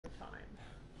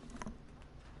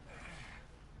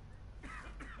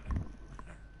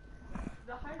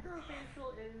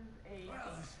is a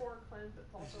pore cleanse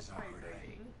that's also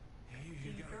hydrating.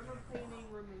 The dermaplaning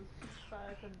removes tooth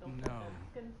fuzz and builds up dead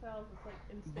skin cells. It's like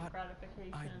instant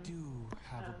gratification. I do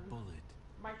have a bullet.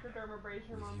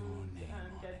 Microdermabrasion removes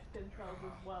dead skin cells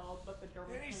as well, but the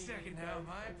dermaplaning does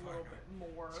a little bit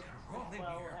more, as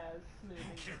well as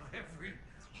smoothing.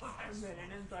 And then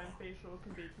an enzyme facial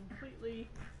can be completely,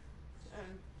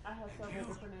 and I have several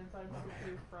different enzymes to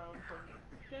choose from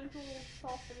gentle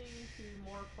softening to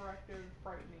more corrective,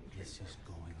 brightening treatments. This is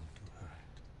going to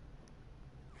hurt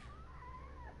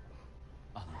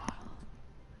a lot.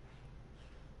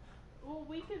 Well,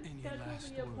 we could schedule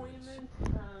the appointment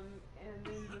and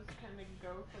then just kind of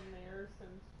go from there,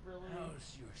 since really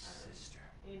How's your sister?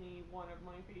 Any one of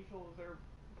my facials are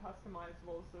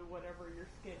customizable, so whatever your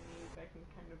skin needs, I can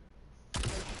kind of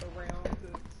switch around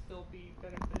to still be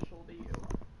beneficial to you.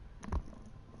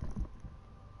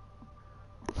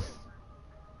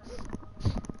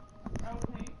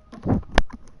 Okay.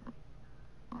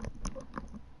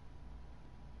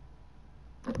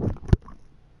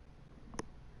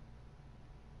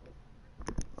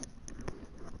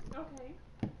 Okay.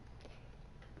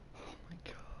 Oh my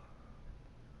god.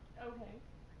 Okay.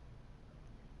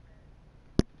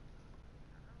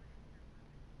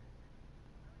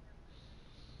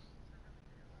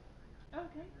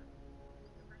 Okay.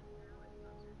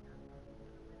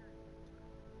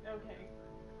 Okay.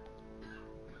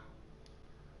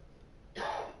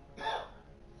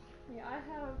 Yeah, I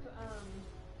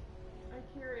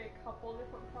carry a couple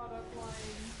different product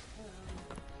lines.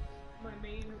 My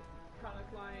main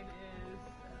product line is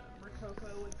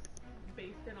Rococo. It's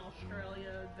based in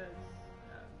Australia.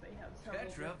 They have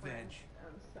several different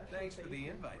Thanks for the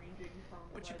invite.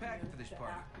 What you packing for this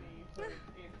party? The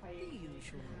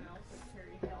usual. And I also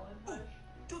carry Helen Hush,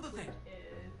 Do the thing.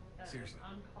 is Seriously,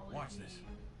 oncology watch this.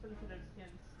 sensitive skin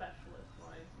specialist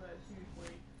line. So that's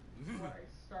usually what I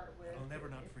start with. It'll never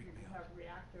not if freak you me have out.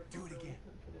 reactive Do it or really again.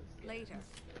 sensitive skin. Later.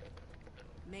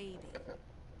 Maybe.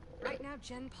 Right now,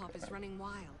 Gen Pop is running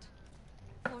wild.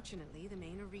 Fortunately, the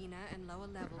main arena and lower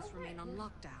levels remain on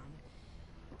lockdown.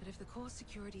 But if the core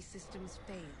security systems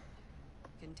fail,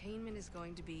 containment is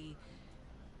going to be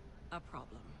a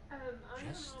problem.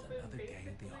 Just another day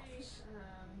at the office.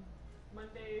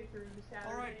 Monday through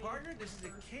Saturday. All right, partner, this is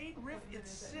a Cade Riff at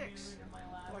 6.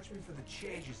 Watch me for the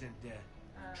changes and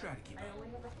try to keep I up. only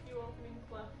have a few openings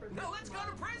left for this Now let's go to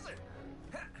month. prison!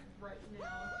 Right now,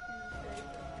 Tuesday,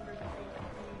 September the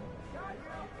 18th.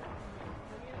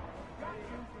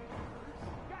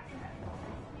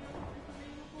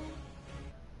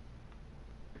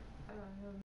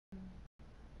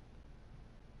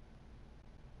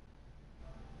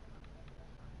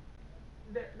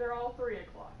 They're all 3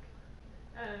 o'clock.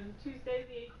 Tuesday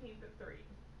the 18th at 3.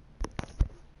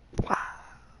 Wow.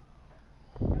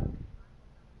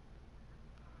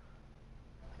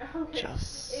 Okay.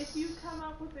 Just... If you come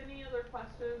up with any other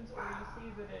questions or you see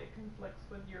that it conflicts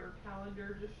with your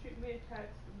calendar, just shoot me a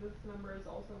text. This number is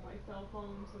also my cell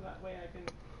phone, so that way I can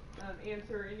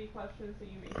answer any questions that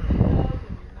you may think of,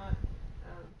 and you're not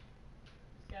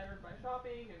scattered by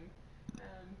shopping,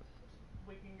 and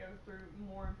we can go through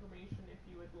more information if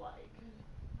you would like.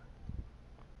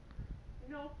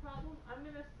 No problem. I'm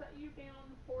gonna set you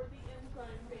down for the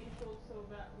enzyme facial, so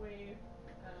that way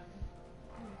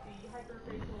the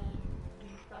hyperfacial,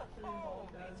 the steps that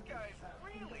involved does these guys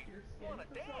heat really up your skin wanna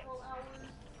for dance. several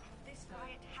hours. This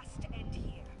riot has to end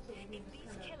here. So we If can these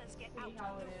just kind killers of get see out,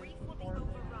 how the it is reef will be before then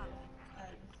overrun.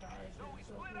 I decide So we it's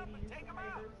okay split to up and use take the 'em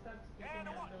out. hybrid steps. We And can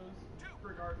a have 1, those 2,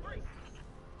 regardless. 3.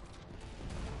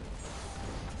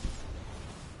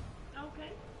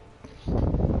 Okay.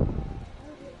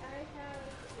 Okay, I have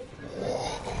a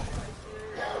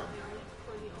criteria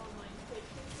for the online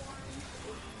patient form.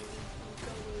 If you need to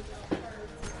fill those out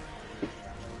first,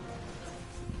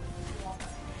 walk up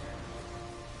there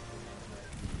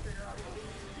and figure out what we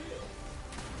need to do.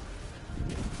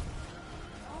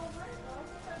 Alright, well, I'll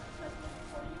get that scheduled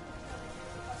for you.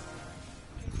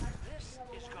 This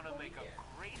is gonna make a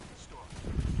great story.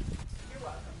 You're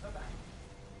welcome. Bye-bye.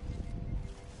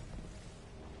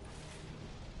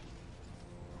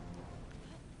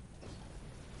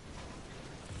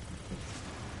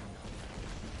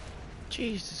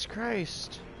 Jesus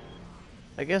Christ.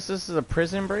 I guess this is a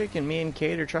prison break and me and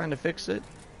Cade are trying to fix it.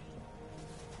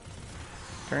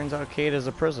 Turns out Cade is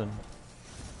a prison.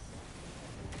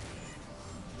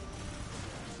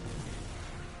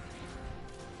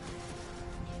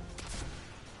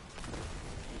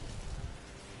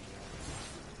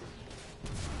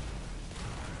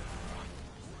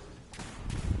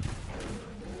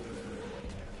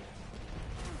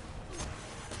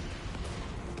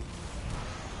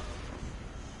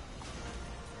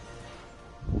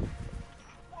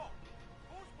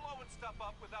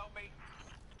 me.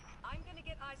 I'm gonna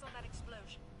get eyes on that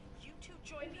explosion. You two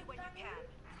join me when you can.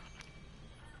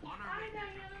 Hi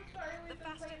Diane, I'm sorry The we've been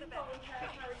faster playing the better. phone tag.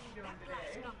 How are you doing That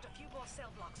blast today? knocked a few more cell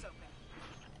blocks open.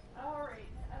 Alright,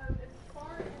 as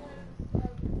far as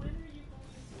when are you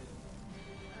going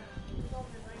to on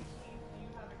the 19th, you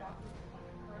have a doctor's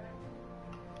appointment, correct?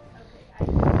 Okay, I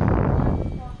can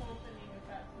stop opening if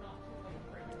that's not too late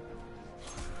for you.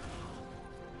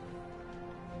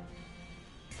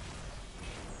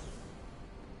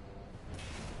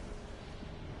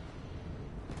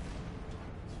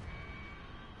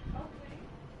 Okay.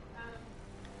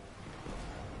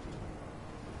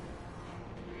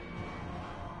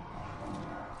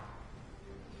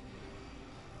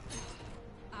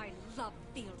 I love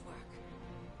field work.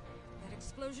 That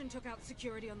explosion took out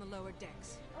security on the lower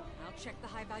decks. I'll check the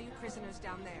high-value prisoners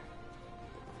down there.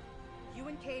 You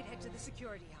and Cade head to the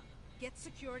security hub. Get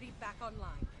security back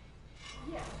online.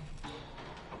 Yes.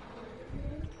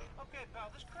 Okay, pal,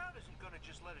 this crowd isn't gonna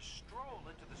just let us stroll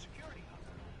into the security hub.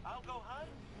 I'll go high,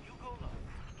 you go low.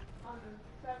 On the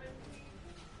 17th?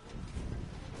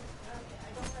 Okay,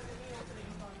 I don't have any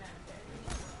openings on that day.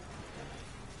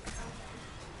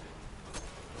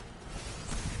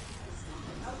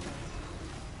 Okay.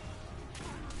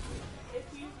 If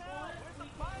you want, Where's we the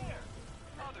can fire?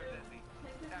 Other than the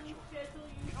tentatively actual... schedule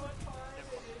you for 5,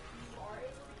 and if you are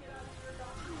able to get out of your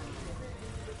doctor's appointment and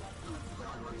you would like to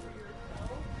start for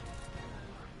yourself,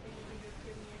 then you can just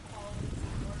give me a call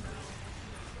or no.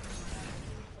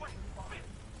 Wait, Finn,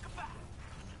 come back!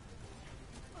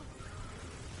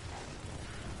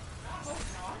 I hope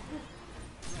not.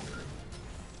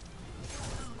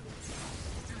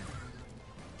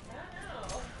 I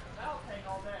know. That'll take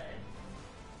all day.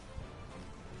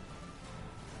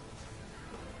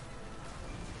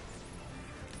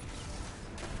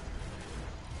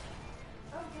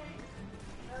 Okay.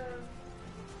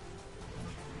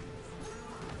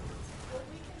 Well,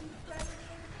 we can set it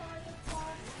in 5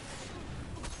 o'clock.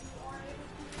 If you are able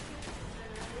to make it,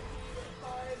 then I will see you at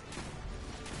 5.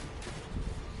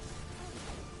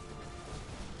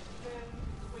 Then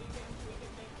we can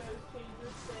make those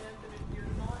changes then. But if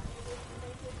you're not able to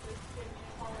make it, just give me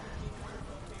a call and we can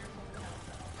go figure something else out.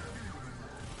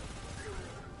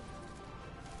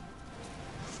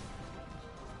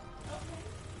 Okay.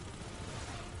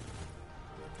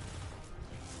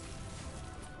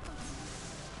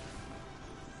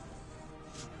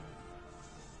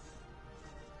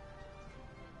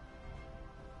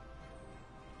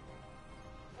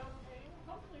 Okay,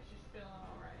 hopefully she's feeling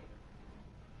alright.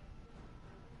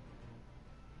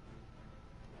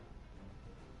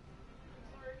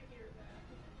 Sorry to hear that.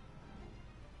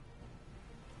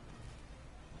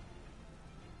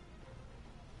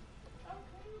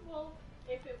 Okay, well,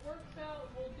 if it works out,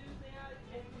 we'll do that.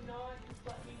 If not, just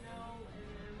let me know, and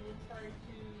then we'll try to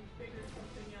figure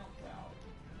something else out.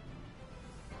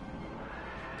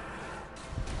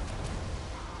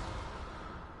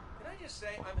 Can I just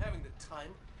say I'm having the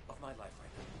time of my life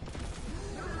right now?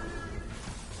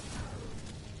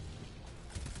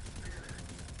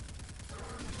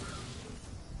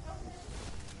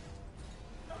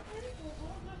 Okay, well,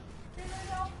 we'll just figure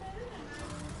it out then, and I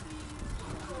will see you,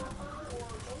 or her, or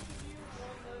both of you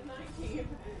on the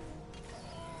 19th.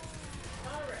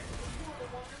 Alright, well, you have a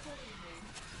wonderful evening.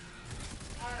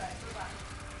 Alright, bye-bye.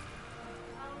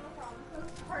 Oh, no problem. So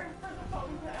sorry for the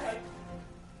phone tag.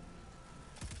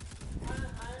 I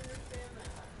understand that.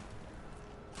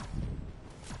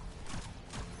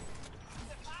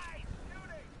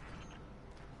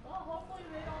 Well, hopefully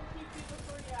they don't keep you for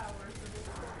 3 hours, and we'll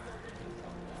still be able to do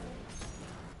something.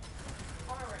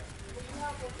 Alright, well, you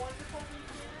have a wonderful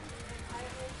weekend, and I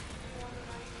will see you on the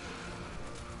 19th.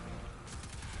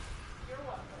 You're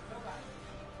welcome. Bye-bye.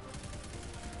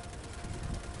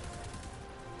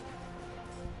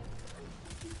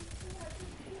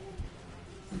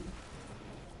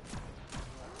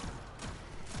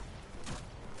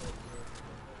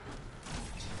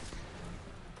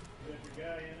 You got your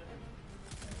guy in it?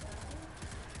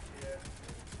 Yeah.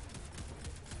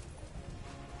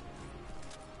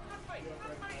 You don't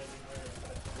recognize him there.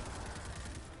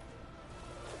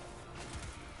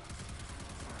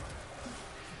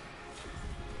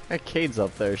 That Cade's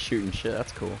up there shooting shit.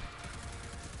 That's cool.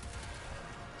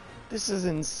 This is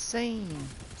insane.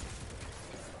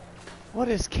 What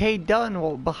has Cade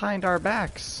done behind our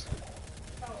backs?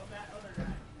 Oh, that other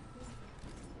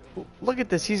guy. Look at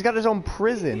this. He's got his own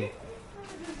prison.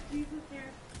 Jesus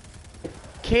here.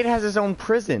 Cade has his own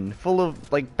prison full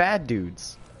of like bad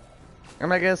dudes.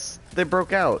 And I guess they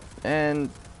broke out and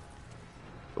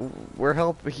we're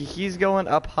he's going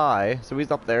up high, so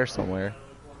he's up there somewhere.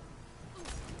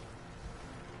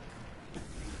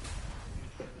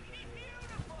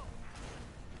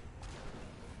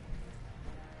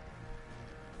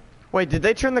 Wait, did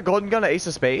they turn the golden gun to Ace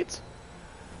of Spades?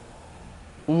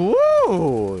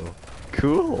 Woo!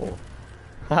 Cool.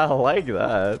 I like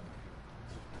that.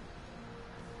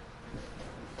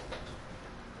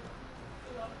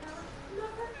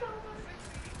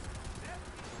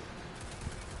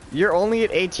 You're only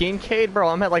at 18, Cade? Bro,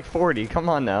 I'm at like 40. Come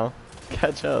on now.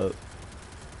 Catch up.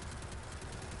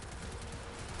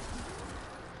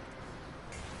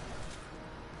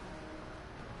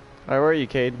 Alright, where are you,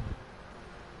 Cade?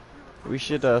 We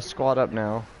should squad up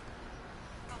now.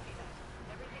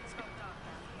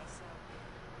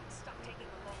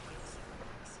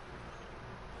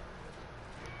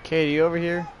 Cade, you over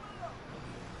here?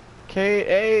 Cade,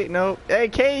 hey, no. Hey,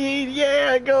 Cade,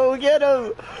 yeah, go get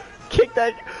him! Kick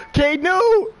that. Cade,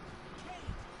 no!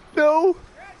 No!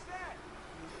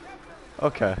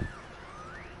 Okay.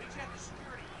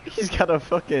 He's got a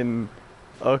fucking...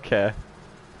 Okay.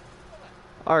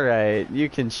 Alright, you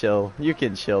can chill. You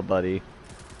can chill, buddy.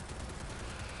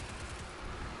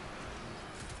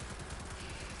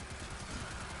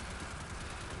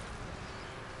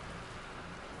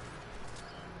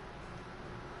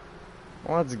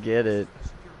 Let's get it.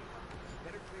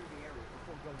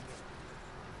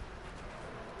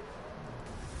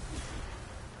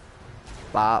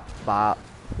 Bop, bop.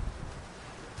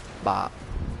 Bop.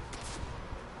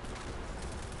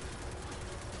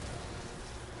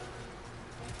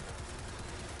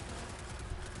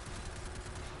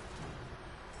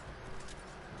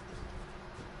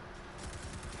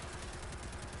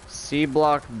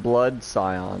 C-Block Blood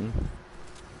Scion.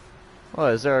 Oh,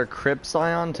 is there a Crypt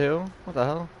Scion too? What the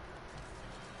hell?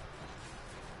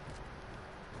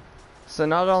 So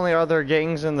not only are there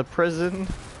gangs in the prison,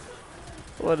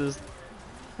 what is...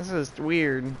 This is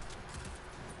weird.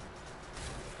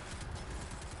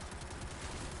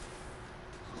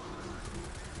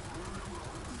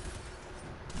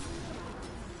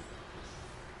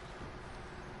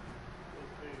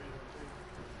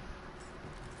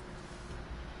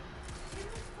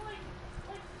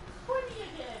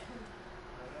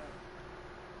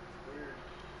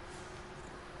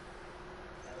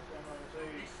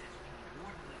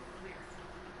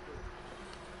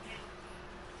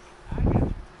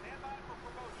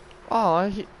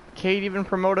 Oh, Cade even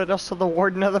promoted us to the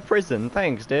warden of the prison.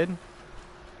 Thanks, dude.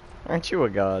 Aren't you a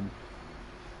god?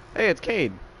 Hey, it's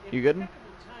Cade. You good?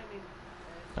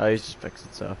 Oh, he's just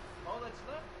fixing stuff.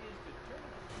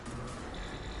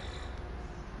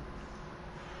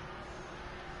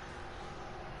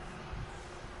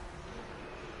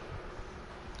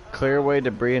 Clear away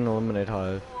debris and eliminate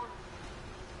hive.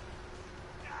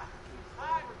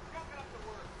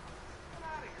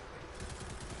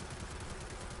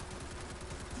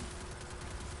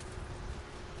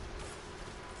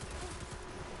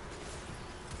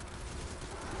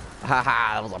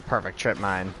 Haha, that was a perfect trip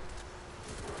mine.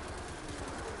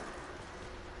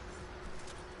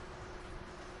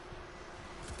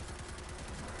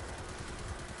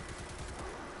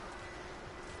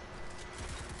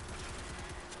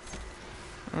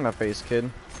 I'm a face kid.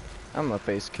 I'm a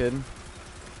face kid.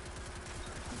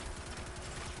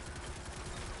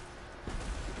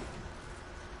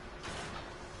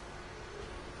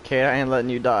 Okay, I ain't letting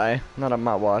you die. Not on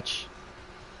my watch.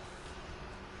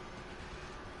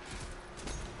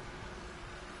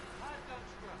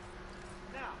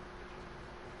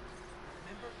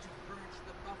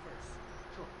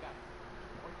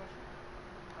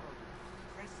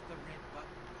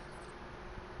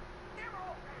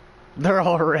 They're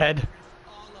all red.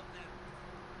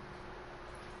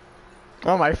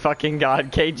 Oh my fucking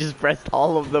god, Cade just pressed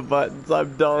all of the buttons.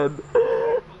 I'm done.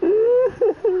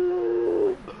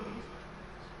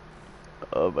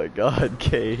 Oh my god,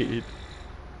 Cade.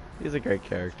 He's a great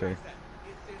character.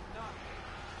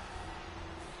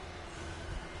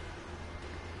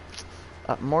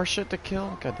 More shit to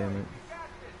kill? God damn it.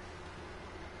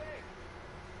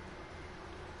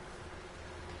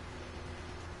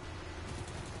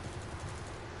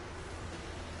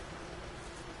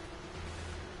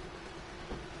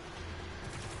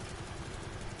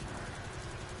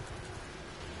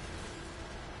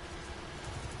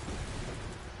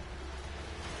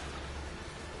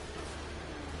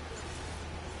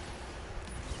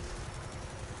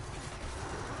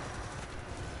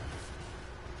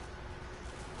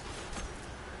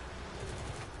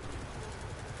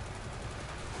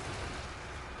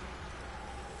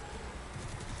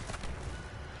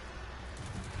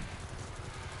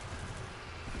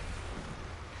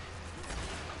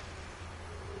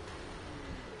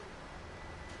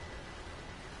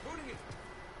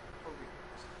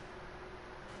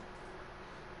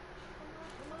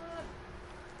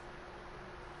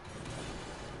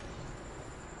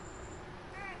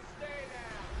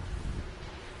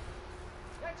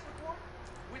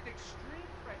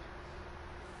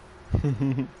 Well,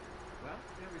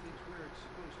 everything's where it's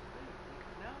supposed to be.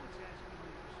 But now it's asking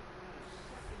me for some kind of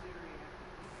secondary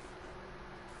activation.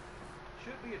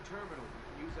 Should be a terminal you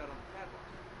can use out on the padlock.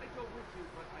 I'd go with you,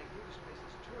 but I hear this place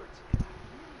has turrets, and I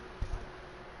really don't like it.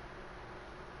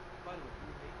 By the way,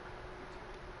 you made it.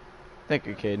 Thank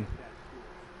you, kid. That's cool.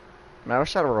 Man, I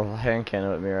wish I had a real hand cannon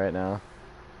with me right now.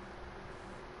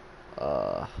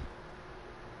 The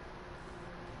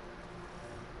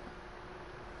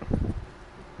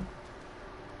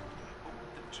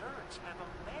turrets have a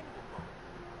manual mode.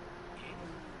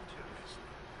 Interesting.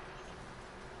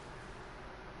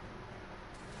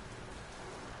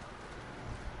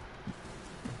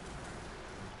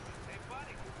 Hey,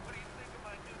 buddy, what do you think of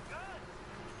my new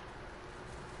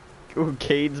gun? Ooh,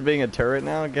 Cade's being a turret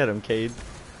now? Get him, Cade.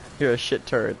 You're a shit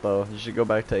turret, though. You should go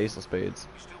back to Ace of Spades.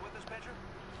 You still with us, Pedro?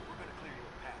 We're gonna clear you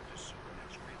a path to super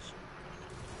next real soon.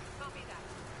 Copy that.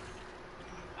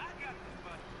 I got this,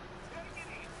 buddy. Gotta get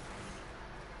in.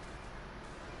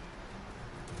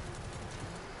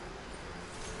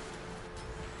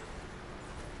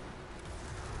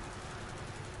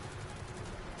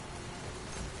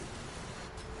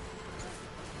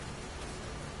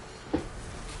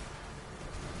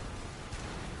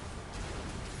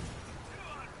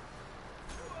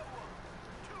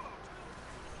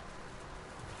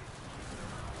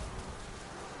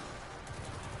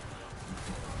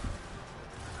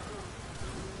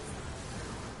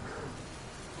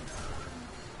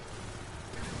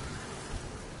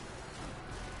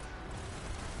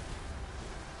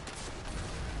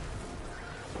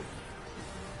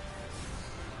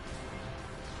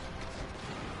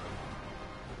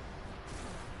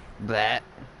 That.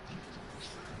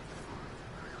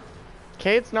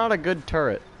 Cade's not a good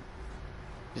turret.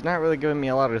 He's not really giving me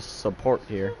a lot of support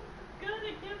here. Good at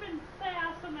giving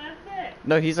sass and that's it.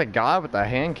 No, he's a god with a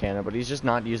hand cannon, but he's just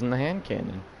not using the hand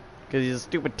cannon. Because he's a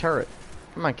stupid turret.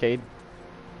 Come on, Cade.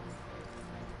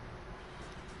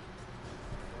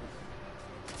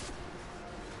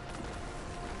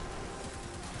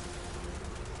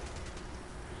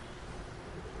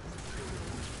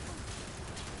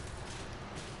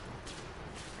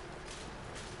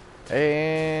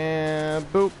 And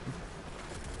boop.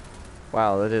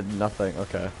 Wow, that did nothing.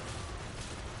 Okay.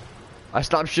 I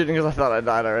stopped shooting because I thought I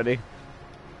died already.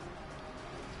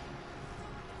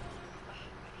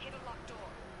 Hit a locked door.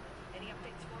 Any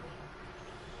updates for me?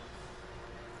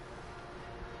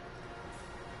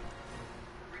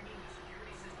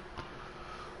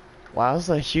 Wow, this is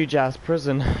a huge ass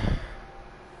prison.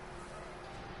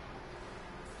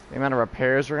 The amount of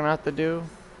repairs we're gonna have to do.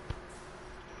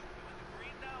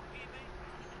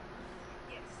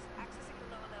 Yes, accessing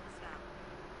the lower levels now.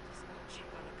 Just gotta check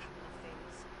on a couple of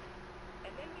things.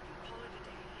 And then we can call it a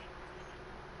day.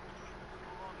 As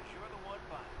long as you're the one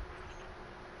buying.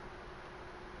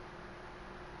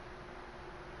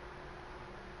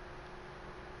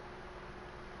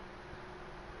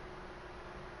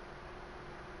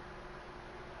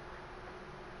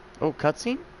 Oh,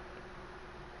 cutscene?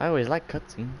 I always like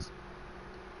cutscenes.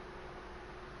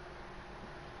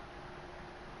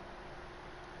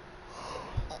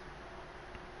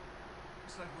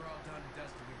 Looks like we're all done and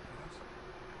dusted here,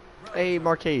 kiddos. Hey,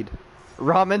 Marcade.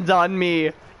 Ramen's on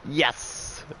me.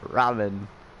 Yes, ramen.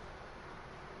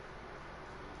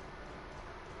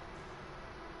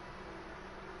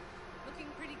 Looking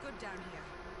pretty good down here.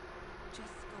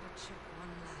 Just gotta check one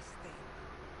last thing.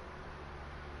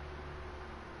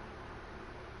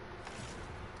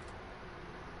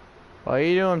 What are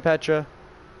you doing, Petra?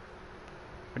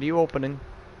 What are you opening?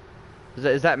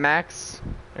 Is that Max?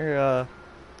 Or,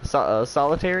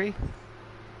 Solitary?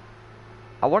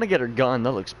 I want to get her gun.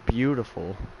 That looks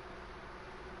beautiful.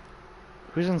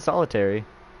 Who's in Solitary?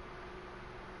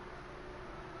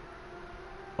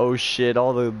 Oh shit,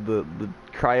 all the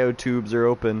cryo tubes are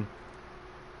open.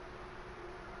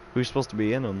 Who's supposed to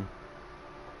be in them?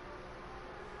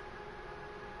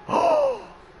 No.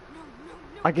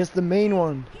 I guess the main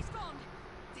one. He's gone.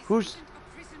 This Who's- isn't a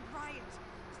prison riot.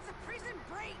 It's a prison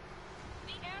break.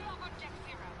 The airlock on Deck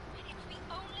Zero. It's the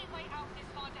only way out this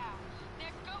far down.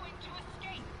 They're going to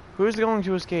escape. Who's going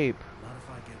to escape? Not if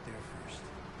I get there first.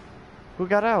 Who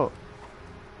got out?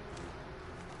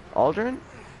 Aldrin?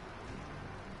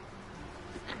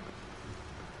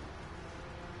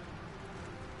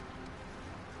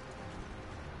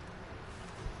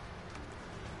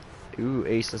 Ooh,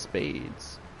 Ace of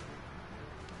Spades.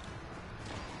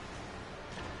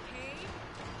 Hey,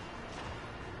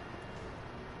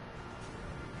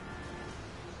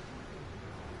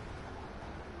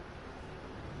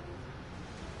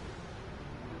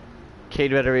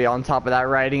 Cade better be on top of that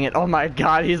writing it. Oh my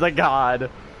god, he's a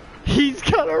god. He's He's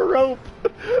got a rope.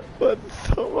 What?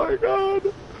 Oh my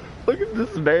god. Look at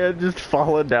this man just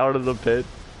falling down in the pit.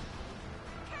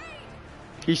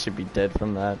 He should be dead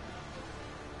from that.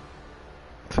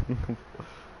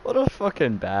 What a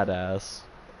fucking badass.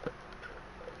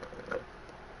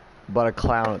 But a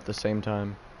clown at the same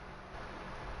time.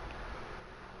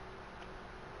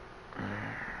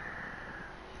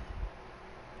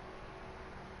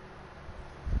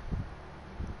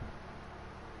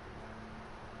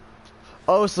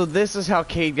 Oh, so this is how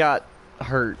Cade got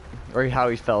hurt, or how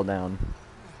he fell down.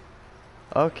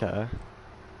 Okay.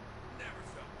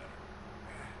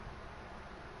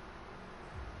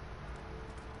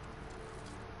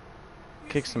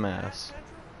 Kick some ass.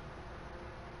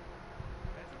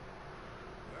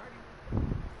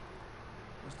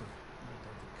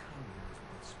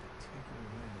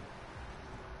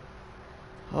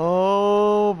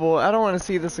 Oh boy, I don't want to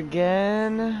see this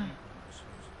again.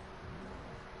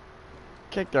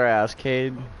 Kick their ass,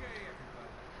 Cade.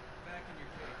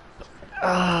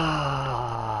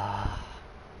 Ah.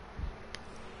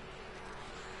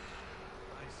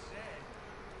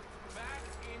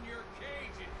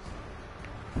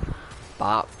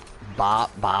 Bop,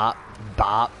 bop, bop,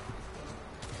 bop,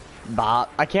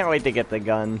 bop. I can't wait to get the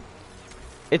gun.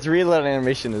 Its reload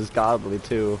animation is godly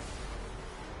too.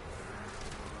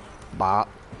 Bop.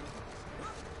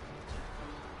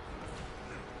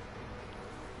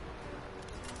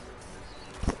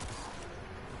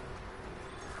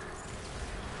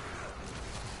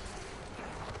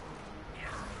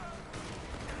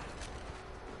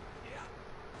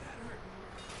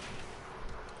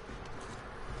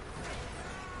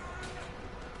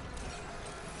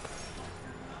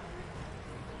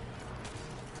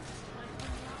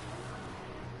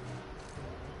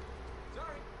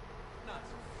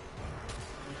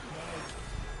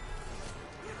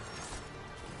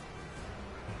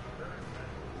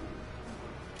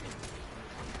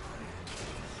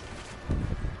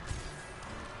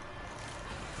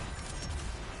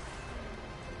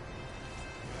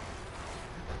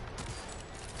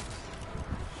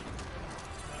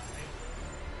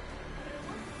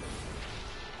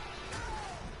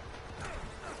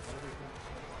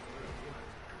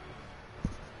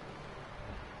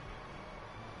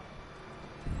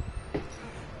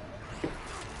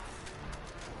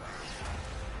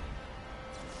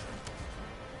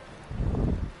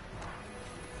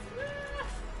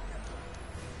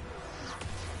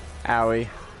 Owie.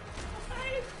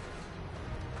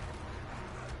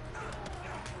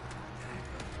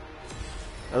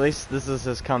 At least this is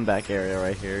his comeback area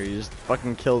right here. He just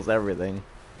fucking kills everything.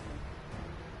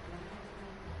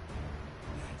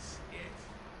 That's it.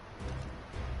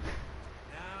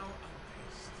 Now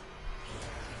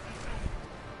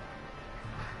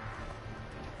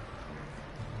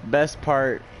I'm Best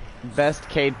part, best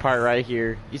Cade part right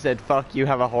here. He said, "Fuck you,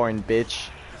 have a horn, bitch."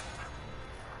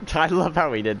 I love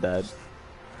how he did that.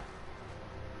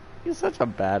 He's such a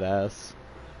badass.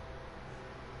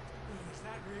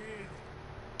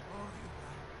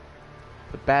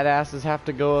 The badasses have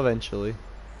to go eventually.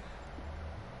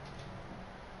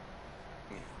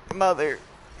 Mother.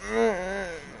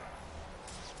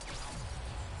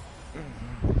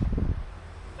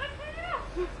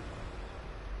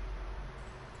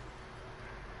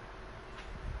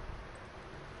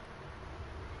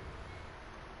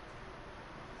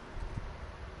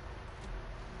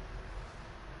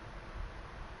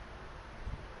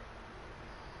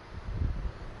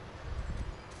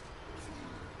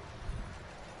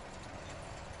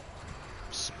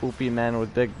 Spoopy man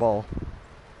with big ball.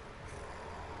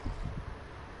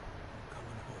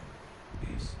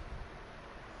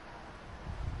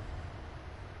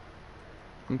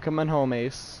 I'm coming home,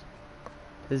 Ace.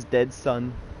 His dead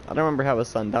son. I don't remember how his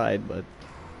son died, but...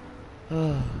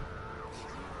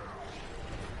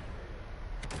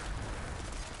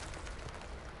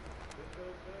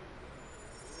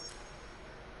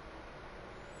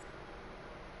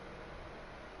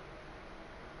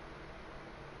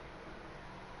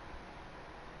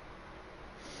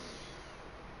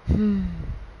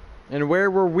 And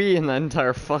where were we in that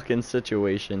entire fucking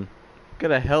situation? Could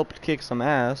have helped kick some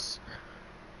ass.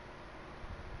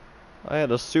 I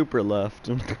had a super left.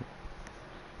 Could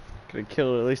have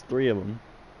killed at least 3 of them.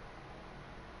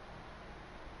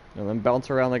 And then bounce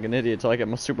around like an idiot till I get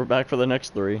my super back for the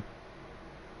next 3.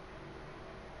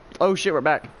 Oh shit, we're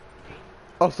back.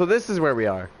 Oh, so this is where we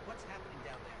are.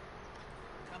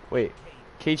 Wait,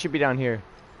 Cade should be down here.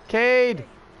 Cade!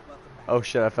 Oh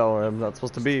shit, I fell where I'm not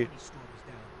supposed to be.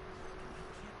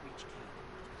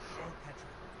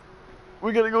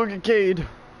 We gotta go get Cade.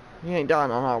 He ain't dying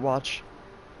on our watch.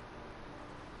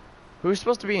 Who's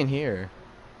supposed to be in here?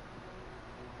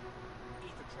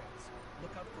 Ether trails.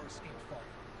 Look out for escaped fault.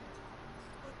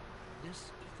 But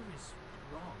this ether is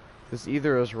wrong. This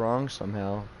ether is wrong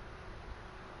somehow.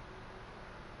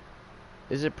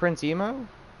 Is it Prince Emo?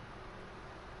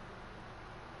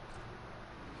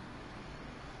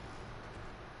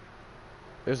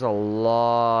 There's a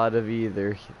lot of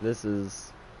ether. This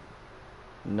is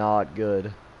not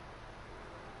good.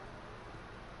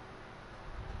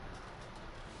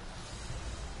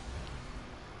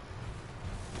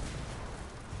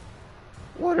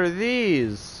 What are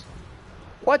these?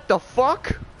 What the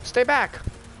fuck? Stay back.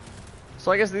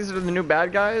 So I guess these are the new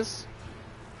bad guys?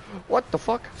 What the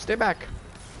fuck? Stay back.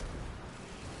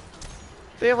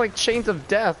 They have like chains of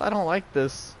death. I don't like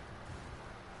this.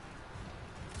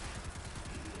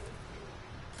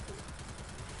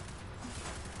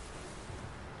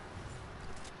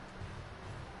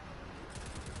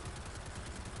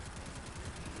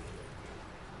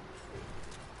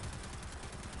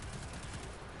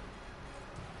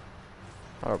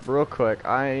 Real quick,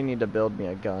 I need to build me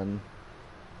a gun.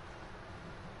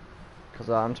 Because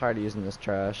I'm tired of using this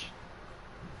trash.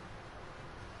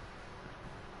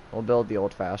 We'll build the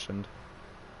old-fashioned.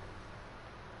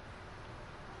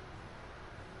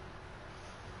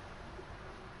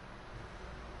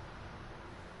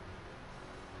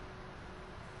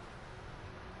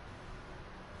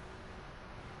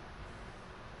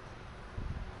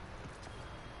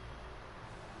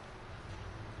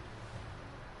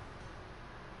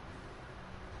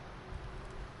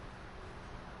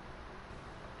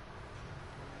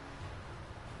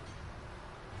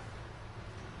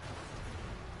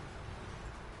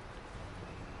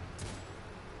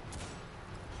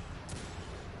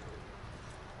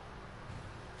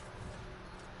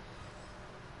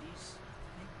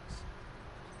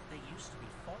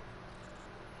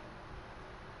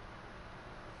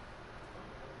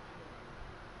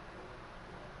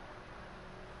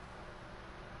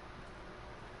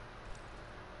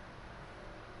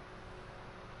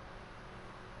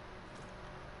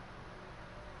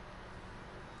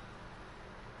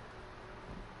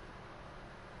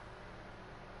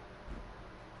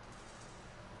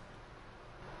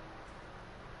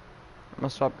 I'm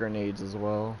gonna swap grenades as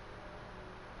well.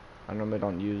 I normally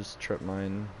don't use trip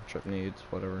nades,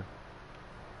 whatever.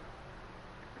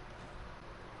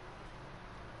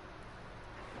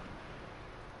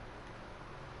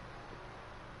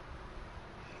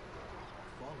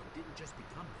 Fallen didn't just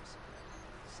become this.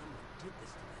 Someone did this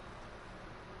to them.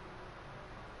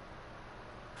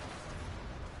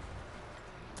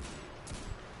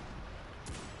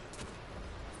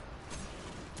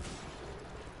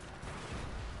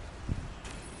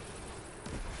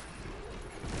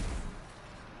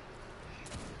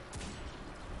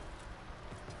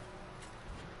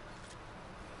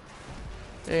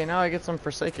 Hey, now I get some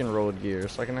Forsaken Road gear,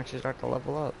 so I can actually start to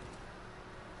level up.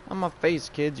 On my face,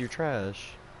 kids, you're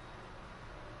trash.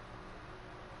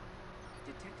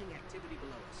 Detecting activity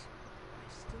below us.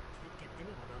 I still can't get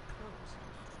anyone on comms.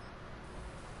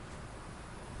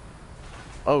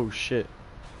 Oh, shit.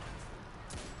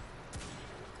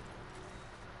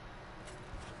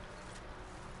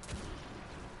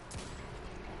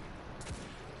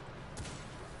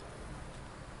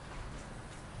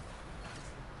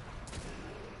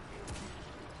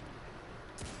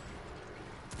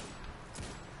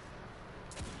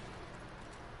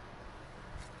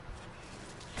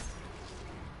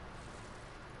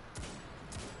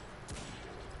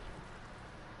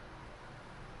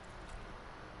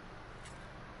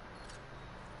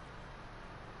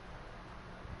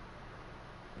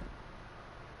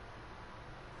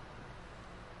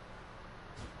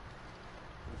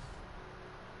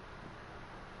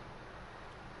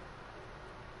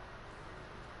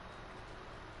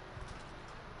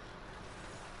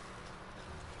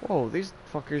 Whoa, these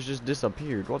fuckers just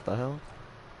disappeared. What the hell?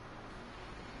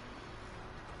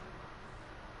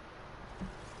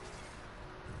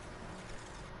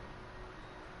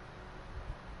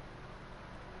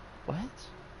 What?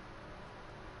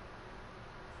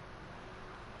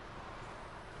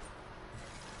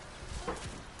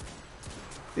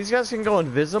 These guys can go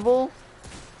invisible?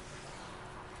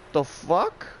 The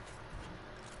fuck?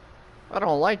 I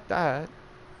don't like that.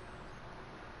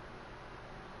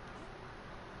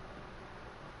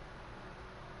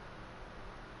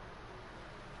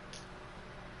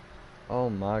 Oh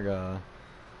my god.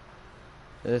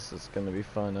 This is gonna be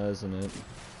fun, isn't it?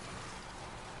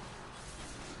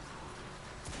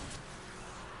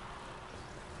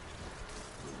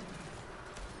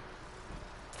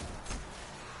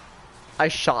 I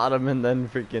shot him and then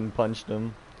freaking punched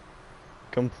him.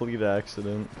 Complete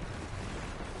accident.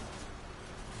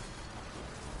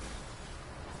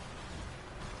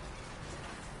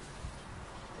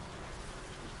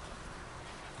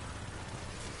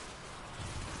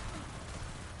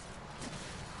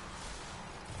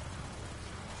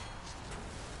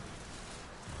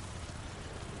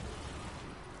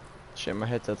 Shit, my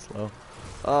headset's low.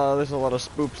 There's a lot of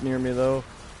spoops near me though.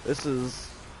 This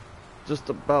is just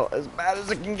about as bad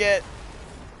as it can get.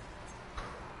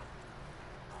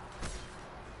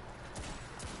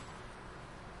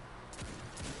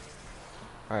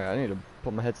 Alright, I need to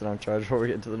put my headset on charge before we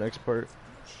get to the next part.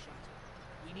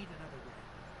 We need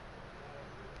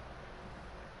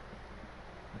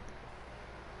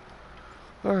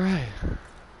another way. Alright.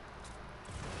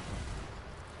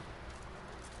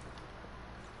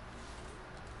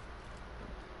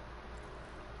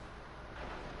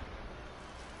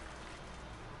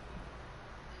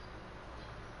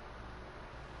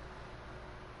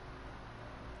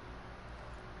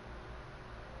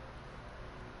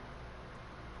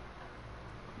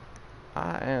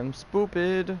 I am spooped.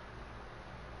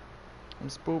 I'm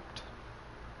spooked.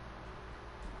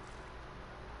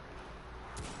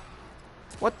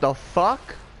 What the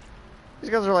fuck? These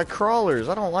guys are like crawlers.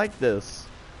 I don't like this.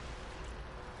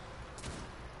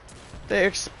 They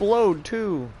explode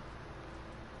too.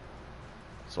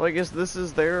 So I guess this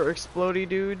is their explodey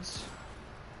dudes.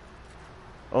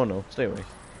 Oh no, stay away.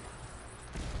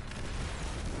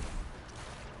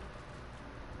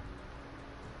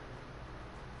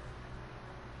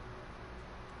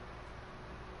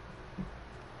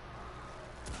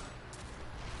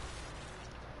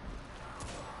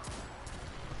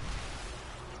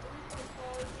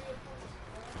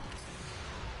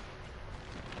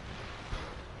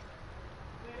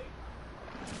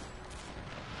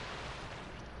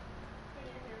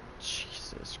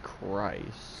 Jesus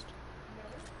Christ.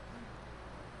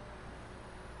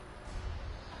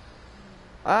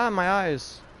 Ah, my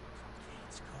eyes.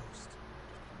 Kate's ghost.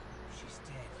 She's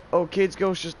dead. Oh, Cade's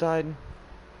ghost just died.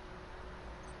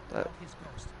 That. Without his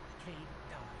ghost, Kate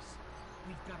dies.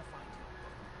 We've got to find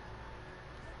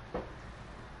him.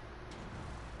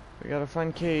 We gotta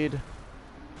find Cade.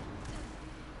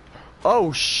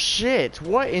 Oh shit!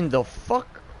 What in the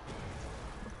fuck?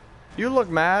 You look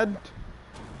mad.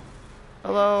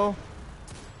 Hello?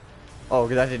 Oh,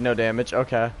 that did no damage.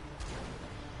 Okay.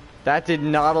 That did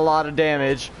not a lot of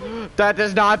damage. That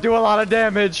does not do a lot of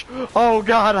damage. Oh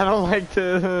god, I don't like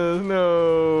this.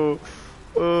 No.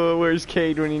 Where's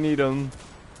Cade when you need him?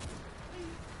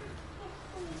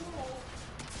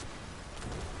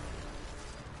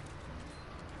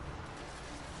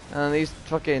 And these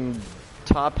fucking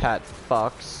top hat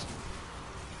fucks.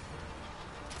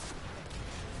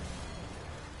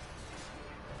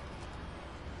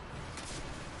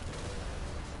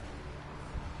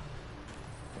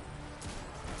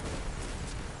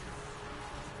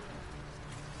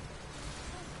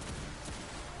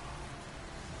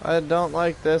 I don't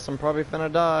like this. I'm probably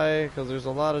finna die because there's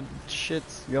a lot of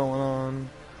shits going on.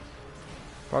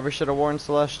 Probably should have warned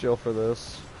Celestial for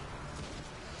this.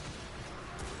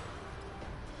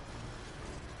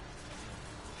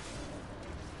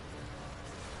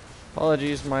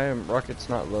 Apologies, my rocket's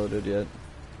not loaded yet.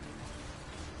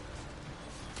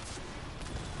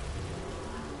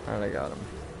 Alright, I got him.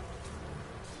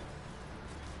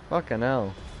 Fucking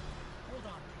hell. Hold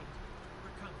on, Kate. We're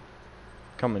coming.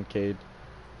 Coming, Cade.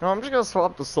 No, I'm just gonna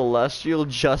swap the Celestial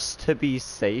just to be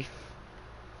safe.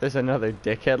 There's another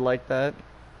dickhead like that.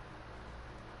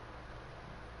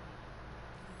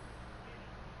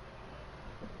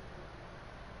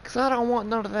 Cause I don't want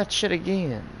none of that shit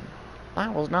again.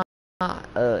 That was not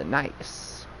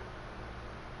nice.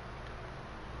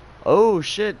 Oh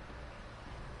shit.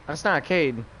 That's not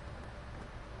Cade.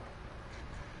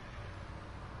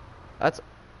 That's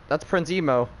Prince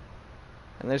Emo.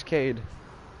 And there's Cade.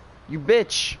 You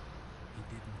bitch! He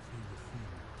didn't feel a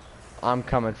thing. I'm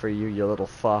coming for you, you little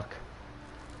fuck.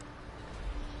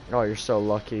 Oh, you're so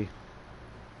lucky.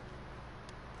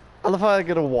 I love how I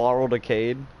get a waddle to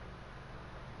Cade.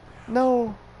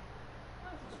 No!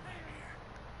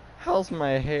 How's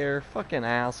my hair? Fucking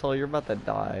asshole, you're about to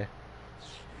die.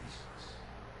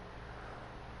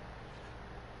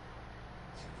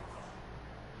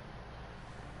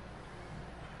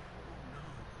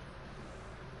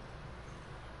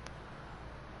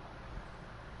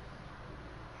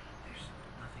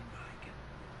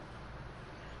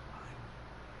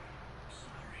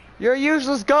 You're a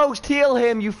useless ghost! Heal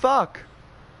him, you fuck!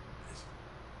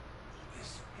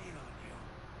 This pain on you.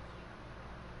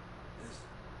 This is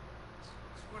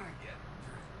what I get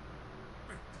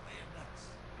for playing nuts.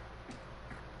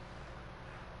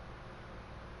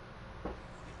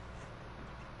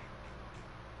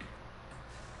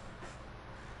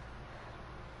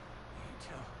 You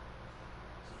tell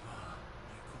Zavala,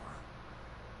 Nicor.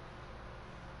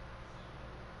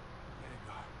 Let it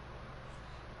go.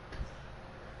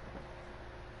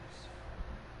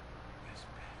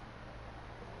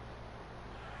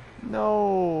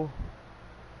 No.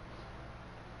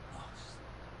 Lost.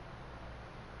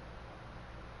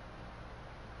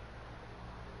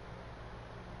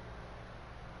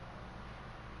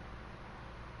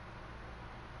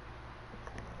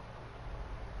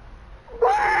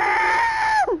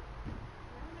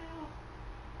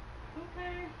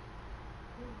 Okay.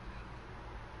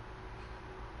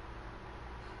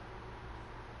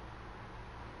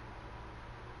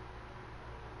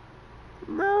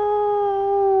 No.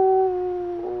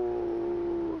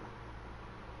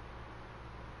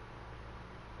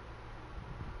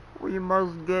 We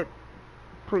must get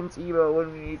Prince Emo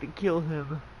when we need to kill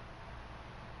him.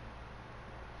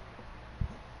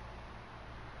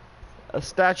 A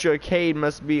statue of Cade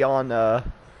must be on, Worst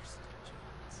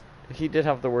jokes. he did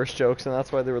have the worst jokes, and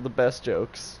that's why they were the best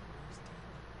jokes.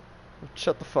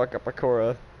 Shut the fuck up,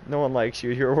 Ikora. No one likes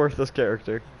you. You're a worthless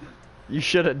character. You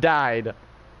should have died.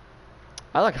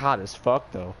 I look hot as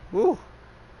fuck, though. Woo.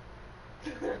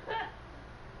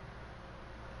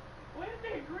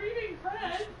 Wednesday greeting,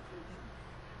 friend.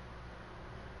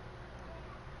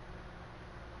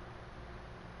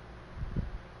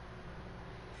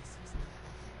 This is not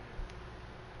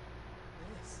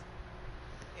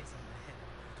this is on the head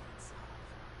of Aldrin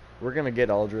Sov. We're gonna get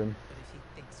Aldrin. But if he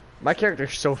thinks with My his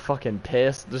character's so fucking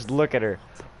pissed. Just look at her.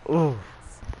 Ooh. hands,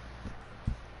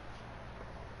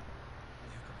 we're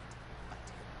going to fight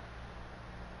him.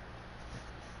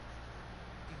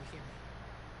 Do you hear me?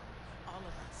 All of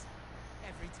us,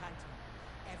 every Titan,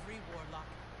 every warlock,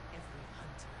 every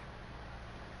hunter.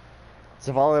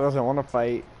 Zavala doesn't want to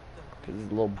fight The because he's a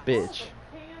little bitch.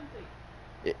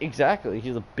 Pansy. Exactly,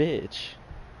 he's a bitch.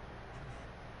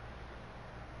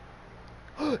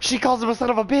 She calls him a son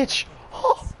of a bitch.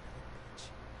 Oh,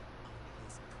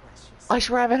 I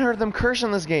swear I haven't heard them curse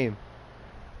in this game.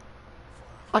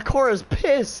 Ikora's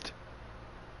pissed.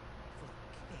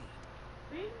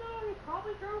 Even though he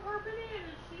probably drove her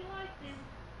bananas, she liked him.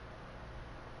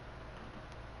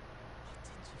 What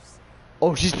did you say?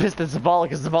 Oh, she's pissed at Zavala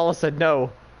because Zavala said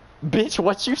no. Bitch,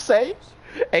 what you say?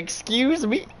 Excuse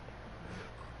me?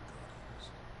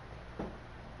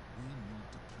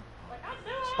 Like, I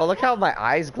knew it. Oh, look how my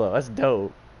eyes glow. That's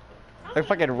dope. They're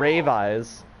fucking rave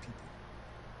eyes.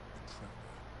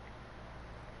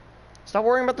 Stop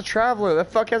worrying about the Traveler.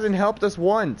 That fuck hasn't helped us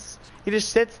once. He just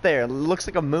sits there and looks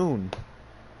like a moon.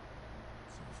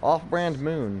 Off-brand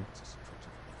moon. This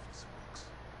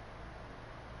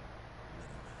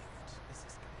is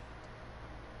great.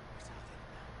 We're talking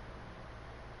about.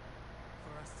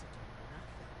 For us to do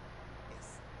nothing is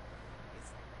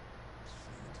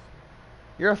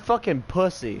You're a fucking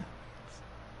pussy.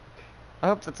 I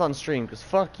hope that's on stream, because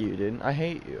fuck you, dude. I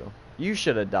hate you. You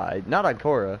should have died, not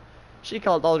Ikora. She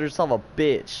called all herself a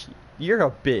bitch. You're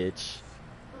a bitch.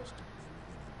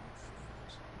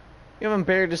 You haven't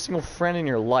buried a single friend in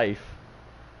your life.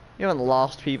 You haven't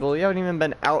lost people. You haven't even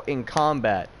been out in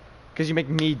combat. Because you make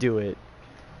me do it.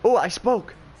 Oh, I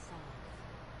spoke.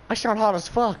 I sound hot as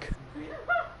fuck.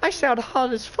 I sound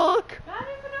hot as fuck. That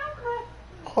is an outcry.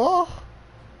 Oh.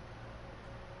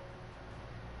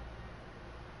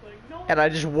 Like, no. And I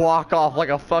just walk off like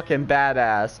a fucking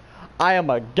badass. I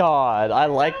am a god. I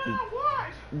like Yeah,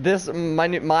 what? this.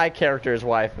 My character is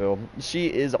waifu. She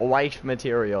is wife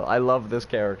material. I love this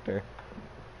character.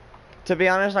 To be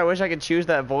honest, I wish I could choose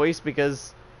that voice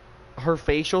because her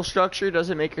facial structure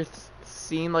doesn't make her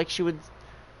seem like she would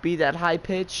be that high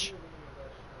pitch.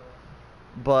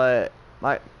 But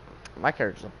my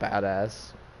character's a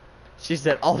badass. She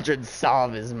said, "Aldrin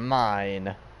Sov is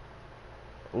mine."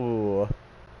 Ooh.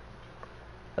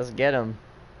 Let's get him.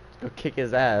 Let's go kick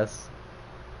his ass.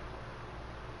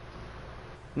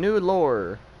 New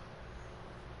lore.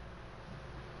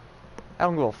 I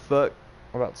don't give a fuck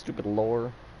about stupid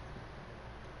lore.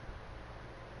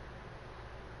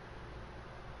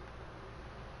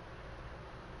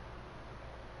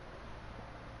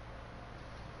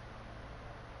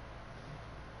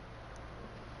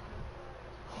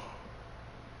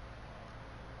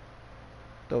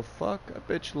 The fuck? I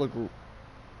bet you look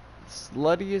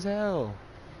slutty as hell.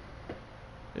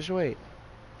 Just wait.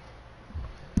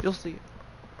 You'll see it.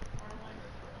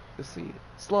 You'll see it.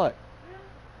 Slut.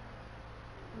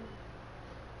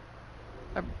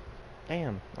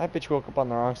 Damn, I bet you woke up on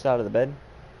the wrong side of the bed.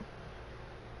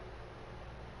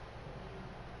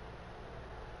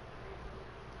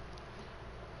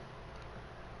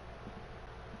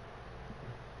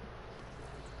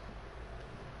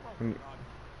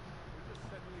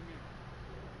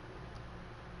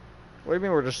 What do you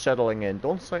mean we're just settling in?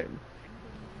 Don't say.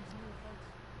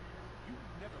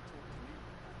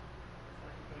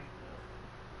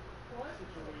 What?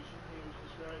 Situation he was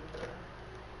describing there.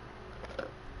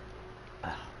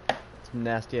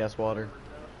 Nasty ass water.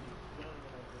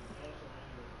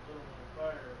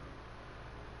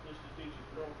 Just to teach his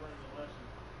girlfriend a lesson.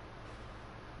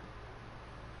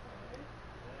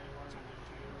 That ain't one that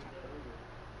she ever got over.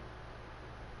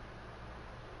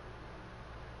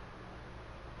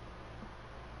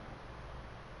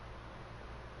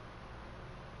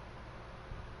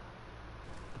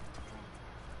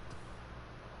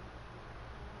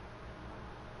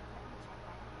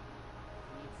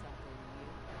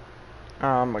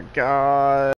 Oh my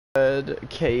god.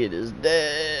 Cade is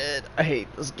dead. I hate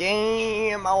this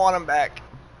game. I want him back.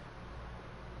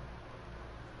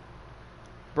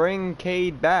 Bring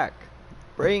Cade back.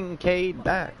 Bring Cade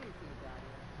back.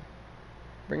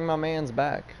 Bring my mans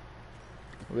back.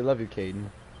 We love you, Caden.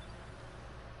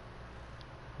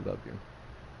 We love you.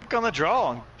 Look on the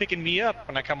draw and picking me up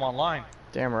when I come online.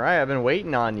 Damn right, I've been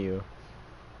waiting on you.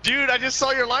 Dude, I just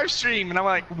saw your live stream and I'm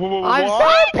like, what? I'm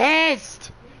so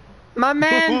pissed! My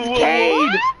man's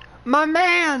Cade! My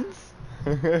man's!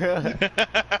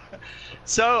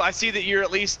 So, I see that you're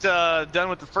at least done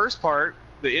with the first part,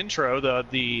 the intro, the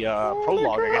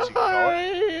prologue, I guess you could call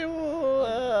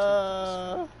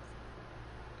it.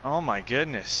 Oh my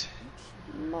goodness.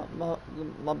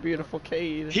 My beautiful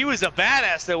Cade. He was a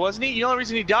badass though, wasn't he? You know the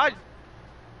reason he died?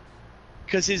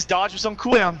 Because his dodge was on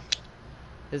cooldown.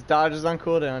 His dodge is on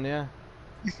cooldown, yeah.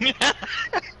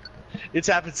 It's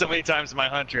happened so many times in my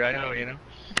hunter, I know, you know.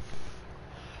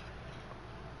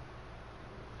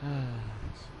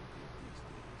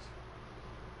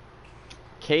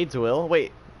 Cade's will?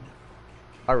 Wait.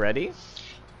 Already?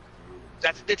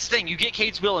 That's the thing, you get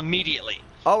Cade's will immediately.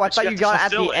 Oh, I But thought you got it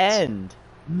at the fulfill it. end.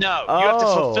 No, you have to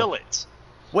fulfill it.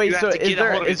 Wait, You so have to is get a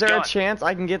hold of there his a gun. chance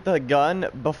I can get the gun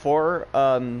before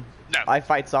No. I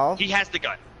fight Zolf? He has the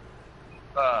gun.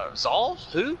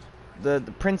 Zolf? Who? The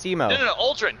Prince Emo. No,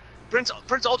 Aldrin. Prince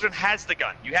Aldrin has the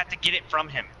gun. You have to get it from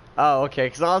him. Oh, okay,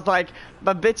 because I was like,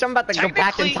 but bitch, I'm about to go back in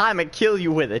Technically- time and kill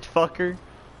you with it, fucker.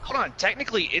 Hold on,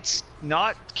 technically it's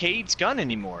not Cade's gun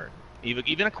anymore.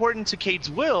 Even according to Cade's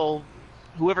will,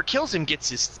 whoever kills him gets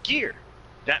his gear.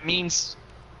 That means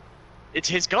it's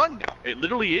his gun now. It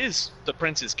literally is the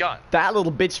prince's gun. That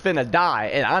little bitch finna die,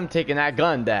 and I'm taking that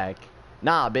gun back.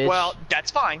 Nah, bitch. Well,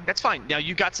 that's fine. That's fine. Now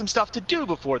you got some stuff to do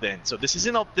before then. So this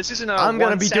isn't a I'm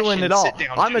gonna be doing it all.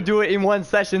 sit-down I'm gonna dude. do it in one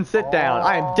session sit down.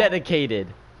 I am dedicated.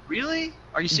 Really?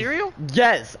 Are you serial?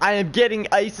 Yes, I am getting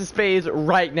Ice of Spades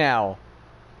right now.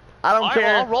 I don't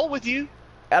care. I'll roll with you.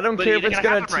 I don't But care it if ain't it's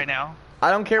gonna gonna happen right now.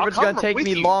 I don't care if I'll it's gonna cover take with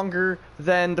me you. longer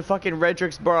than the fucking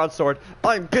Redrix broadsword.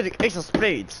 I'm getting Ace of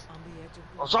Spades.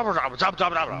 Oh, I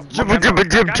Jibba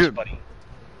jib got you, jib. buddy.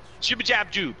 Jibba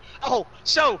jab joob. Oh,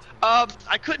 so I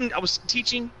was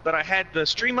teaching, but I had the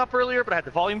stream up earlier, but I had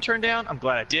the volume turned down. I'm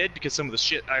glad I did because some of the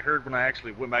shit I heard when I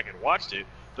actually went back and watched it.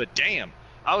 But damn,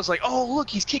 I was like, oh look,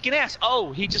 he's kicking ass.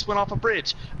 Oh, he just went off a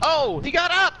bridge. Oh, he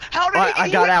got up. How did he? I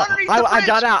He got went out. underneath the I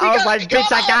got bridge. out. He I was like, he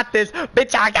bitch, I out. got this.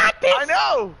 Bitch, I got this. I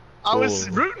know. I was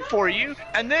Cool. rooting for you,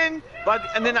 and then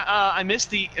I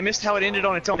missed how it ended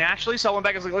on its own naturally. So I went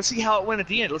back. I was like, let's see how it went at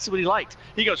the end. Let's see what he liked.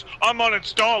 He goes, I'm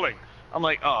uninstalling. I'm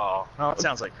like, oh, it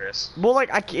sounds like Chris. Well,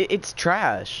 like, it's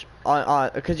trash.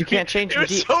 Because you can't change It the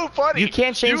was so funny. You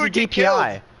can't change You the would get DPI.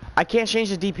 killed. I can't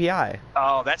change the DPI.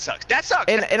 Oh, that sucks. That sucks.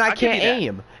 And I I'll give can't you that.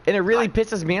 aim. And it really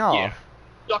pisses me off. Yeah.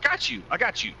 I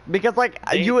got you. Because like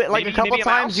Maybe- you would, like maybe- a couple maybe a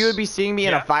times mouse? you would be seeing me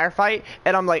in a Yeah. firefight,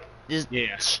 and I'm like, just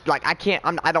Yeah. like I can't.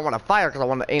 I don't want to fire because I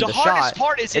want to aim The the hardest shot.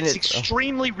 part is and it's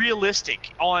extremely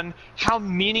realistic on how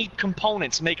many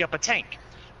components make up a tank,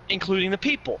 including the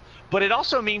people. But it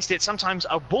also means that sometimes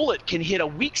a bullet can hit a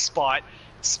weak spot,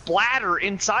 splatter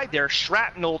inside there,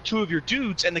 shrapnel two of your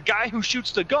dudes, and the guy who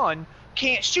shoots the gun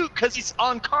can't shoot because he's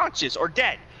unconscious or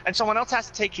dead. And someone else has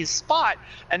to take his spot,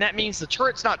 and that means the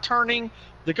turret's not turning,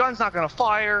 the gun's not going to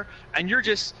fire, and you're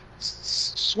just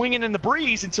swinging in the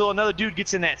breeze until another dude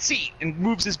gets in that seat and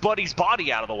moves his buddy's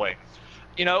body out of the way.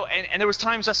 You know, and there was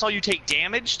times I saw you take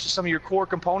damage to some of your core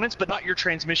components, but not your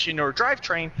transmission or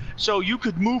drivetrain, so you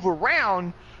could move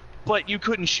around, but you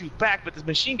couldn't shoot back with the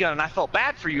machine gun, and I felt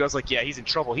bad for you. I was like, yeah, he's in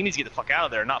trouble. He needs to get the fuck out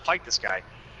of there and not fight this guy.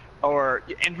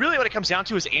 And really what it comes down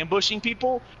to is ambushing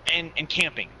people and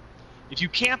camping. If you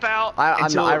camp out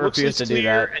until I it looks refuse to do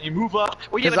clear that. and you move up,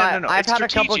 well, yeah, Because no. I've It's had a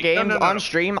couple strategic. games No. on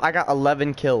stream. I got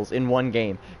 11 kills in one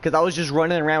game because I was just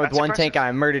running around with That's one impressive. tank and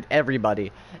I murdered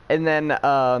everybody. And then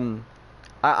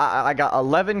I got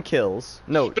 11 kills.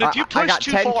 No, But if you I push got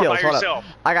too 10 far kills. by Hold up. yourself,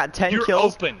 I got 10 you're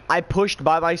kills. open. I pushed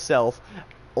by myself.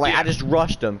 Like Yeah. I just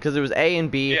rushed them because it was A and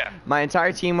B. Yeah. My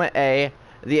entire team went A.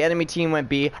 The enemy team went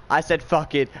B. I said,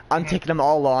 fuck it. I'm taking them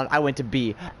all on. I went to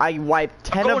B. I wiped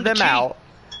 10 going of to them G. out.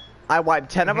 I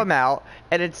wiped 10 of them out,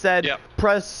 and it said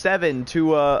press 7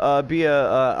 to be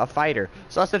a fighter.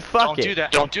 So I said fuck Don't it. do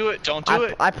that. Don't do it. Don't do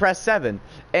it. I pressed 7,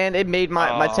 and it made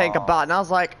my tank a bot, and I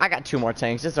was like, I got 2 more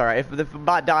tanks. It's alright. If the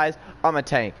bot dies, I'm a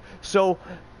tank. So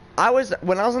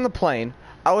when I was on the plane,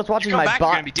 I was watching my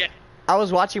bot. I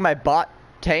was watching my bot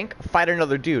tank fight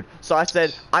another dude. So I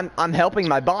said, I'm helping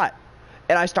my bot.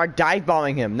 And I start dive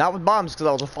bombing him, not with bombs because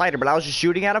I was a fighter, but I was just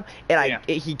shooting at him, and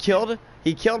he killed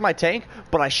my tank,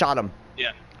 but I shot him.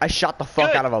 Yeah. I shot the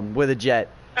fuck out of him with a jet.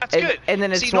 That's good. And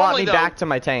then it swapped me back to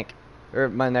my tank, or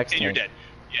my next tank. And you're dead.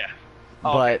 Yeah.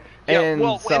 But in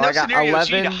those I got scenarios,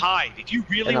 11. you need to hide. If you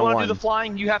really want to do the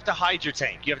flying, you have to hide your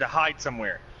tank. You have to hide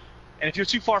somewhere. And if you're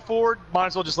too far forward, might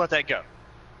as well just let that go.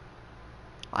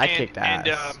 I kicked ass.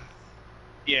 And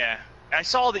yeah, I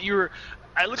saw that you were.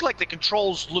 I look like the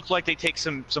controls look like they take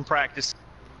some practice.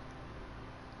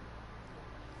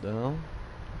 No.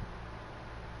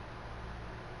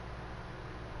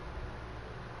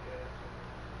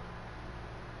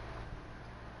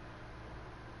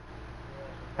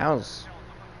 How's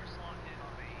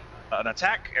an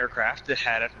attack aircraft that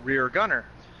had a rear gunner,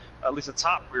 at least a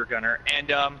top rear gunner,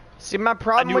 and see, my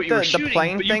problem with the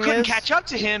plane but thing you couldn't is catch up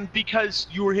to him because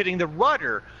you were hitting the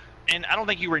rudder. And I don't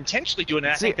think you were intentionally doing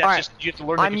that. I think that's just you have to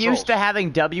learn the controls. I'm used to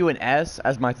having W and S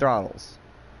as my throttles.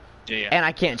 Yeah. And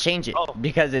I can't change it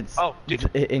because it's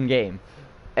in game.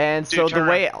 And Dude,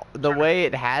 so the way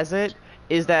it has it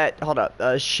is that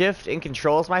shift and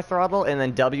control is my throttle, and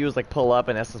then W is like pull up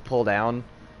and S is pull down.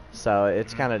 So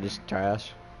it's kind of just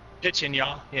trash. Pitching,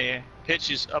 y'all. Yeah.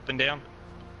 Pitch is up and down.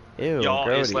 Ew, y'all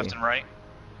grody. is left and right.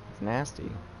 It's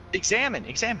nasty. Examine.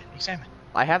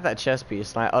 I have that chest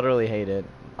piece and I utterly hate it.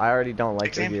 I already don't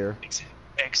like the gear.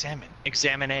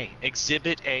 Examine A.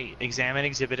 Exhibit A. Examine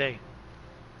Exhibit A.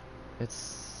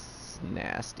 It's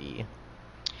nasty.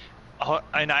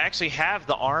 And I actually have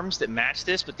the arms that match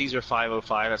this, but these are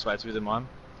 505. That's why I threw them on.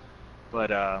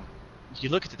 But you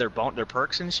look at their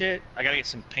perks and shit. I gotta get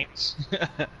some paints.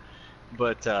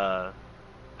 But I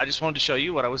just wanted to show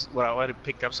you what I had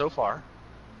picked up so far.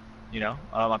 You know,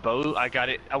 my bow. I got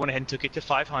it. I went ahead and took it to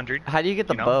 500. How do you get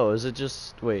the bow? Is it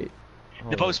just wait?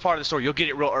 The bow's part of the story. You'll get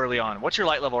it real early on. What's your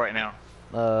light level right now?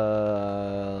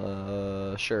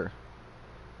 Sure.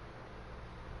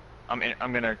 I'm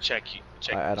gonna check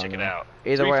it out.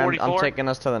 Either way, I'm taking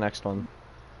us to the next one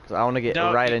because I want to get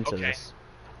right into this.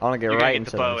 I want to get right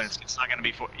into the bow, this. And it's not gonna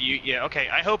be yeah, okay.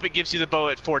 I hope it gives you the bow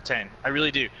at 410. I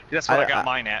really do. That's what I got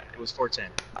mine at. It was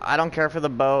 410. I don't care for the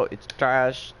bow. It's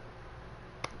trash.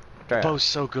 The bow's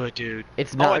so good, dude.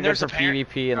 It's not good for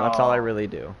PvP, and that's all I really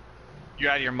do. You're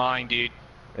out of your mind, dude.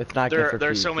 It's not good for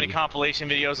There's PvP. so many compilation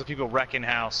videos of people wrecking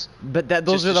house. But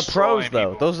those are the pros,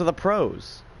 though. Those are the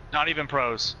pros. Not even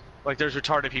pros. Like, there's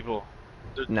retarded people.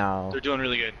 They're doing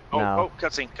really good. Oh,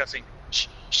 cutscene. Shh.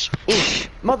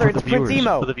 Mother, it's Prince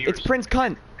Emo. It's Prince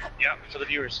Cunt. Yeah, for the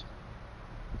viewers.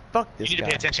 Fuck this guy. You need to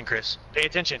pay attention, Chris. Pay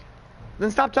attention.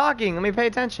 Then stop talking. Let me pay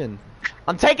attention.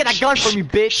 I'm taking that gun from you,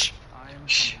 bitch. The queen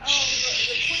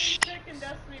chick in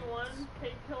Destiny 1,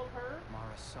 Kate killed her?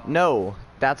 No,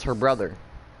 that's her brother.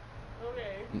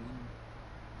 Okay.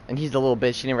 And he's the little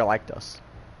bitch. She never liked us.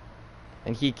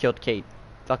 And he killed Kate.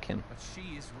 Fuck him. But she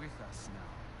is with us now,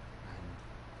 and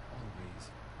always.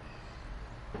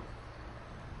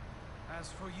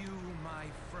 As for you, my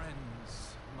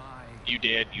friends, You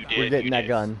did. We're getting that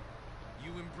gun.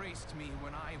 You embraced me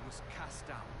when I was cast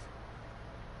out.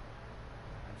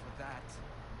 And for that,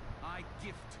 I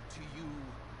gift to you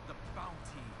the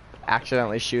bounty.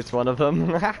 Accidentally shoots one of them.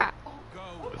 Go,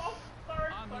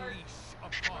 unleash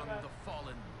upon the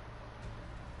fallen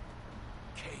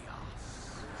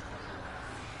chaos.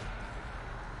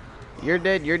 You're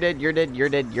dead.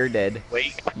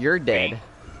 Wait. You're dead.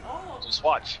 Just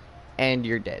watch. And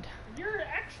you're dead. You're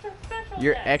extra special.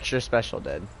 You're extra special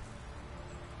dead.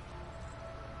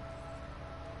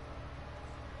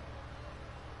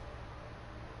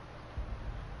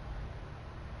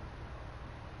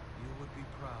 You would be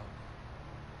proud.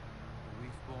 The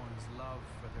Reefborn's love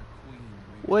for their queen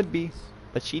Would be,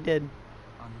 but she did.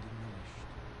 undiminished.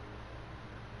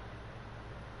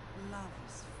 Love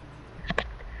is fleeting,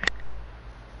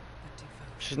 but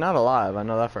devotion, She's not alive. I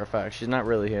know that for a fact. She's not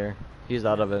really here. He's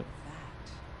out of it.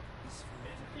 that is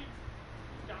forever.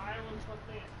 Die when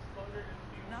something exploded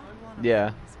in Not the one of Yeah.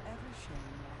 them has ever shown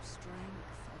more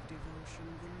strength of devotion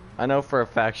than you, I know for a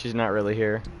fact she's not really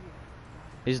here. dear brother.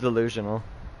 He's delusional.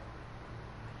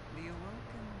 The awoken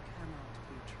cannot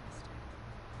be trusted.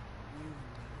 You and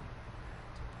I know that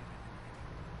better than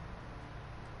anyone.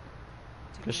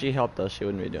 Because she helped us, she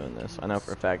wouldn't be doing this. I know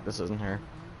for a fact this isn't her. Together, all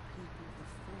people the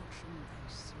fortune they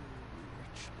so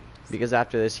richly Because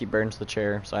after this, he burns the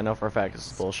chair, so I know for a fact this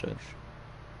is bullshit.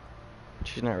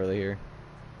 She's not really here.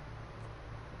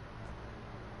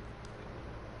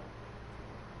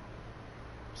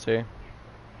 See?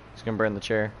 He's gonna burn the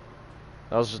chair.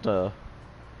 That was just a...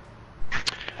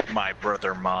 My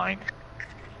brother mine.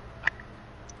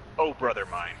 Oh, brother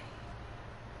mine.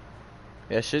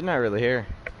 Yeah, she's not really here.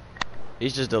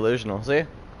 He's just delusional. See?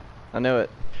 I knew it.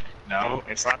 No,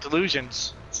 it's not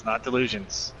delusions. It's not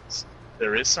delusions.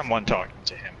 There is someone talking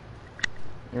to him.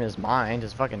 In his mind,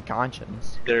 his fucking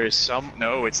conscience. There is some...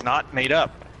 No, it's not made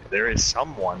up. There is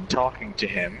someone talking to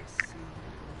him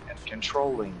and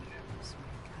controlling him.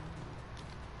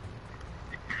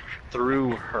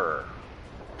 Through her.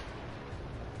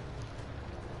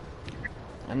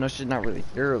 I know she's not really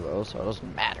here though, so it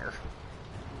doesn't matter.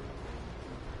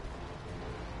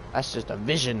 That's just a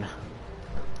vision.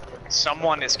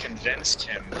 Someone has convinced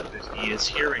him that he is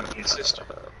hearing his sister.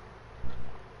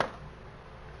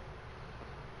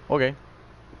 Okay.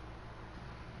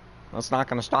 That's not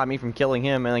gonna stop me from killing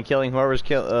him and then killing whoever's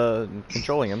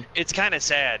controlling him. It's kind of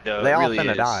sad though. They it all really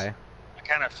finna is. die. I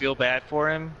kind of feel bad for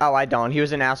him. Oh, I don't. He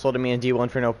was an asshole to me and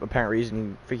D1 for no apparent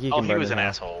reason. He was an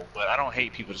asshole, but I don't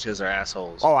hate people just because they're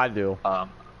assholes. Oh, I do.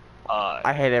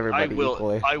 I hate everybody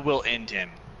equally. I will end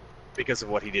him because of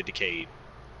what he did to Cade.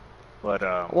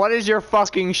 But what is your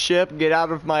fucking ship? Get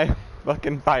out of my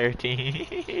fucking fire team.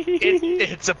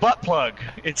 It's a butt plug.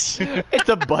 It's it's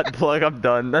a butt plug. I'm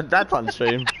done. That's on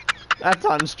stream. That's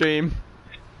on stream.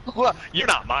 Well, you're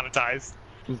not monetized.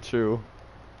 True.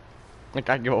 Like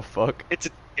I give a fuck.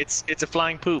 It's a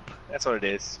flying poop. That's what it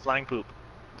is. Flying poop.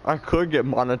 I could get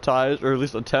monetized, or at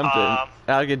least attempt it.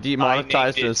 I'll get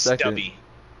demonetized in a second. Stubby.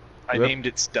 I named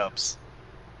it Stubbs.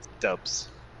 Stubbs.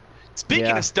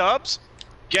 Speaking of Stubbs,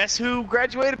 guess who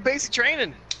graduated basic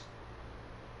training?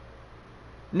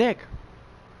 Nick.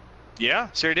 Yeah,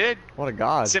 sure did. What a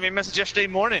god. Sent me a message yesterday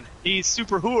morning. He's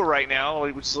super hooah right now,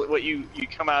 which is what you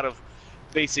come out of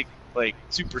basic, like,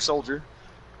 super soldier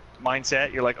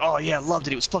mindset. You're like, oh yeah, loved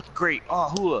it. It was fucking great.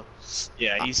 Oh, hooah.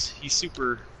 Yeah, he's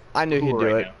super. I knew he'd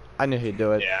do it. Now. I knew he'd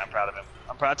do it. Yeah, I'm proud of him.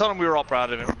 I'm proud. I told him we were all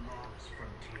proud of him.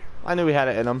 I knew he had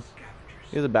it in him.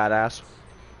 He's a badass.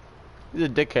 He's a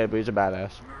dickhead, but he's a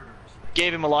badass.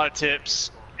 Gave him a lot of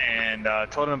tips and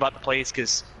told him about the place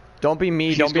because. Don't be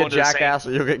me. Don't be a jackass,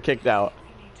 or you'll get kicked out.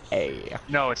 Hey.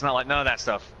 No, it's not like none of that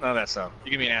stuff. None of that stuff.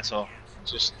 You can be an asshole.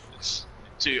 Just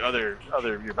to other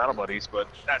your battle buddies, but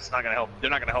that's not gonna help. They're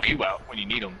not gonna help you out when you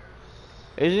need them.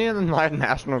 Isn't he in the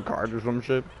National Guard or some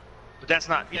shit? But that's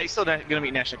not. Yeah, he's still gonna be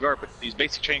National Guard. But these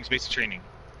basic training is basic training.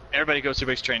 Everybody goes through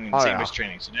basic training, same basic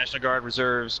training. So National Guard,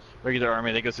 reserves, regular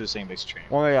army, they go through the same basic training.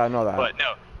 Well, yeah, I know that. But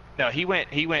no, he went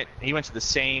to the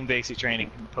same basic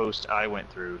training post I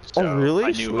went through. So oh, really?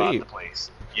 I knew about the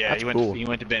place. Yeah, that's he cool.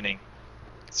 went to Benning.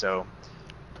 So.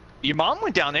 Your mom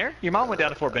went down there. Your mom went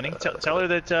down to Fort Benning. Tell her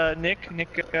that Nick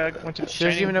went to the training. She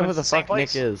doesn't even know who the fuck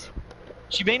Nick is.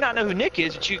 She may not know who Nick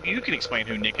is, but you can explain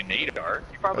who Nick and Nate are.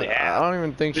 You probably have. I don't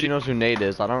even think she knows who Nate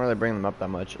is. I don't really bring them up that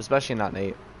much, especially not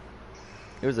Nate.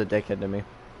 He was a dickhead to me.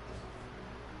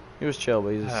 He was chill, but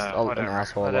he's an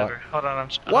asshole. Whatever. Hold on,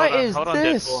 Hold on,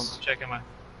 this? Deadpool. I'm checking my.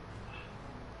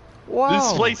 Wow.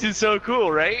 This place is so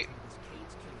cool, right?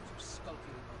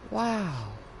 Wow.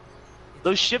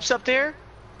 Those ships up there.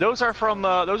 Those are from,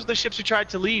 those are the ships who tried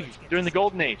to leave during the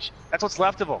Golden Age. That's what's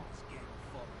left of them.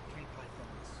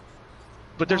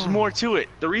 But there's more to it.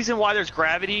 The reason why there's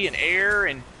gravity and air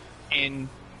and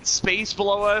space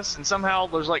below us, and somehow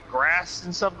there's like grass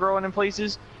and stuff growing in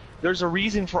places, there's a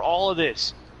reason for all of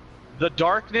this. The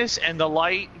darkness and the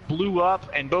light blew up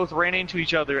and both ran into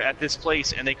each other at this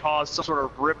place, and they caused some sort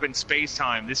of rip in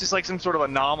space-time. This is like some sort of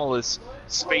anomalous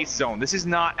space zone. This is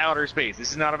not outer space. This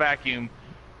is not a vacuum.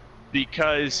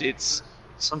 Because it's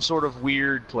some sort of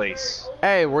weird place.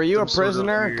 Hey, were you a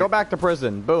prisoner? Go back to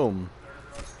prison. Boom.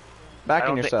 Back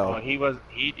in your cell.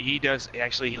 He does.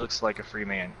 Actually, he looks like a free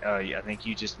man. Yeah, I think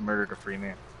you just murdered a free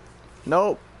man.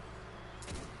 Nope.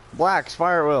 Blacks,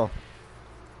 fire will.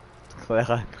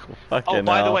 Oh,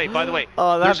 by the way.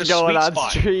 Oh, that's going on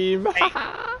stream. Hey,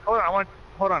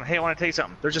 hold on. Hey, I want to tell you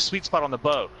something. There's a sweet spot on the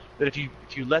bow that if you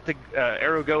let the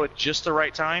arrow go at just the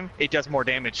right time, it does more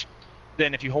damage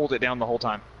than if you hold it down the whole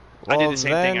time. Well, I did the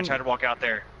same thing. I tried to walk out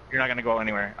there. You're not gonna go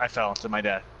anywhere. I fell to my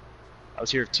death. I was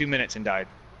here 2 minutes and died.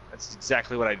 That's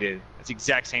exactly what I did. That's the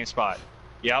exact same spot.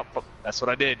 Yep, that's what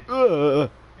I did.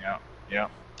 Yeah.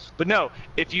 But no,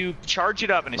 if you charge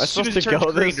it up and as soon as it turns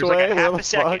green, there's like a half a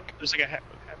second. There's like a half.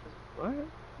 What?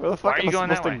 Where the fuck Why are you going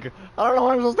that way? I don't know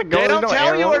where I'm supposed to go. They don't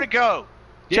tell you where to go.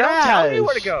 They don't tell you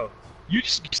where to go. You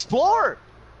just explore.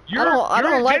 I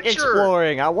don't like adventurer.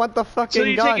 exploring. I want the fucking So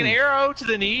you gun. take an arrow to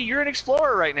the knee. You're an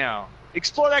explorer right now.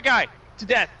 Explore that guy to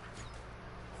death.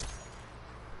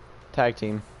 Tag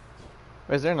team.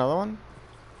 Wait, is there another one?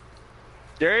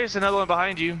 There is another one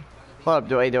behind you. Hold up,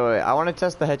 do it. I want to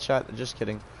test the headshot. Just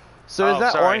kidding. So Oh, is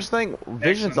that sorry. orange thing?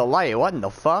 Visions of light. What in the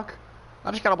fuck?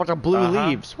 I just got a bunch of blue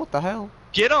leaves. What the hell?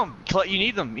 Get them. You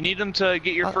need them. You need them to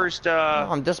get your first. No,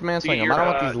 I'm dismantling to them. get I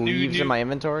don't your, want these leaves new- in my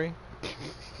inventory.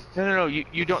 No.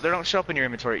 You don't. They don't show up in your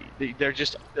inventory. They're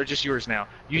just yours now.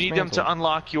 You need them to Dismantle.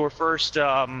 unlock your first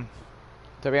To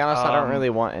be honest, I don't really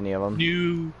want any of them.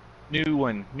 new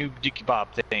Dookie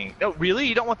Bob thing. No, really?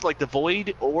 You don't want like the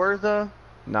void or the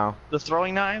No.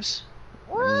 throwing knives?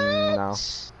 What? No.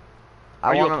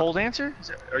 Are you wanna- a pole dancer?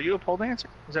 Are you a pole dancer?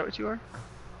 Is that what you are?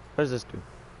 What does this do?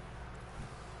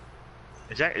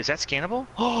 Is that scannable?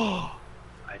 Oh,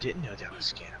 I didn't know that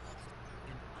was scannable.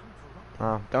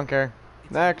 Oh, don't care.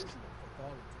 Next.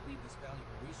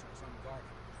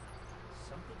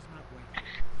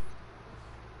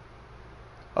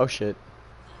 Oh shit.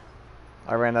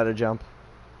 I ran out of jump.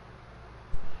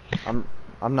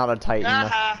 I'm not a titan.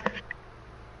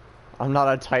 I'm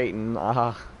not a titan.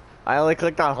 I only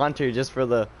clicked on Hunter just for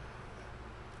the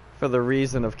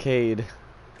reason of Cade.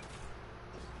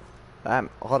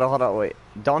 Hold on, wait.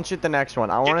 Don't shoot the next one.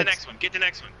 Get the next one. Get the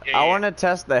next one. I want to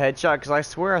test the headshot because I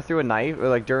swear I threw a knife, or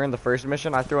like during the first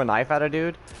mission, I threw a knife at a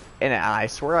dude, and I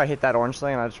swear I hit that orange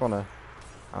thing, and I just want to.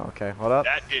 Oh, okay, hold up.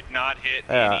 That did not hit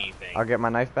Yeah, anything. I'll get my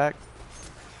knife back.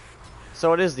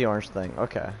 So it is the orange thing.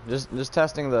 Okay, just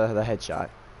testing the headshot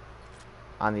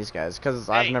on these guys because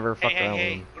I've never fucked around with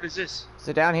them. What is this? Is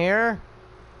it down here?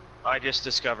 I just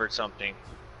discovered something.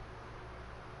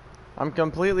 I'm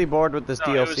completely bored with this No,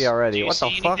 DLC already. do you What the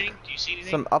see fuck? anything? Do you see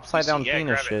anything? Some upside down yeah,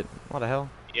 penis grab it. shit. What the hell?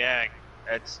 Yeah,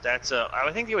 that's a. I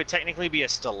would think it would technically be a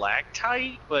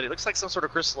stalactite, but it looks like some sort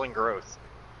of crystalline growth.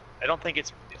 I don't think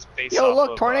it's based Yo, off look,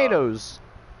 of, tornadoes.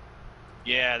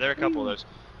 Yeah, there are a couple of those.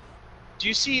 Do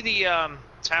you see the don't-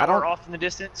 tower off in the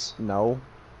distance? No.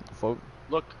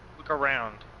 Look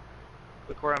around.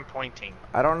 Look where I'm pointing.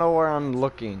 I don't know where I'm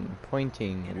looking.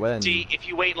 Pointing. When? See, if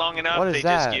you wait long enough, What is they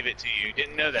that? just give it to you.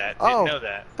 Didn't know that. Oh, Didn't know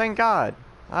that. thank God.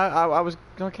 I was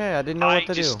okay. I didn't know what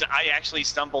to do. I actually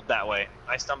stumbled that way.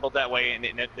 I stumbled that way,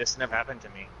 and this never happened to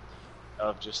me.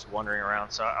 Of just wandering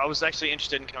around. So I was actually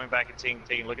interested in coming back and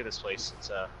taking a look at this place. Since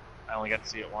I only got to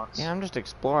see it once. Yeah, I'm just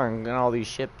exploring all these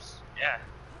ships. Yeah.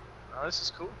 Oh, this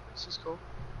is cool. This is cool.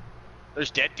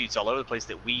 There's dead dudes all over the place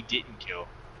that we didn't kill.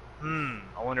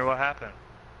 I wonder what happened.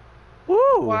 Woo!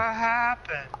 What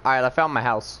happened? Alright, I found my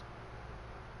house.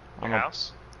 Your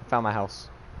house? I found my house.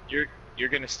 You're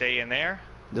gonna stay in there?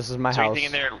 This is my Is there house. anything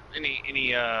in there?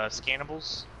 Any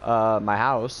scannables? My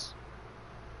house.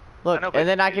 Look, I know, but and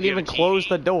then I do can you have even a close TV?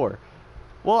 the door.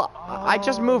 Well, I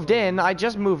just moved in.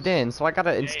 So I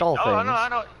gotta install things. Oh, no, I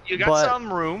know. You got But-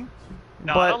 some room.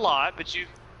 Not but- a lot, but you.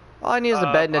 All I need is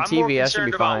a bed and a I'm TV. more That should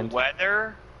be concerned fine. about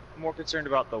weather. I'm more concerned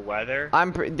about the weather.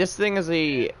 This thing is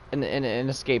an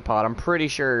escape pod. I'm pretty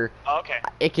sure Okay.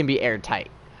 it can be airtight.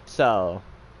 So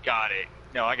Got it.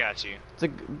 No, I got you. it's a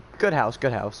good house.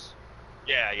 Good house.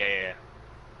 Yeah.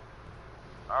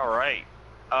 All right.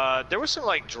 There were some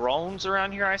like drones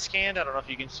around here I scanned. I don't know if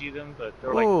you can see them, but they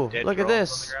were Ooh, like dead look at drones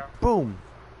this. on the ground. Boom.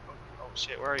 Oh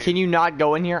shit, where are you? Can you not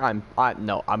go in here?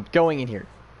 No, I'm going in here.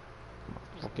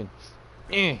 Fucking.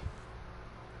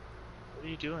 What are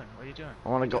you doing? What are you doing? I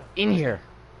want to go in here.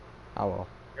 Oh well.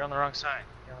 You're on the wrong side.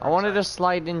 You're on the I wrong wanted side. to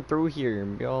slide in through here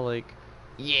and be all like,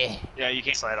 yeah. Yeah, you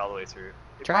can't slide all the way through.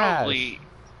 It Trash. Probably.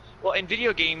 Well, in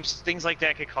video games, things like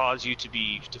that could cause you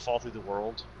to fall through the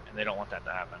world, and they don't want that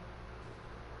to happen.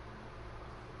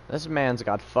 This man's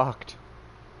got fucked.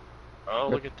 Oh,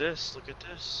 look at this! Look at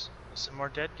this! There's some more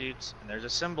dead dudes, and there's a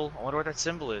symbol. I wonder what that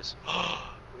symbol is.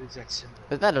 What is that symbol?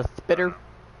 Is that a spitter? 8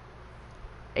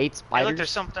 Hey, look, spiders? there's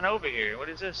something over here. What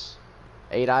is this?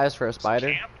 8 eyes for a Is this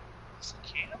spider? Camp? Is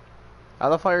this camp? I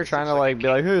love how you're trying to like be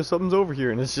like, hey, something's over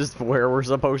here, and it's just where we're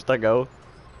supposed to go.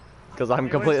 Because I'm Hey, what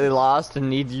is completely this? lost and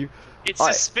need you. It's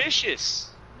Alright.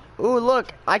 suspicious. Ooh,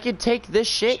 look, I could take this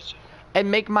shit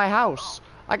and make my house.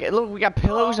 Look, we got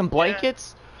pillows and yeah.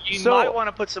 blankets. You So- might want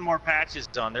to put some more patches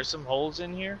on. There's some holes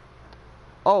in here.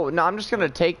 Oh, no, I'm just gonna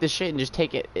take this shit and just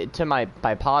take it to my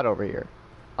pod over here.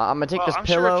 I'm gonna take Well, this I'm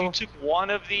pillow. sure if you took one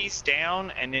of these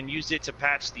down and then used it to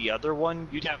patch the other one,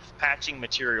 you'd have patching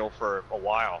material for a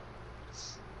while.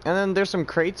 And then there's some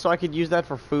crates, so I could use that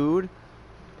for food.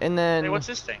 And then... Hey, what's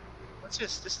this thing? What's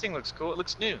this? This thing looks cool. It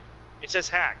looks new. It says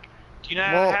hack. Do you know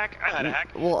how Well, to hack? I know how to hack.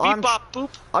 well, Beep I'm- bop boop.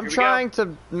 I'm Here we trying go.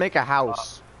 to make a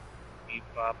house. Beep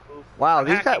bop boop. Wow, I'm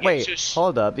these guys... hacking it. Wait, Shush.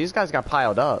 hold up. These guys got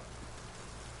piled up.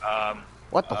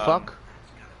 What the fuck?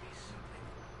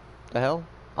 The hell?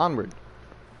 Onward.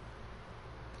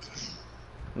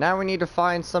 Now we need to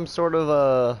find some sort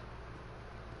of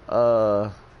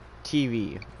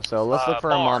TV. So let's look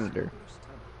for a monitor.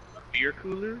 A beer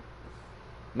cooler?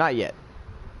 Not yet.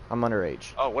 I'm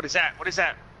underage. Oh, what is that? What is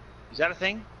that? Is that a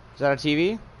thing? Is that a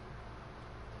TV?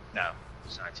 No,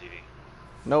 it's not a TV.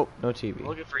 Nope, no TV. I'm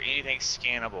looking for anything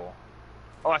scannable.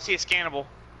 Oh, I see a scannable.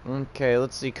 Okay,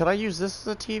 let's see. Could I use this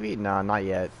as a TV? Nah, not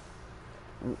yet.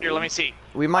 Here, let me see.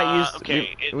 We might use.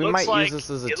 Okay, we might use this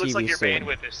as a TV. It looks like your soon.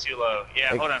 bandwidth is too low.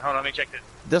 Yeah, Like, hold on, let me check this.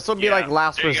 This will be like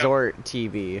last there you go. resort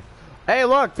TV. Hey,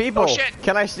 look, people! Oh, shit.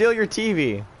 Can I steal your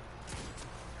TV?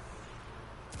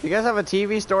 You guys have a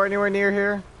TV store anywhere near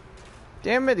here?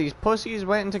 Damn it, these pussies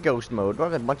went into ghost mode.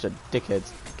 What a bunch of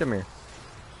dickheads. Come here.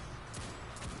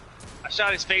 I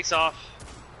shot his face off.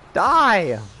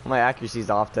 Die! My accuracy's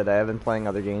off today. I've been playing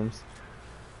other games.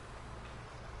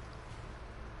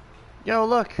 Yo,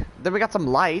 look. Then we got some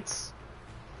lights.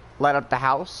 Light up the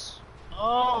house.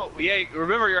 Oh, yeah,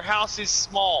 remember your house is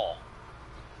small.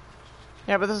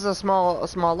 Yeah, but this is a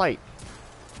small light.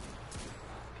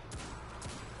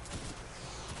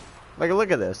 Like,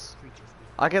 look at this.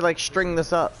 I could, like, string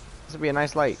this up. This would be a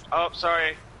nice light. Oh,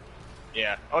 sorry.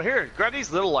 Yeah. Oh, here, grab these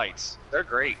little lights. They're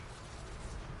great.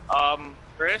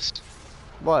 Chris?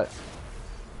 What?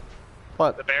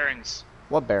 What? The bearings.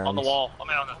 What bearings? On the wall. I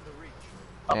mean,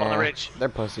 up on the ridge. They're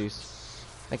pussies.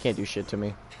 They can't do shit to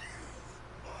me.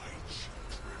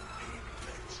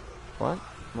 What?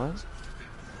 What?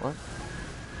 What?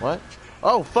 What?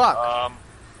 Oh, fuck!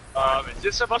 Is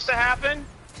this supposed to happen?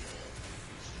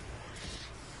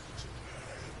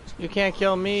 You can't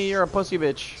kill me, you're a pussy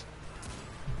bitch.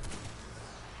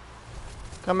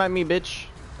 Come at me, bitch.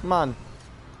 Come on.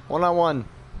 One-on-one.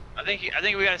 I think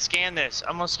we gotta scan this.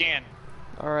 I'm gonna scan.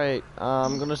 Alright,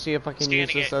 I'm gonna see if I can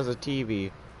use this as a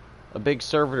TV. A big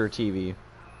servitor TV.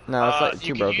 No, it's like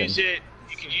too broken. You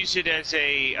can use it as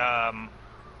a, I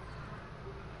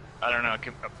don't know,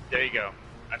 there you go.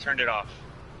 I turned it off,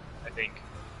 I think.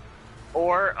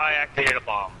 Or I activated a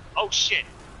bomb. Oh shit!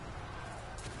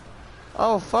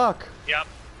 Oh, fuck. Yep,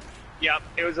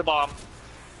 it was a bomb.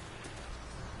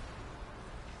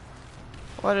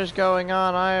 What is going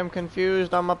on? I am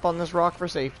confused. I'm up on this rock for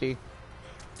safety.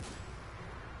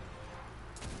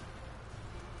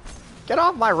 Get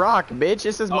off my rock, bitch.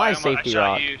 This is my safety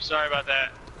rock. I shot you. Sorry about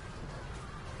that.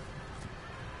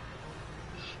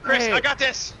 Chris, Hey, I got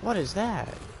this. What is that?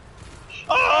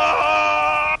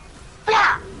 Oh!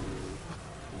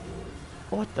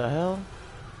 What the hell?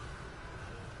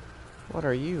 What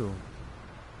are you?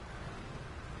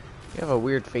 You have a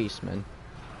weird face, man.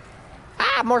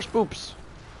 Ah, more spoops.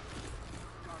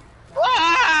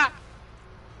 Ah!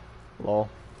 Lol.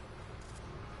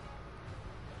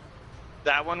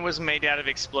 That one was made out of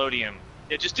explodium.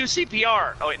 Yeah, just do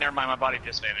CPR. Oh wait, never mind. My body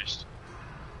just vanished.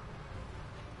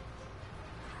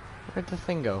 Where'd the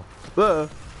thing go? What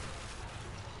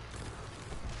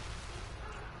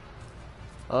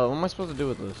am I supposed to do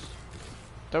with this?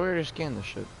 I thought we already scanned this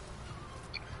shit.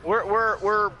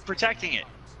 We're protecting it.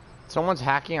 Someone's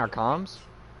hacking our comms?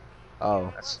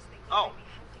 Oh. Oh.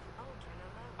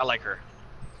 I like her.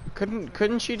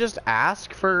 Couldn't she just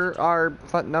ask for our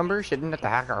phone number? She didn't have to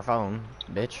hack our phone,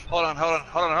 bitch. Hold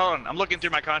on. I'm looking through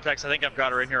my contacts. I think I've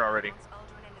got her in here already.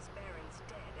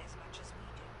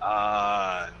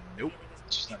 Nope.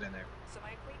 She's not in there. So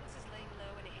my acquaintance is laying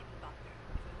low in a hidden bunker.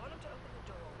 If we want him to open the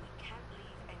door, we can't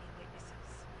leave any witnesses.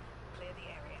 Clear the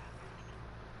area.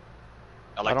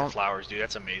 I like the flowers, dude.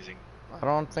 That's amazing. I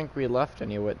don't think we left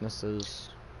any witnesses.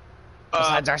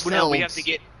 Besides ourselves. No, we have to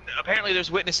get... Apparently there's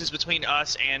witnesses between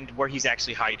us and where he's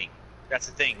actually hiding. That's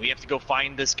the thing. We have to go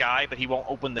find this guy, but he won't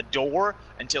open the door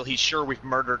until he's sure we've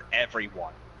murdered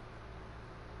everyone.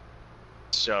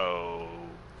 So...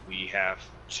 we have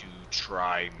to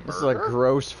try murder? This is a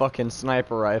gross fucking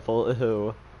sniper rifle.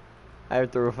 Ew. I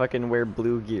have to fucking wear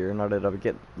blue gear in order to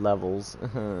get levels.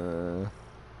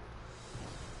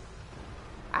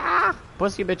 Ah!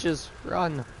 Pussy bitches,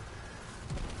 run.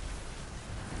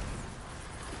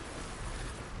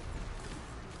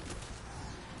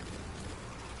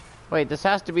 Wait, this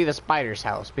has to be the spider's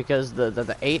house because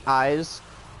the 8 eyes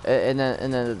and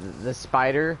the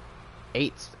spider,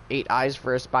 eight eyes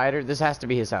for a spider. This has to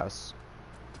be his house.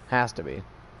 Has to be.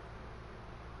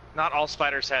 Not all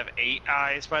spiders have 8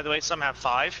 eyes, by the way. Some have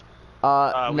 5.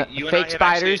 No, fake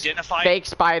spiders. Fake spiders. Fake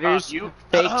spiders. You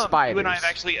and I have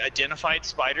actually identified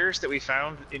spiders that we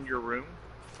found in your room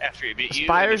after you beat you.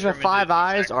 Spiders with 5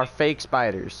 eyes are fake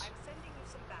spiders.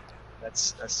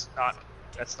 That's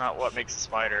not what makes a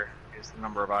spider. Is the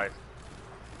number of eyes.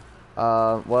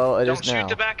 Well, it is Don't shoot now.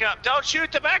 the backup. Don't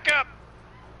shoot the backup.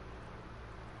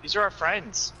 These are our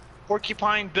friends.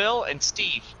 Porcupine Bill and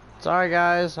Steve. Sorry,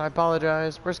 guys. I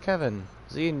apologize. Where's Kevin?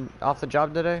 Is he off the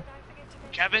job today?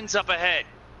 Kevin's up ahead.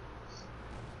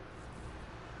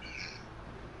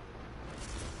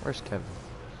 Where's Kevin?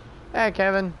 Hey,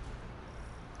 Kevin.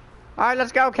 Alright,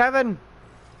 let's go, Kevin.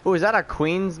 Ooh, is that a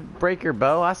Queen's Breaker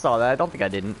bow? I saw that. I don't think I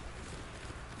didn't.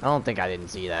 I don't think I didn't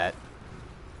see that.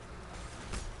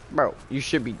 Bro, you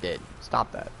should be dead.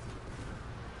 Stop that.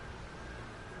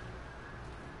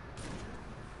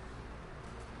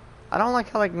 I don't like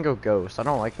how they can go ghost. I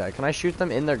don't like that. Can I shoot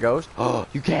them in their ghost? Oh,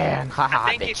 you can. Haha,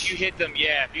 I think bitch. if you hit them,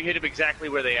 yeah, if you hit them exactly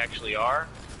where they actually are.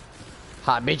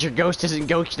 Ha, bitch, your ghost isn't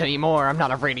ghost anymore. I'm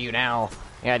not afraid of you now.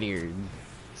 Get out of here,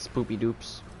 spoopy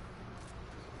dupes.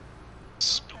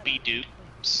 Spoopy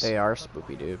dupes. They are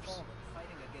spoopy dupes.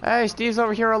 Hey, Steve's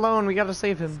over here alone. We gotta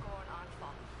save him.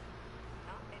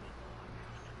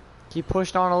 He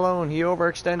pushed on alone. He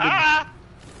overextended. Ah!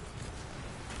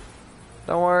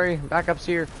 Don't worry. Backup's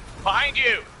here. Behind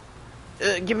you!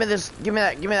 Give me this. Give me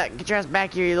that. Give me that. Get your ass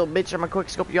back here, you little bitch. I'm gonna quick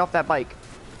scope you off that bike.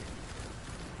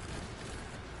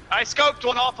 I scoped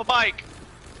one off a bike.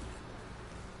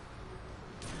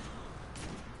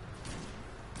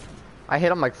 I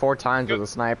hit him like 4 times with a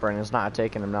sniper and it's not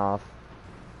taking him off.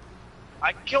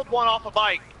 I killed one off a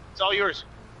bike. It's all yours.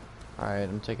 Alright,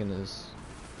 I'm taking this.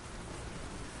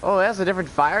 Oh, that's a different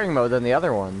firing mode than the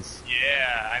other ones.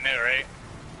 Yeah, I know, right?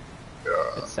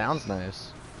 It sounds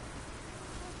nice.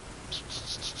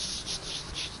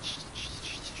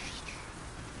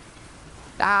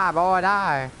 Die, boy,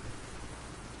 die.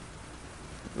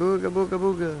 Booga, booga,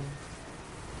 booga.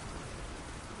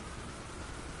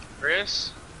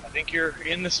 Chris, I think you're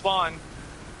in the spawn.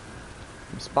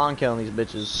 I'm spawn killing these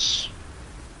bitches.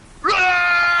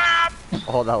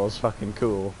 Oh, that was fucking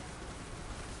cool.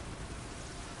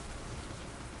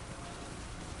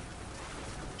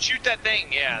 Shoot that thing.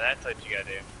 Yeah, that's what you gotta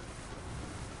do.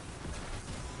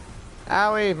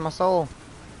 Owie, my soul.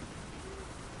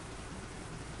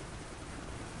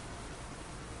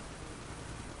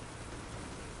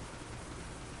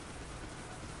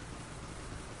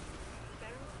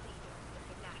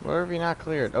 Where have you not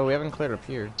cleared? Oh, we haven't cleared up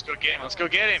here. Let's go get him. Let's go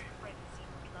get him.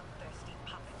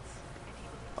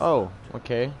 Oh,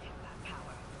 okay.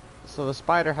 So the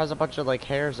spider has a bunch of like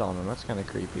hairs on him. That's kind of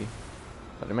creepy.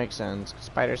 But it makes sense. 'Cause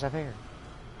spiders have hair.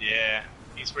 Yeah,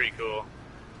 he's pretty cool.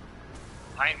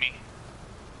 Behind me.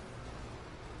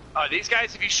 These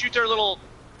guys, if you shoot their little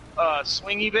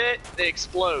swingy bit, they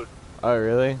explode. Oh,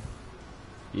 really?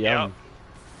 Yum. Yep.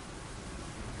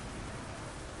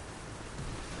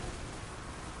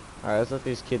 Alright, let's let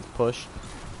these kids push.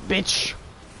 Bitch!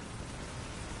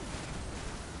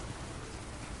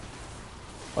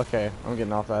 Okay, I'm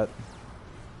getting off that.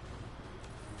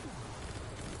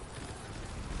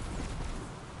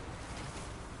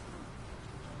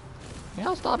 Yeah,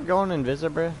 I'll stop going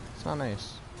invisible. It's not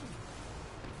nice.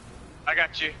 I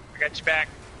got you. I got you back.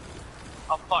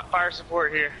 I'll fire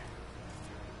support here.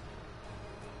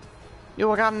 Yo,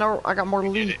 I got more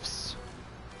We did it. leaves.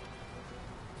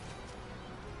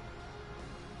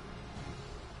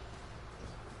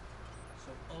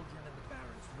 So Uldren and the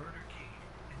Barons murder Cade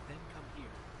and then come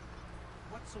here.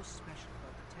 What's so special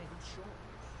about the Tangled Shore?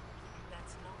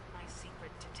 That's not my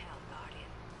secret to tell,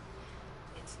 Guardian.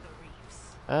 It's the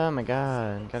reefs. Oh my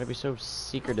god, gotta be so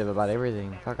secretive about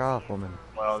everything. Fuck off, woman.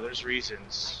 Well, there's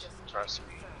reasons. Trust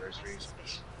me, there's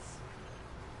reasons.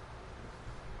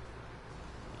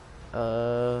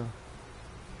 I'm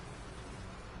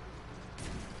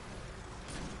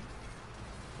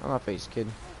a face kid.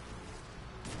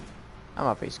 I'm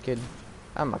a face kid.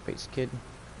 I'm a face kid.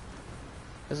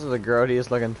 This is the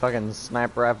grodiest looking fucking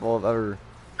sniper rifle I've ever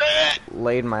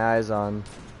laid my eyes on.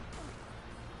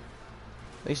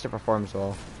 At least it performs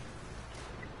well.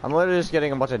 I'm literally just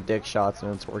getting a bunch of dick shots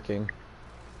and it's working.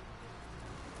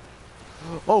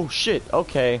 Oh shit,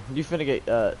 okay. You finna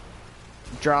get,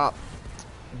 drop.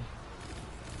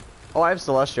 Oh, I have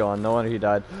Celestial on, no wonder he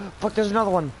died. Fuck, there's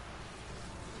another one!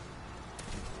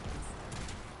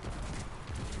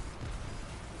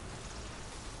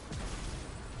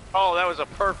 Oh, that was a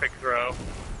perfect throw.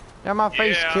 Yeah, my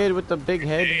face Yeah. kid with the big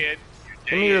head.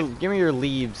 Dead. Give me your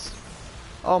leaves.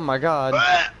 Oh my god.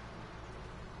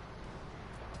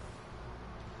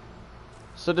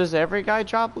 So does every guy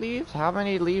drop leaves? How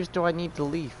many leaves do I need to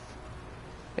leaf?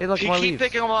 Hey, look, more Keep leaves.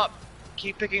 picking them up.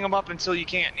 Keep picking them up until you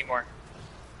can't anymore.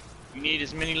 You need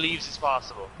as many leaves as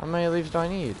possible. How many leaves do I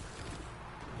need?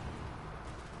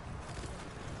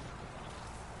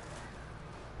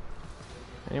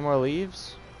 Any more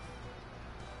leaves?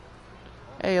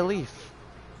 Hey, a leaf.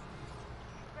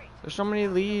 There's so many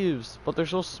leaves, but they're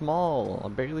so small. I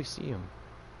barely see them.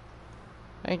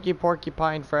 Thank you,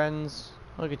 porcupine friends.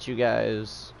 Look at you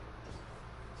guys.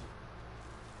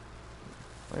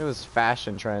 Look at this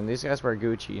fashion trend. These guys wear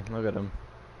Gucci. Look at them.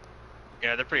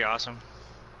 Yeah, they're pretty awesome.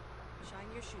 Shine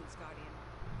your shoes, Guardian.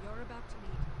 You're about to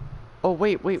meet. Oh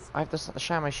wait, wait! I have to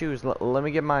shine my shoes. Let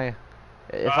me get my.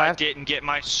 If I didn't get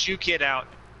my shoe kit out.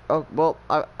 Oh well,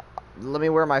 let me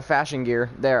wear my fashion gear.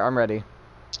 There, I'm ready.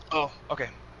 Oh, okay.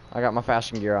 I got my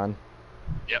fashion gear on.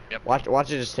 Yep, yep.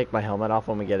 Watch it just take my helmet off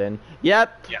when we get in.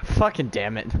 Yep. Yeah. Fucking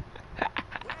damn it.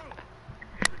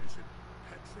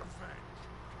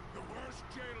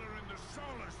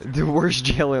 The worst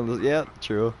jailer in the. Yeah,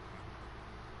 true.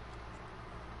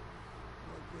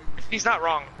 He's not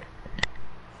wrong.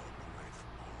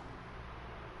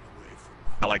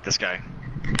 I like this guy.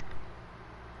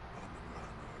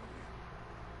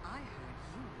 I heard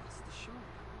you lost the shore.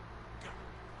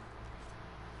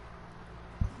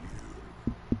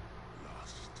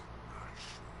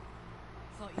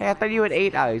 Hey, I thought you had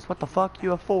 8 eyes. What the fuck?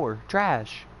 You have 4.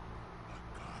 Trash.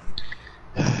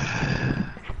 Never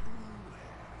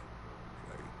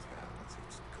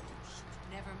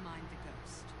mind the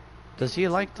ghost. Does he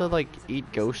like to like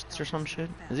eat ghosts or some shit?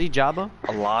 Is he Jabba?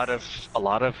 A lot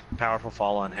of powerful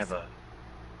Fallen have a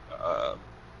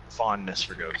fondness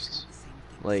for ghosts.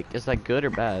 Like, is that good or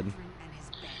bad?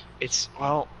 It's,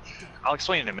 well, I'll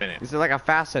explain in a minute. Is it like a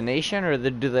fascination, or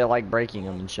do they like breaking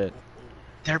them and shit?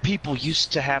 Their people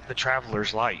used to have the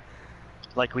Traveler's light,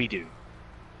 like we do.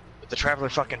 But the Traveler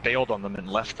fucking bailed on them and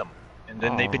left them. And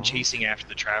then they've been chasing after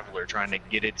the Traveler, trying to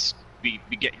get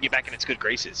get back in its good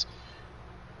graces.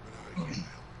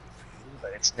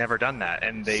 But it's never done that,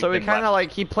 and they. So he kind of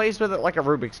like, he plays with it like a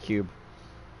Rubik's Cube.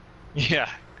 Yeah.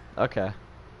 Okay.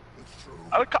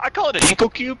 I call it a Nico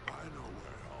Cube.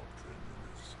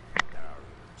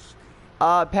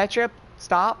 Petrip,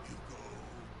 stop.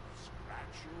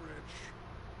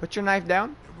 Put your knife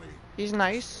down. He's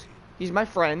nice. He's my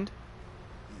friend.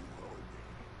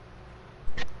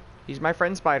 He's my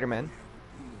friend Spider-Man.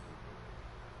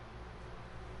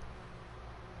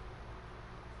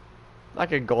 I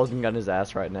could golden gun his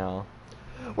ass right now.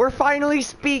 We're finally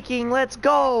speaking. Let's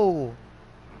go.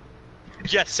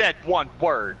 Just said one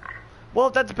word.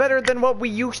 Well, that's better than what we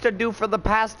used to do for the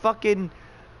past fucking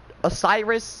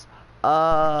Osiris,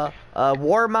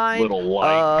 Warmind. Little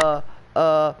light.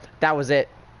 That was it.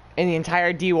 In the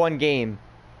entire D1 game,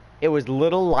 it was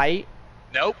Little Light.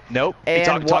 Nope. Nope.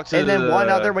 And, then one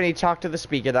other when he talked to the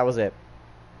speaker. That was it.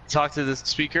 Talk to the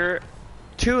speaker.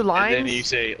 2 lines. And then you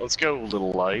say, "Let's go,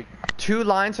 Little Light." 2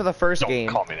 lines for the first game.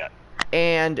 Don't call me that.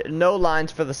 And no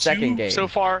lines for the second game. So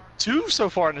far. 2 so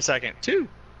far in the second. 2.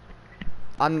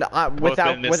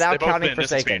 Without counting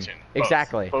Forsaken.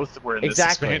 Exactly. Both were in this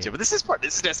expansion. But this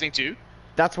is Destiny 2.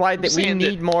 That's why we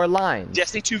need more lines.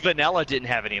 Destiny 2 Vanilla didn't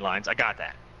have any lines. I got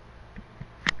that.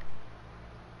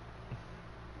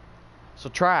 So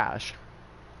trash.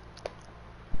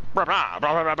 Blah, blah,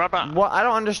 blah, blah, blah, blah. What I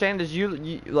don't understand is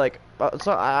you like.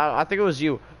 So I think it was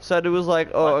you said it was like,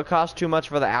 oh, it costs too much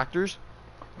for the actors.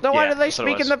 Then why did they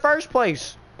speak in the first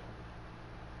place?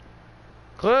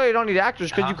 Clearly, you don't need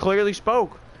actors because you clearly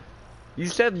spoke. You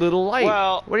said Little Light.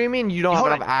 Well, what do you mean you don't have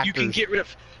enough actors?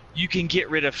 You can get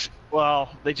rid of. Well,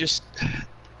 they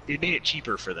made it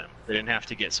cheaper for them. They didn't have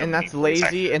to get so. And that's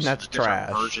lazy and that's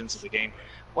trash. Versions of the game.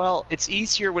 Well, it's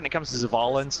easier when it comes to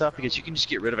Zavala and stuff because you can just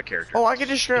get rid of a character. Oh, I could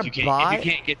just straight up buy. If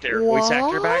you can't get their voice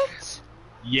actor back.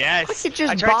 Yes. I could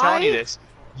just I tried telling you this.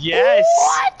 Yes.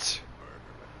 What?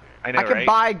 I know, I could right?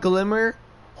 buy Glimmer.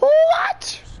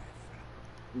 What?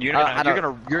 You're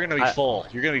gonna be full.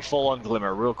 You're gonna be full on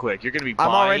Glimmer real quick. You're gonna be. I'm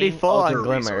already full on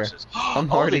Glimmer. Resources.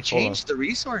 I'm already they changed the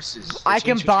resources. I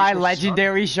can buy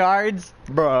legendary shards,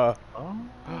 bruh. Oh.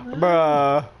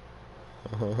 Bruh.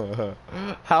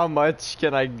 How much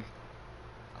can I?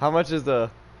 How much is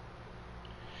the?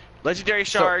 Legendary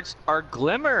shards are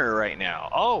Glimmer right now.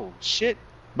 Oh shit!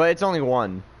 But it's only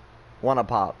one a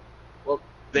pop. Well,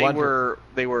 they were.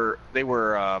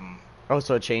 Oh,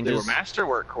 so it changes. They were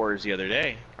Masterwork cores the other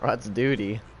day. Oh, that's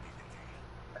duty.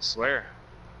 I swear.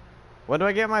 When do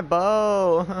I get my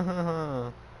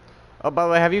bow? Oh, by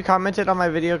the way, have you commented on my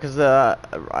video? Because a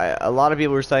lot of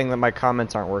people were saying that my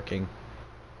comments aren't working.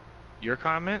 Your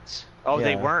comments? Oh, Yeah.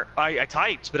 they weren't. I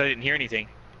typed, but I didn't hear anything.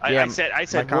 Yeah, I said.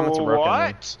 my comments are broken,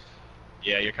 what?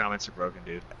 Yeah, your comments are broken,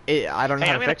 dude. I don't know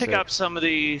how to fix it. I'm gonna pick up some of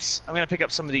these. I'm gonna pick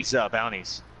up some of these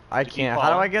bounties. I can't.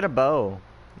 How do I get a bow?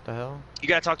 What the hell? You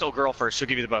gotta talk to old girl first. She'll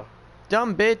give you the bow.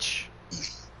 Dumb bitch.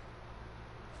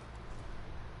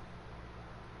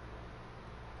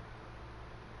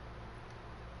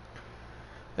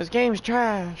 This game's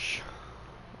trash.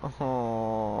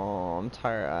 Oh, I'm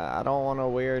tired. I don't want to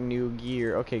wear new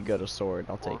gear. Okay, good, a sword.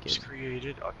 I'll take Corpse it.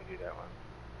 created. I can do that one.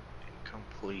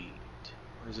 Incomplete.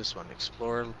 What is this one?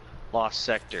 Explore Lost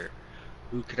Sector.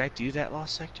 Ooh, could I do that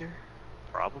Lost Sector?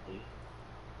 Probably.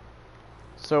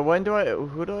 So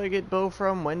who do I get Bo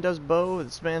from? When does Bo?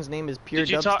 This man's name is Pure Did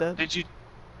you Dubstep.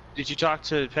 Did you talk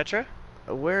to Petra?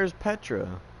 Where's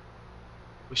Petra?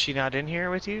 Was she not in here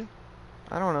with you?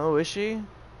 I don't know. Is she?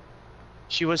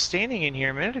 She was standing in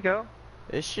here a minute ago.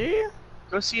 Is she?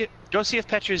 Go see it. Go see if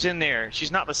Petra's in there.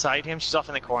 She's not beside him. She's off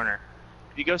in the corner.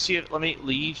 If you go see it, let me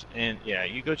leave, and yeah,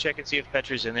 you go check and see if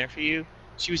Petra's in there for you.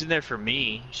 She was in there for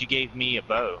me. She gave me a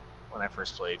bow when I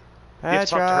first played. Petra. You have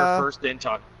to talk to her first, then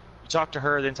talk. You talk to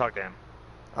her, then talk to him.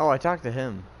 Oh, I talked to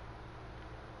him.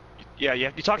 Yeah,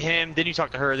 you talk to him, then you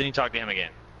talk to her, then you talk to him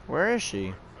again. Where is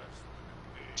she?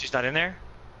 She's not in there?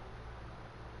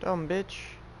 Dumb bitch.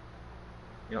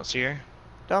 You don't see her?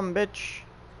 Dumb bitch.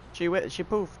 She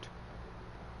poofed.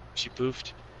 She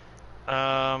poofed.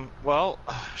 Well,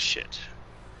 shit.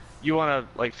 You want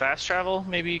to, like, fast travel?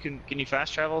 Maybe can you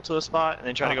fast travel to a spot and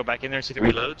then try to go back in there and see if it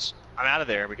reloads? I'm out of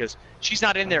there because she's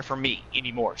not in there for me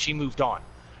anymore. She moved on.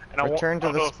 And Return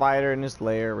to the spider in his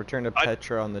lair. Return to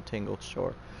Petra on the Tingled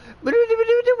Shore. Yeah.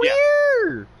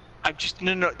 Where? I'm just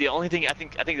no. The only thing I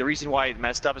think the reason why it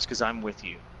messed up is because I'm with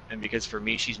you, and because for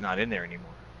me she's not in there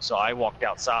anymore. So I walked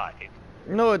outside.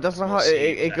 No, it doesn't.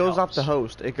 It goes off the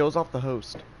host. It goes off the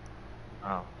host.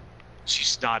 Oh,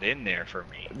 she's not in there for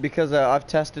me. Because I've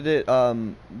tested it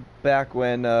back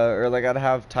when or like I'd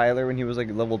have Tyler when he was like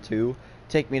level 2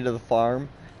 take me to the farm,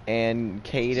 and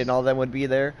Cade and all them would be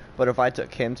there. But if I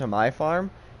took him to my farm,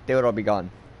 they would all be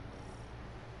gone.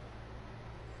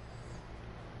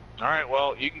 Alright,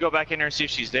 well, you can go back in there and see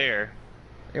if she's there.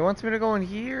 He wants me to go in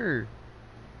here.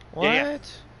 What?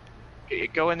 Yeah.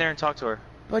 Go in there and talk to her.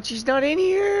 But she's not in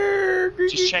here.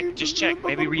 Just check.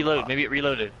 Maybe reload. Maybe it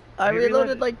reloaded. I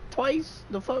reloaded like twice.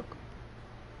 The fuck?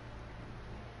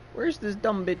 Where's this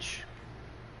dumb bitch?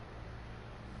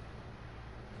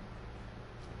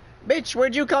 Bitch,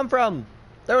 where'd you come from?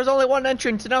 There was only one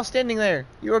entrance and I was standing there.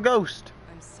 You're a ghost.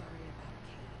 I'm sorry about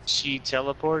Kate. She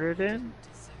teleported in?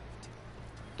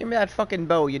 Give me that fucking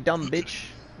bow, you dumb bitch.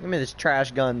 Give me this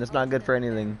trash gun that's not good for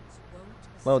anything.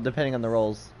 Well, depending on the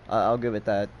rolls. I'll give it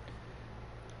that.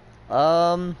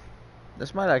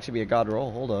 This might actually be a god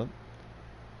roll. Hold up.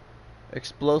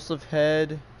 Explosive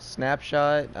head,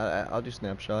 snapshot. I'll do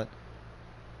snapshot.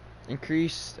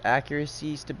 Increased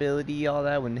accuracy, stability, all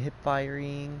that when hip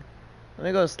firing. Let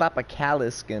me go slap a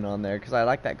Callus skin on there because I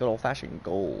like that good old-fashioned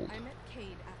gold. I met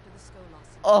Cade after the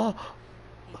Skolas. Oh,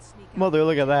 mother,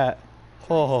 look at that.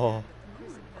 Oh,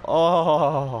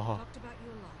 oh.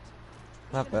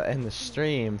 I have to end the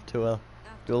stream to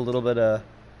do a little bit of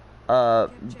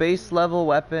base level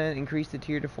weapon, increase the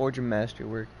tier to forge and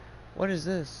masterwork. What is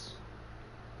this?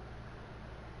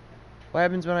 What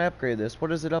happens when I upgrade this? What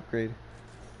does it upgrade?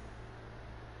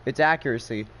 It's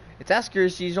accuracy. Its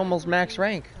accuracy is almost max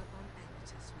rank.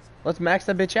 Let's max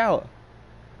that bitch out.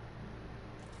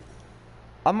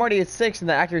 I'm already at 6 and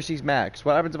the accuracy's max.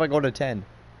 What happens if I go to 10?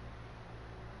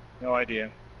 No idea.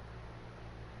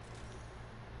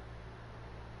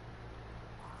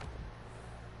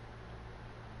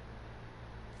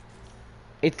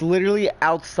 It's literally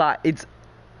outside. It's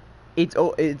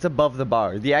above the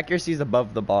bar. The accuracy is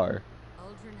above the bar.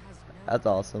 That's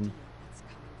awesome.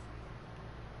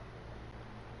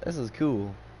 This is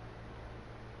cool.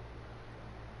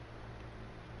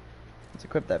 Let's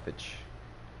equip that bitch.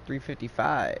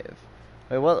 355.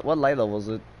 Wait, what light level is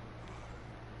it?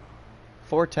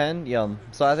 410? Yum.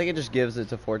 So I think it just gives it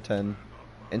to 410.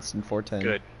 Instant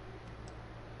 410. Good.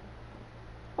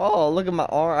 Oh, look at my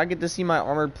arm. I get to see my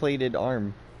armored plated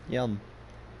arm. Yum.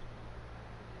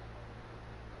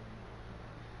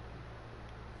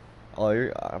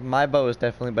 Oh, my bow is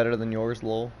definitely better than yours,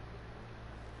 lol.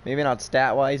 Maybe not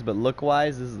stat-wise, but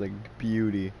look-wise, this is like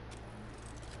beauty.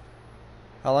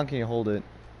 How long can you hold it?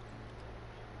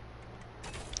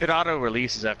 It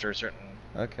auto-releases after a certain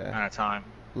amount of time.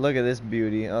 Look at this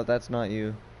beauty. Oh, that's not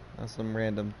you. That's some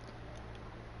random.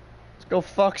 Let's go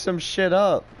fuck some shit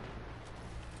up.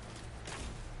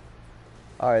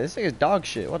 Alright, this thing is dog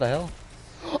shit. What the hell?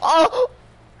 Oh!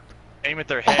 Aim at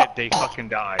their head, they fucking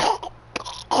die.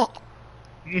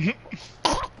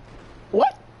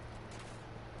 What?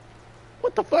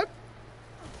 What the fuck?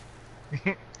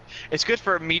 It's good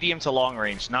for medium to long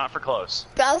range, not for close.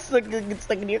 That's the good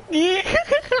stuck in you.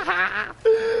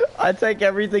 I take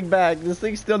everything back. This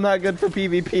thing's still not good for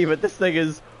PvP, but this thing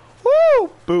is woo!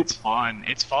 Boop. It's fun.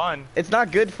 It's fun. It's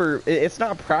not good for. It's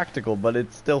not practical, but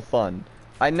it's still fun.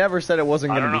 I never said it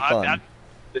wasn't gonna be fun.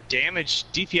 The damage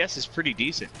DPS is pretty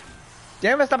decent.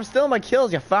 Damn it! Stop stealing my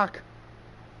kills, you fuck.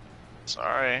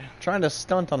 Sorry. Trying to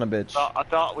stunt on a bitch. I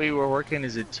thought we were working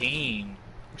as a team.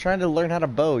 I'm trying to learn how to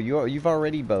bow. You've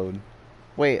already bowed.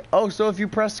 Wait. Oh, so if you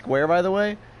press square, by the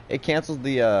way, it cancels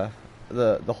the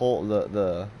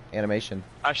whole animation.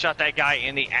 I shot that guy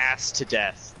in the ass to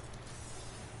death.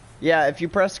 Yeah, if you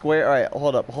press square. All right,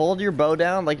 hold up. Hold your bow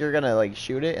down like you're gonna like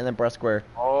shoot it, and then press square.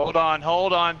 Hold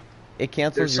on. It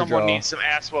cancels There's your someone draw. needs some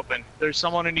ass whooping. There's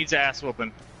someone who needs ass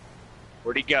whooping.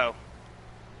 Where'd he go?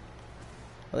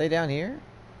 Are they down here?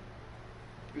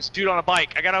 There's a dude on a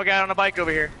bike. I got a guy on a bike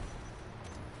over here.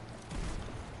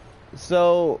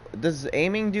 So does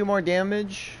aiming do more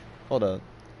damage? Hold up.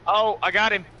 Oh, I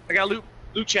got him. I got a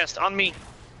loot chest on me.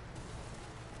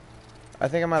 I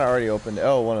think I might have already opened it.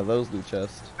 Oh, one of those loot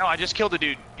chests. No, I just killed a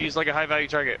dude. He's like a high value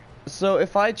target. So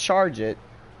if I charge it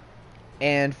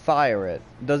and fire it,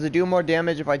 does it do more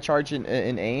damage if I charge it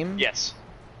in aim? Yes.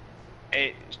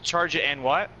 Charge it and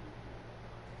what?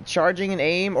 Charging an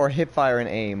aim or hip fire and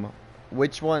aim?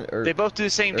 Which one? They both do the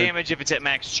same damage if it's at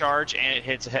max charge and it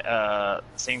hits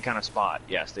same kind of spot.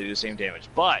 Yes, they do the same damage.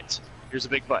 But here's a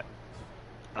big but.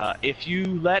 If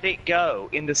you let it go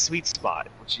in the sweet spot,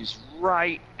 which is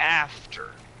right after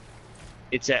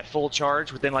it's at full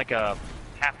charge, within like a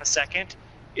half a second,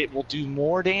 it will do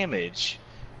more damage.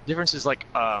 The difference is like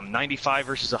 95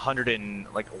 versus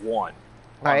 101.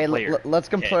 All right, let's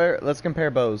compare. Let's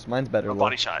compare bows. Mine's better.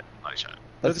 Body shot.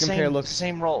 Let's compare looks. It's the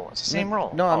same roll. It's the same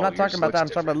roll. No, I'm not talking about that. I'm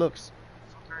talking about looks.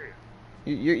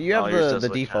 You have the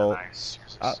default. Nice.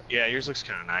 Yeah, yours looks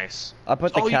kind of nice. I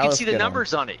put the you can see the skin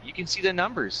numbers on it. You can see the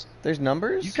numbers. There's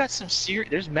numbers? You got some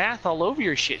there's math all over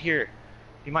your shit here.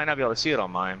 You might not be able to see it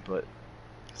on mine, but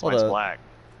mine's black.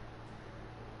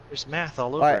 There's math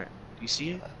all over it. Do you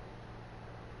see it?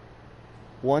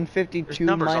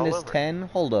 152 minus 10?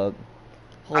 Hold up.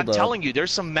 I'm telling you,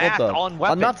 there's some math on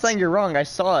weapons. I'm not saying you're wrong. I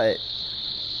saw it.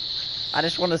 I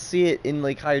just want to see it in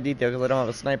like higher detail because I don't have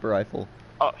a sniper rifle.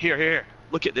 Oh, here.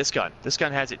 Look at this gun. This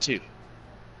gun has it too.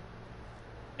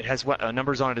 It has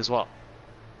numbers on it as well.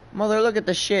 Mother, look at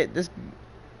the shit. This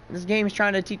game's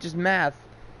trying to teach us math.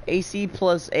 AC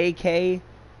plus AK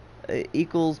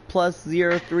equals plus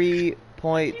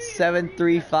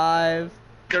 0.3.735.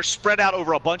 They're spread out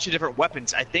over a bunch of different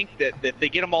weapons. I think that if they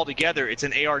get them all together, it's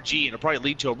an ARG, and it'll probably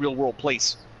lead to a real-world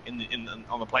place on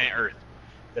the planet Earth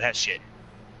that has shit.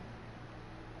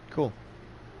 Cool.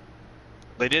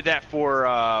 They did that for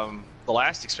the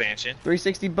last expansion.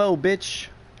 360 bow, bitch.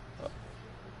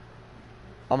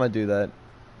 I'm gonna do that.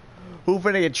 Who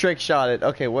finna get trick shotted?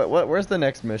 Okay, where's the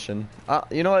next mission?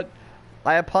 You know what?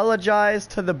 I apologize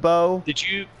to the bow. Did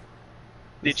you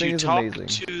talk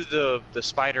to the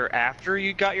spider after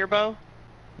you got your bow?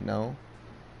 No.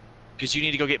 Because you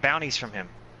need to go get bounties from him.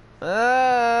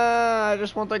 I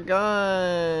just want the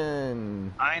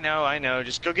gun. I know.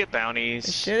 Just go get bounties.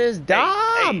 This shit is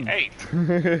dumb. Hey.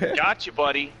 Gotcha,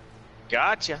 buddy.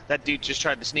 Gotcha. That dude just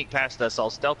tried to sneak past us all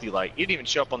stealthy like. He didn't even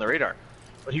show up on the radar.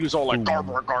 But he was all like,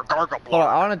 gargle, Hold on,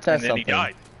 I want to test something. And then he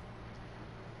died.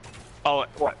 Oh,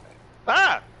 what?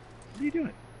 Ah! What are you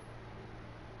doing?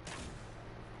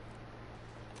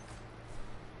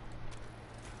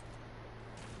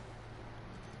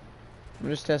 I'm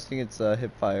just testing its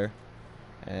hip fire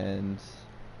and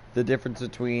the difference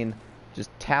between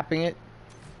just tapping it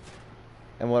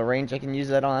and what range I can use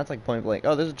that on. That's like point blank.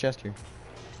 Oh, there's a chest here.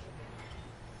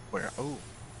 Where? Oh.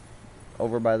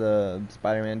 Over by the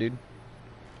Spider-Man dude.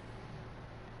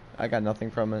 I got nothing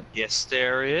from it. Yes,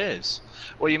 there is.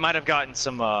 Well, you might have gotten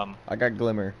some. I got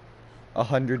glimmer.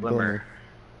 100 glimmer.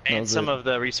 And some of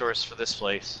the resource for this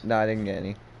place. No, I didn't get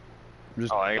any.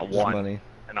 Just, I got one money.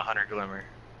 And 100 glimmer.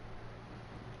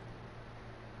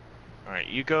 Alright,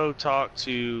 you go talk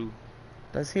to...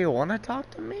 Does he want to talk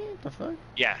to me? What the fuck?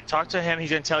 Yeah, talk to him. He's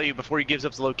going to tell you before he gives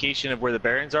up the location of where the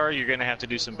Barons are, you're going to have to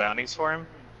do some bounties for him.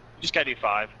 You just got to do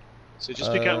 5. So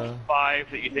just pick up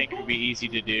 5 that you think would be easy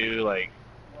to do, like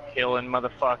killing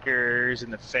motherfuckers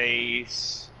in the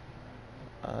face.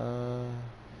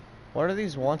 What are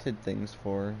these wanted things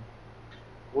for?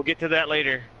 We'll get to that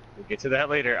later.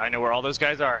 I know where all those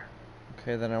guys are.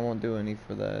 Okay, then I won't do any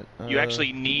for that. You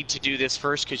actually need to do this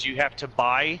first because you have to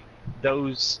buy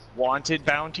those wanted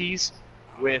bounties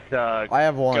with I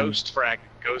have one. Ghost I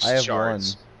have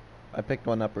shards. One. I picked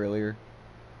one up earlier.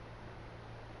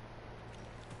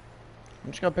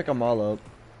 I'm just gonna pick them all up.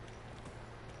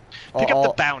 Pick up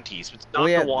the bounties, but not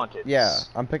the wanted. Yeah,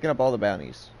 I'm picking up all the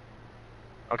bounties.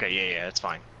 Okay, yeah, that's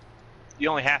fine. You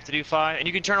only have to do 5, and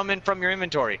you can turn them in from your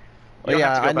inventory. Oh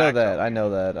yeah, I know that. I know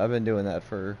that. I've been doing that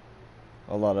for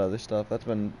a lot of other stuff. That's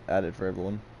been added for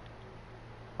everyone.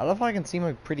 I love how I can see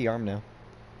my pretty arm now.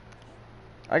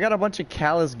 I got a bunch of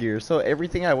callus gear, so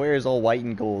everything I wear is all white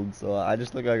and gold, so I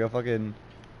just look like a fucking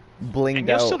blinged And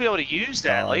you'll out still be able to use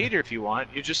that god. later if you want.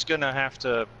 You're just gonna have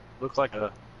to look like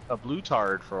a blue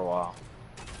tard for a while.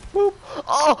 Boop.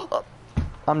 Oh!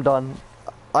 I'm done.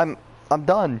 I'm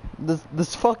done.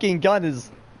 This fucking gun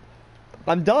is...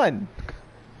 I'm done.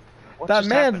 What That just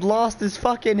man happened? lost his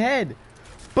fucking head.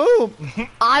 Boom!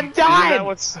 I'm Isn't that done!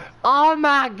 what's... Oh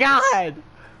my god!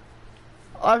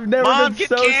 I've never Mom, been get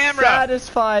so camera!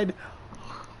 satisfied.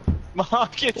 Mom,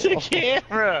 get the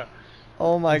camera!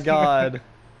 Oh my god.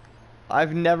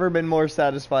 I've never been more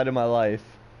satisfied in my life.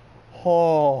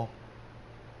 Oh.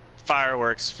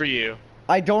 Fireworks for you.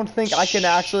 I don't think I can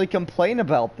actually complain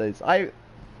about this. I'm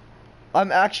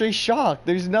actually shocked.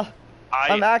 There's no...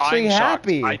 I'm actually I'm shocked.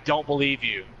 happy. I don't believe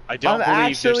you. I don't I'm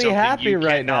believe there's actually something happy you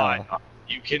right cannot, now.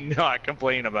 You cannot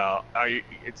complain about.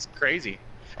 It's crazy.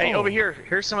 Hey, Oh. over here.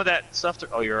 Here's some of that stuff.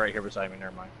 Oh, you're right here beside me.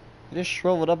 Never mind. It just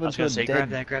shriveled up was into a gonna say,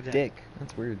 dead grab that. dick.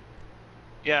 That's weird.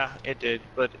 Yeah, it did,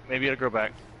 but maybe it'll grow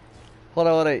back. Hold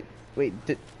on, wait,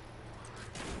 did...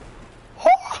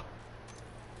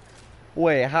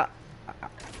 Wait, how...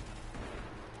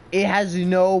 It has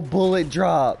no bullet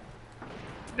drop.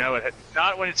 No,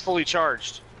 not when it's fully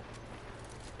charged.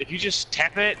 If you just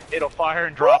tap it, it'll fire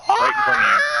and drop right in front of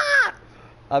you.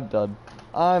 I'm done.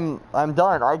 I'm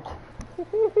done.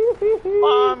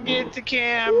 Mom, get the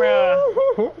camera.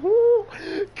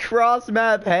 Cross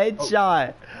map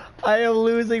headshot. I am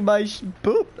losing my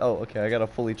boop. Oh, okay. I gotta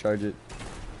fully charge it.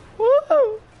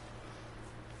 Woo!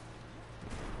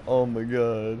 Oh my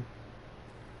god.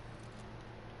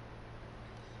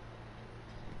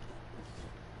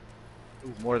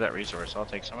 Ooh, more of that resource. I'll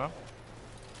take some of.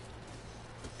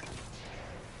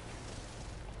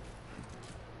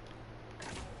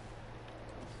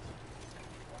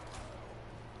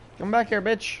 Come back here,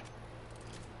 bitch.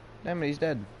 Damn it, he's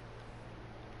dead.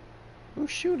 Who's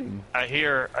shooting? I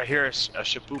hear a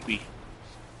shapoopy.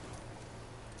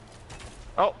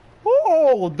 Oh.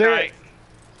 Oh, there. Right.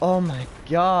 Oh my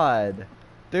god.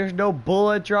 There's no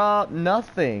bullet drop,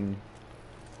 nothing.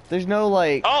 There's no,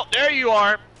 like... Oh, there you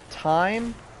are.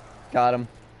 Time? Got him.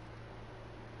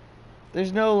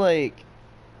 There's no, like...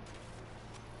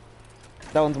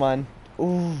 That one's mine.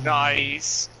 Ooh.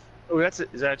 Nice. Oh, is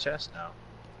that a chest? No.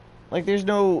 Like, there's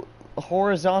no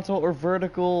horizontal or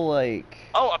vertical, like...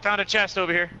 Oh, I found a chest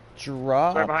over here.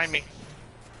 Drops. Right behind me.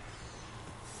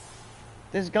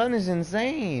 This gun is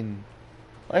insane.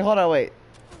 Like, hold on, wait.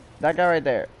 That guy right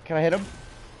there. Can I hit him?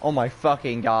 Oh my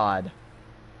fucking god.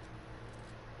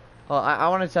 Well, I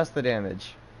want to test the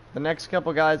damage. The next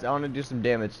couple guys, I want to do some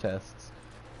damage tests.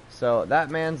 So, that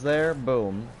man's there.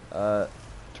 Boom.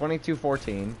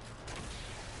 2214.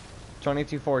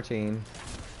 2214.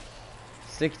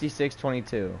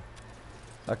 6622.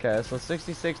 Okay, so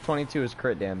 6622 is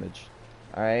crit damage.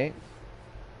 Alright.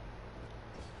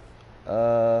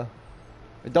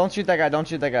 Don't shoot that guy, don't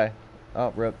shoot that guy.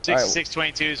 Oh, rip.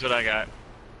 6622 is what I got.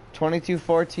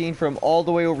 2214 from all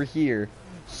the way over here.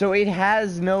 So it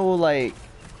has no, like...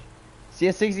 See,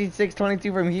 a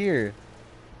 6622 from here.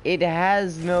 It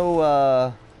has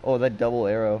no, Oh, that double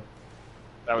arrow.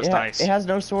 That was nice. It has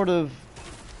no sort of...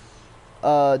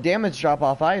 damage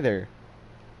drop-off either.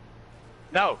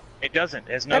 No, it doesn't.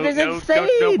 It has no, That is no,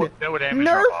 insane! no damage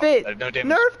Nerf drop-off. it! No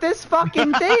damage. Nerf this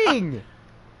fucking thing!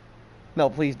 No,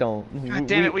 please don't. God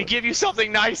damn it, we give you something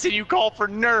nice and you call for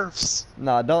nerfs.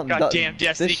 Nah, don't. Goddamn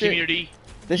Destiny this shit, community.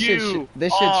 This you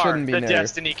shit are shouldn't be the nerfed.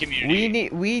 Destiny community.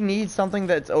 We need something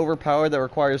that's overpowered that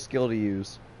requires skill to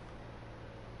use.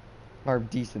 Or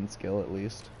decent skill, at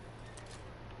least.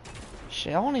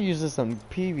 Shit, I want to use this on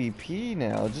PvP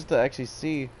now, just to actually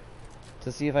see...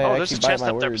 To see if I there's actually a bite chest my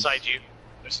up there words. beside you.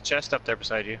 There's a chest up there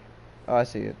beside you. Oh, I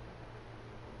see it.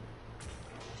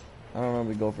 I don't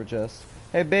normally go for chests.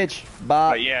 Hey, bitch,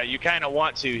 Bob. But yeah, you kind of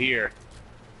want to here.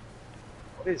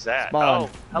 What is that? Spawn. Oh,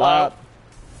 hello. Bop.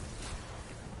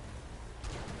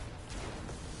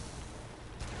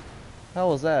 How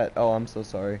was that? Oh, I'm so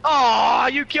sorry. Oh,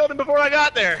 you killed him before I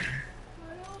got there.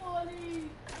 I don't want to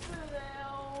sit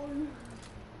down.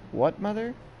 What,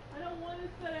 mother? I don't want to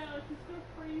sit down. She's gonna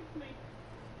freeze me.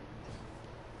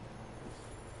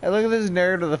 Hey, look at this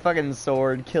nerd with a fucking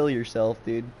sword. Kill yourself,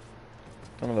 dude.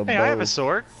 Don't have a Hey, bow. I have a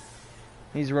sword.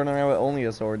 He's running around with only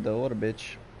a sword, though. What a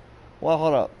bitch. Well,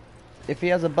 hold up. If he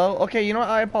has a bow... Okay, you know what?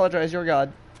 I apologize. You're a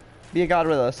god. Be a god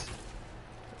with us.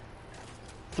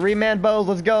 3-man bows.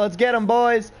 Let's go. Let's get him,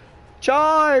 boys.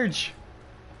 Charge!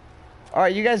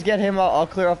 Alright, you guys get him. I'll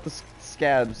clear off the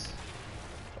scabs.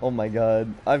 Oh my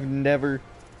god. I've never...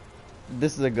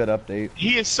 This is a good update.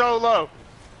 He is so low.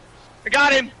 I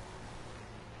got him.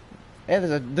 Hey,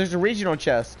 there's a regional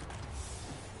chest.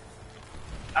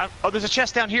 Oh, there's a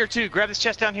chest down here too. Grab this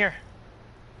chest down here.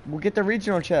 We'll get the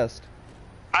regional chest.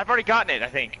 I've already gotten it, I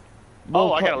think. Well,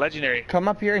 oh, I got a legendary. Come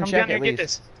up here and Come check down here at and least. get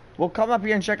this. Well, come up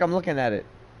here and check. I'm looking at it.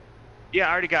 Yeah,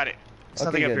 I already got it. There's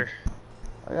Okay, nothing up good. here.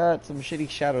 I got some shitty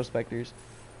shadow specters.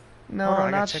 No, Hold on,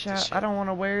 I gotta not check this shit. I don't want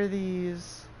to wear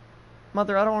these.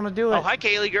 Mother, I don't want to do it. Oh, hi,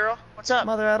 Kaylee girl. What's up?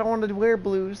 Mother, I don't want to wear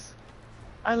blues.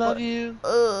 I love you. I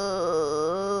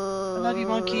love you,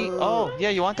 monkey. Oh, yeah,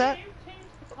 you want that?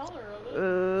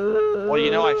 Well,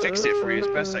 you know I fixed it for you as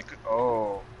best I could.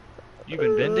 Oh. You've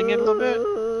been bending it a little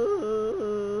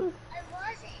bit?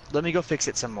 Let me go fix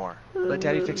it some more. Let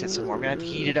Daddy fix it some more. I'm gonna have to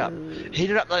heat it up. Heat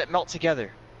it up, let it melt together.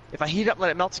 If I heat it up, let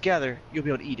it melt together, you'll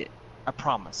be able to eat it. I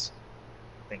promise.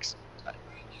 Thanks.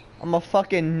 I'm a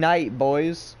fucking knight,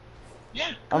 boys.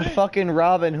 Yeah. I'm fucking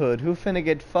Robin Hood. Who finna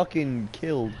get fucking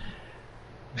killed?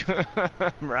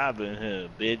 Robin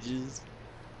Hood, bitches.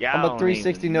 I'm a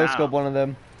 360 no scope one of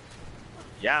them.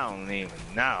 Y'all don't even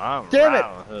know. I'm Damn it!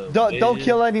 Robin Hood, Don't bitches.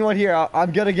 kill anyone here.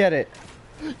 I'm gonna get it.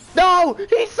 No!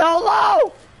 He's so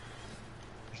low!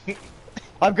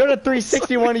 I'm gonna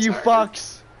 360 one of you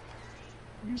fucks.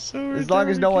 You're so As long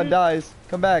as no one retarded. dies.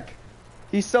 Come back.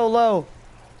 He's so low.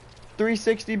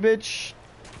 360, bitch.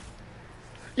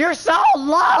 You're so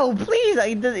low! Please!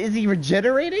 Is he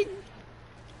regenerating?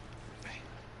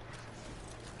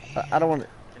 I don't want to.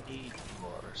 I need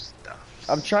more stuff.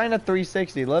 I'm trying to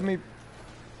 360. Let me.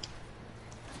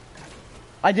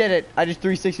 I did it. I just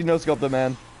 360 no scoped the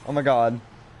man. Oh my god.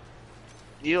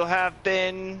 You have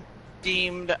been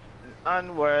deemed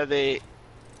unworthy.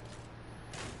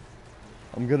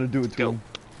 I'm gonna do it to Go. him.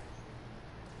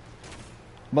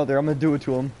 Mother, I'm gonna do it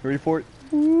to him. Ready for it?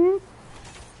 Whoop.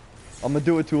 I'm gonna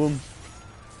do it to him.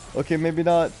 Okay, maybe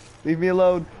not. Leave me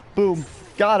alone. Boom.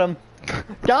 Got him.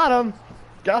 Got him.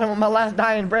 Got him with my last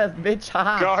dying breath, bitch.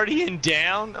 Haha. Guardian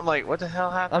down? I'm like, what the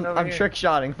hell happened over I'm here? trick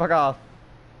shotting. Fuck off.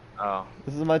 Oh.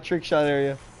 This is my trick shot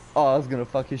area. Oh, I was gonna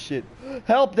fuck his shit.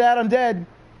 Help, Dad, I'm dead.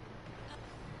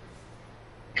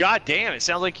 God damn, it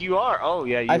sounds like you are. Oh,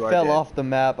 yeah, you I are fell dead. off the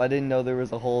map. I didn't know there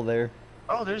was a hole there.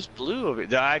 Oh, there's blue over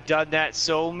there. I've done that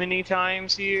so many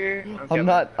times here. Okay, I'm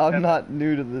not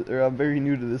new to this, or I'm very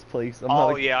new to this place. I'm Oh,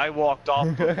 not a- yeah, I walked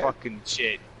off the fucking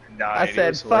shit and died. I It said,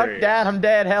 was fuck hilarious. Dad, I'm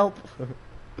dead, help.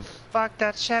 Fuck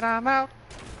that shit, I'm out.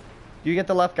 You get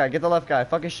the left guy, get the left guy.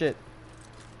 Fuck his shit.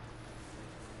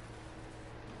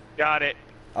 Got it.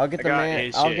 I'll get I the got man.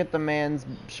 his I'll shit. get the man's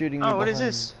shooting. Oh, you what is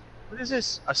behind. this? What is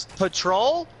this? A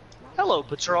patrol? Hello,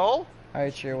 patrol.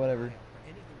 Alright, sure, whatever.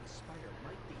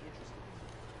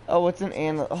 Oh, it's an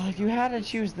animal. Oh, you had to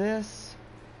choose this.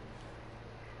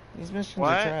 These missions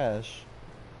What? are trash.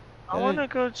 I want to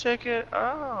go check it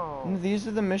out. These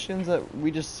are the missions that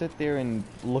we just sit there and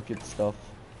look at stuff.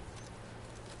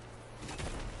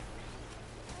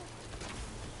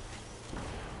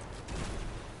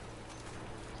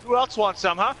 Who else wants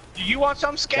some, huh? Do you want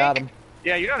some, Skank? Got him.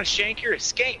 Yeah, you're not a shank, you're a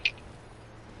skank.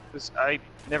 'Cause I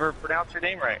never pronounced your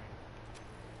name right.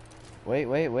 Wait.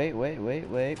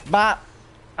 Bop!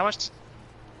 How much?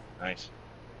 Nice.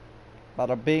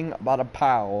 Bada bing, bada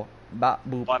pow. Bop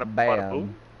boop Bada- bam. bada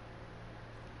boom.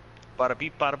 Bada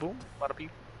beep, bada boom, bada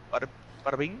beep,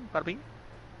 bada bing, bada bing.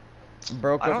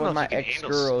 Broke I don't up know with if my you can handle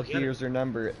ex-girl. spaghetti. Here's her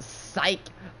number. Psych!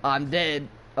 I'm dead.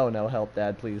 Oh no, help,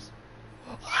 Dad, please.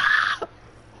 Holy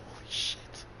shit.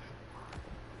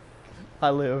 I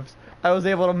lived. I was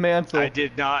able to mantle. I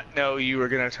did not know you were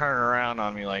gonna turn around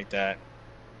on me like that.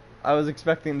 I was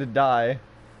expecting to die.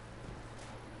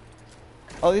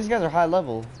 Oh, these guys are high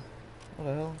level. What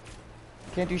the hell?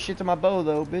 Can't do shit to my bow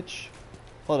though, bitch.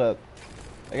 Hold up.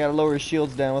 I gotta lower his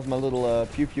shields down with my little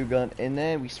pew pew gun, and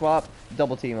then we swap,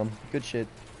 double team him. Good shit.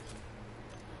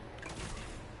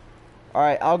 All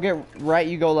right, I'll get right.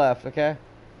 You go left, okay?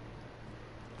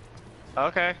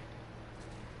 Okay.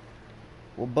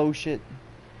 We'll bow shit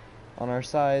on our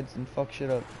sides and fuck shit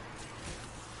up.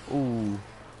 Ooh.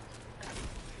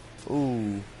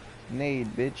 Ooh. Nade,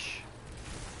 bitch.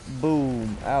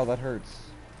 Boom. Ow, that hurts.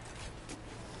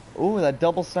 Ooh, that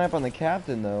double snipe on the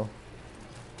captain, though.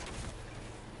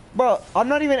 Bro, I'm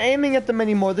not even aiming at them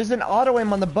anymore. There's an auto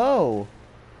aim on the bow.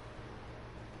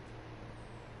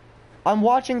 I'm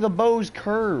watching the bows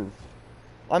curve.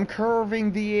 I'm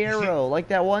curving the arrow like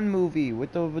that one movie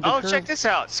with the Oh, curve. check this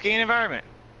out. Scan environment.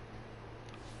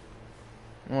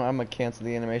 Oh, I'm gonna cancel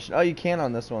the animation. Oh, you can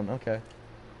on this one. Okay.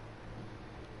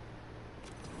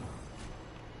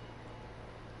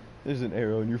 There's an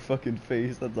arrow in your fucking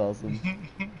face. That's awesome.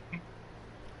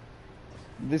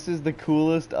 This is the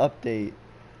coolest update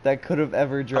that could have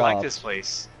ever I dropped. like this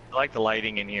place. I like the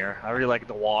lighting in here. I really like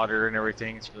the water and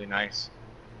everything. It's really nice.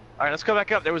 All right, let's go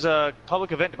back up. There was a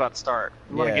public event about to start.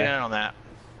 We want to Yeah. get in on that.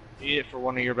 You need it for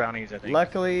one of your bounties, I think.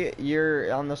 Luckily,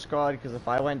 you're on the squad, because if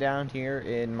I went down here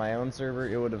in my own server,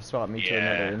 it would have swapped me to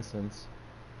another Yeah. instance.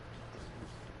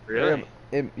 Really?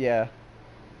 Yeah.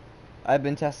 I've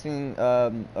been testing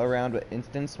around with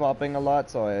instance swapping a lot,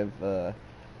 so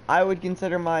I would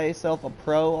consider myself a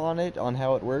pro on it, on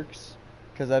how it works,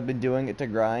 because I've been doing it to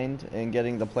grind and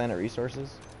getting the planet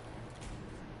resources.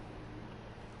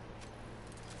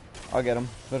 I'll get him.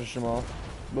 Finish him off.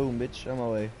 Boom, bitch. I'm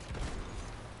away.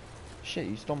 Shit,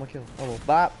 you stole my kill. Oh, well.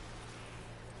 Bop.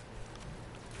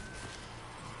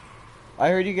 I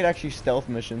heard you could actually stealth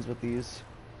missions with these.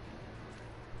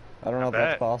 I don't know if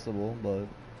that's possible, but...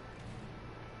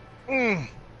 You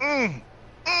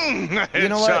You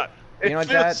know what? You know what, It feels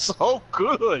Dad? so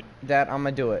good. Dad, I'm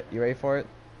gonna do it. You ready for it?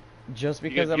 Just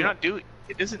because You're not doing.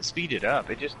 It doesn't speed it up.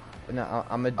 It just. No,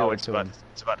 I'm gonna do it it's to about. him.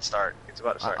 It's about to start. It's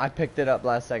about to start. I picked it up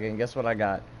last second. Guess what I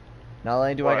got? Not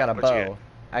only do I What? got a What'd you bow, get?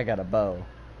 I got a bow.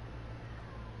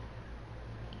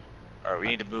 All right, we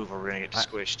need to move or we're gonna get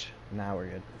squished. Now we're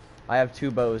good. I have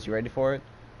 2 bows. You ready for it?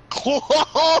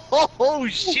 Oh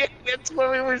shit! That's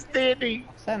where we were standing.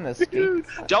 Is that an escape?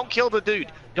 Don't kill the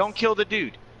dude. Don't kill the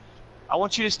dude. I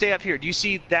want you to stay up here. Do you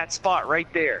see that spot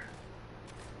right there?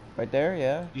 Right there,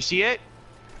 yeah. You see it?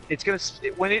 It's gonna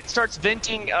when it starts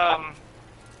venting.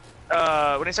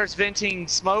 When it starts venting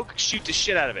smoke, shoot the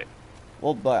shit out of it.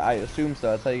 Well, but I assume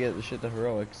so. That's how you get the shit to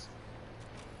heroics.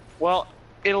 Well,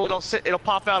 it'll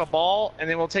pop out a ball, and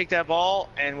then we'll take that ball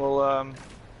and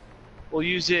we'll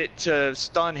use it to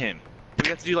stun him. We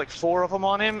have to do like 4 of them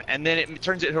on him, and then it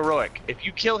turns it heroic. If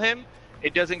you kill him,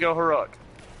 it doesn't go heroic.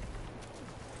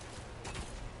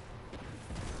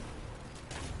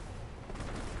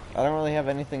 I don't really have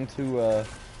anything to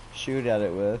shoot at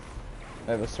it with.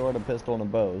 I have a sword, a pistol, and a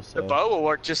bow. So. The bow will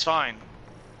work just fine.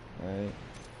 Alright.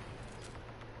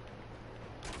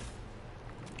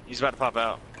 He's about to pop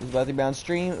out. He's about to be on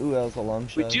stream. Ooh, that was a long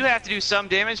We shot. do have to do some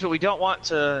damage, but we don't want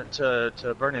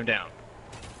to burn him down.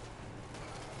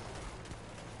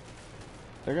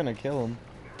 They're gonna kill him.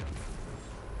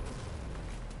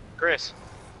 Chris.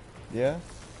 Yeah?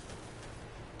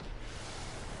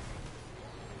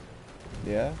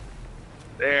 Yeah?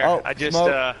 There. Oh, I just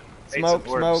smoke. made Smoke,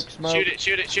 some words. smoke. Shoot it,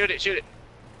 shoot it, shoot it, shoot it.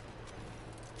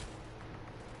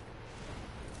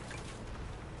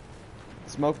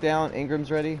 Smoke down.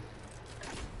 Ingram's ready.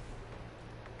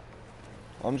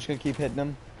 I'm just gonna keep hitting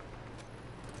him.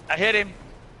 I hit him.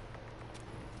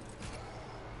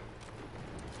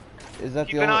 Is that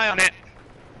Keep the an only... eye on it.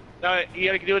 No, you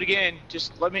gotta do it again.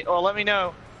 Just let me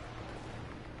know.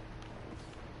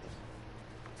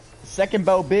 Second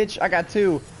bow, bitch. I got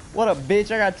 2. What up,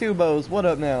 bitch? I got 2 bows. What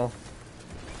up now?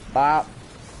 Bop.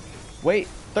 Wait,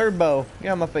 3rd bow. Get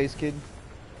out of my face, kid.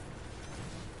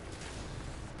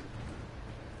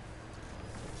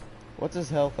 What's his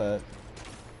health at?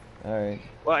 Alright.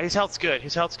 Well, his health's good.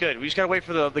 His health's good. We just gotta wait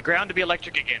for the ground to be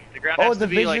electric again. The ground Oh, has the to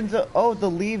be visions. like. Oh, the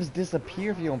leaves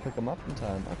disappear if you don't pick them up in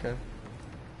time. Okay.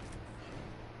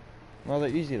 Well, they're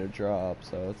easy to drop,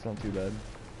 so it's not too bad.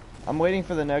 I'm waiting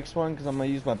for the next one because I'm gonna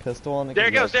use my pistol on it. There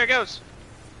it goes. There it goes.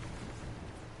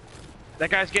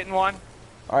 That guy's getting one.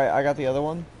 All right, I got the other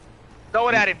one. Throw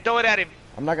it at him. Throw it at him.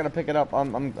 I'm not gonna pick it up.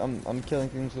 I'm killing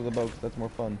things with the bow 'cause that's more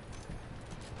fun.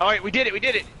 All right, we did it. We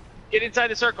did it. Get inside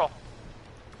the circle.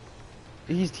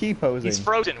 He's T-posing. He's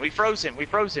frozen. We froze him. We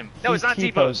froze him. No, He's it's not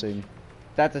T-posed. T-posing.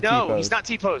 That's a No, T-pose. he's not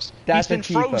T-posed. That's He's been a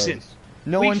T-pose. frozen.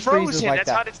 No we one froze freezes him. like That's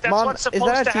that. that's Mom, what's is supposed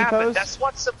that a to happen. T-pose? That's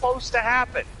what's supposed to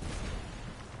happen.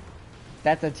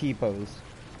 That's a T-pose.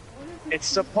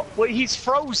 It's well, he's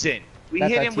frozen. We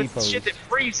That's hit a him with T-pose. shit that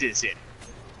freezes it.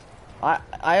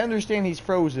 I understand he's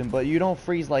frozen, but you don't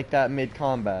freeze like that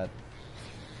mid-combat.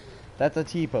 That's a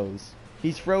T-pose.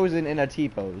 He's frozen in a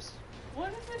T-pose. What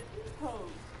is a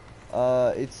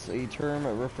T-pose? It's a term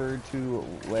referred to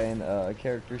when a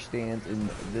character stands in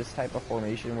this type of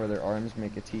formation where their arms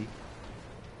make a T. Okay.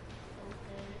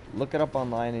 Look it up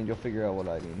online and you'll figure out what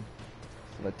I mean.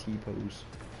 What a T-pose.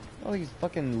 All these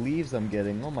fucking leaves I'm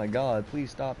getting. Oh my god, please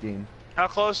stop, game. How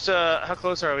close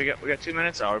are we? We got 2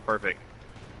 minutes. Oh, we're perfect.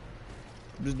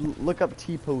 Just look up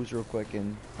T-pose real quick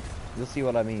and you'll see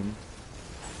what I mean.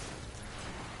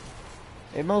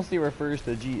 It mostly refers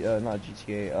to not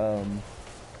GTA,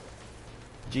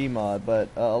 Gmod, but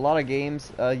a lot of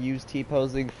games use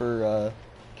T-posing for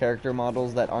character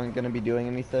models that aren't going to be doing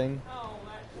anything. Oh,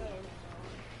 that's so.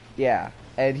 Yeah,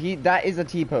 and that is a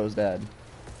T-pose, Dad.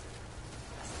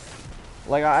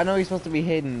 Like, I know he's supposed to be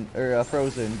hidden, or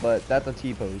frozen, but that's a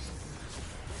T-pose.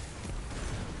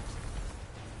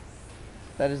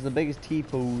 That is the biggest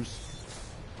T-pose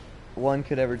one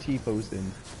could ever T-pose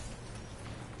in.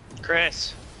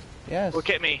 Chris, Yes. look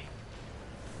at me.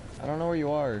 I don't know where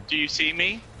you are. Do you see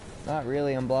me? Not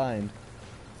really, I'm blind.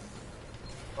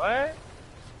 What?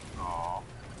 Aw.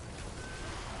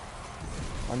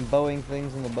 I'm bowing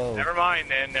things in the bow. Never mind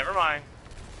then, never mind.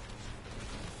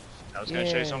 I was gonna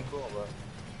show you Yeah. something cool, but...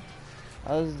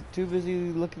 I was too busy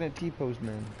looking at T-pose,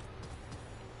 man.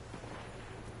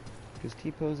 Because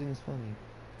T-posing is funny.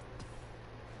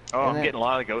 Oh, And I'm then- getting a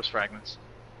lot of ghost fragments.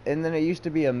 And then it used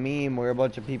to be a meme where a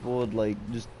bunch of people would like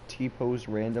just T-pose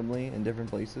randomly in different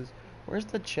places. Where's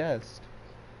the chest?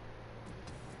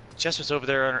 Chest was over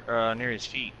there near his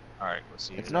feet. Alright, let's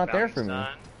see. It's The not there bounty's for me.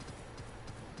 done.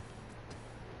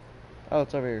 Oh,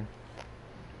 it's over here.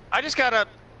 I just got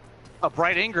a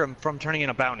Bright Ingram from turning in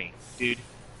a bounty, dude.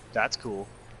 That's cool.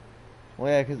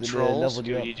 Well, yeah, because it Trolls, leveled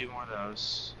you good, up. you do more of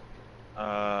those.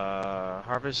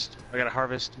 Harvest. I gotta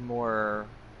harvest more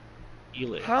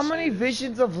elixirs. How many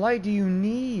visions of light do you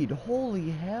need? Holy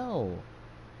hell.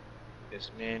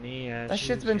 As many as That you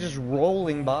shit's been can. just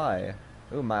rolling by.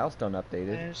 Ooh, milestone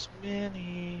updated. As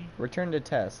many. Return to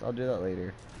test. I'll do that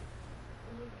later.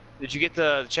 Did you get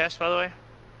the chest, by the way?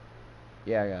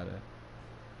 Yeah, I got it.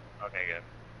 Okay, good.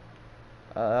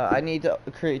 I need to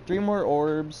create 3 more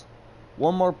orbs,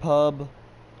 1 more pub,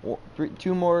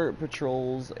 2 more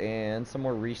patrols, and some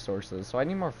more resources. So I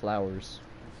need more flowers.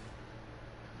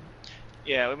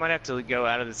 Yeah, we might have to go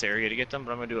out of this area to get them,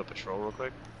 but I'm gonna do a patrol real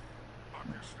quick.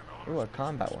 Ooh, a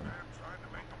combat one.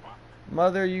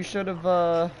 Mother, you should have,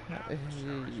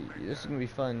 this is gonna be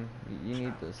fun. You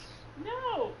need this.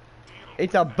 No!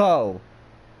 It's a bow!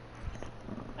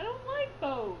 I don't like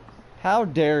bows. How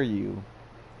dare you?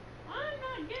 I'm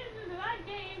not getting into that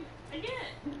game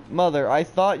again. Mother, I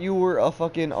thought you were a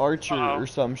fucking archer or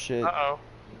some shit. Uh-oh.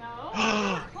 No, I'm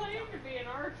not claiming to be an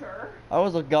archer. I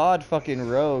was a god fucking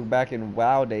rogue back in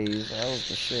WoW days. That was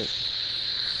the shit.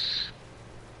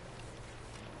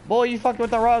 Boy, you fucked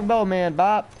with the wrong bow, man.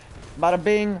 Bop. Bada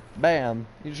bing. Bam.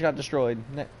 You just got destroyed.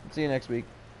 See you next week.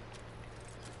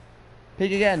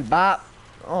 Peek again. Bop.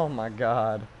 Oh my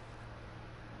god.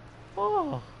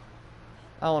 Oh.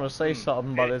 I want to say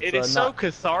something, but It it's is so not.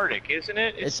 cathartic, isn't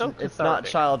it? It's so cathartic. It's not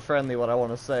child friendly what I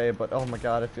want to say, but oh my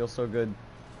god, it feels so good.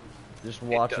 Just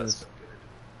watching does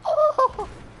this.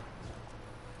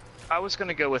 I was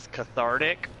gonna go with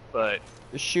cathartic, but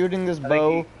Shooting this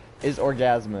bow is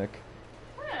orgasmic.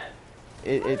 Fred,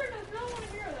 It. Mother does not want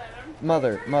to hear that.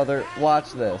 I'm Mother,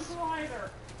 watch this.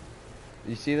 glider.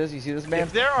 You see this? You see this, man?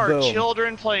 if there are Boom.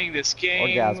 children playing this game,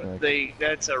 Orgasmic.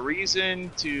 that's a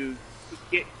reason to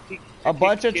get. A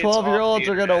bunch of kids off 12-year-olds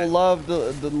the are gonna internet.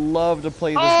 love to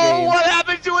play this Oh, game. what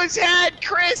happened to his head,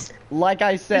 Chris? Like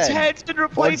I said, His head's been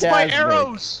replaced by orgasmic.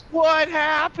 arrows. What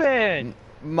happened?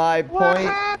 My What point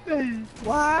happened?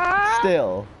 What?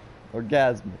 still,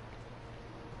 orgasmic.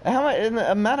 How much in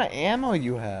the amount of ammo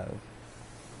you have?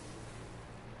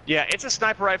 Yeah, it's a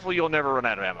sniper rifle you'll never run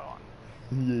out of ammo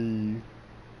on. Yay.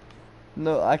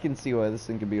 No, I can see why this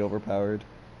thing could be overpowered.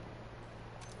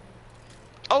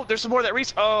 Oh, there's some more of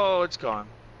that Oh, it's gone.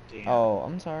 Damn. Oh,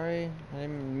 I'm sorry. I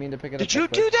didn't mean to pick it up. Did you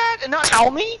that do quick. that and not tell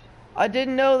me? I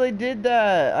didn't know they did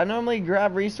that. I normally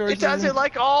grab resources. It does it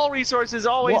like all resources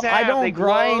always Well, have. I don't They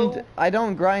grind. glow. I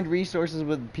don't grind resources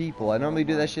with people. I normally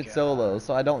do that shit solo,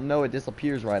 so I don't know it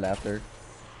disappears right after.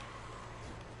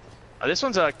 This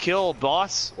one's a kill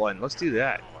boss one. Let's do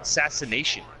that.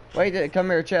 Assassination. Wait, come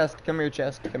here, chest. Come here,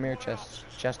 chest. Come here, chest.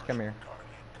 Chest, come here.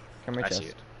 Come here, I see chest.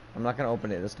 it. I'm not gonna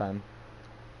open it this time.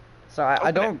 So I Open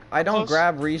it. don't Up close.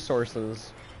 grab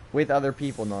resources with other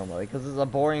people normally because it's a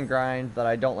boring grind that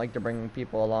I don't like to bring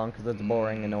people along because it's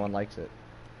boring and no one likes it.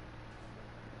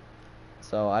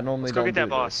 So I normally Let's go don't get that do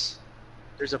boss.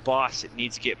 There's a boss that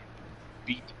needs to get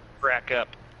beat crack up.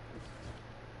 this.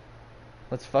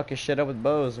 Let's fuck his shit up with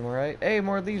bows, am I right? Hey,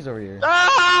 more of these over here.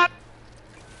 Ah!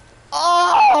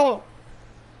 Oh!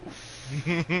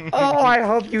 Oh, I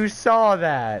hope you saw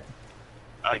that.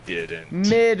 I didn't.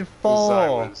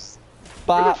 Mid-fall. Where the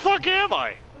Bop. fuck am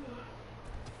I?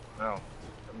 Oh,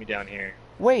 put me down here.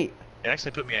 Wait, It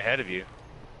actually put me ahead of you.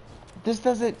 this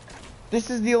doesn't... This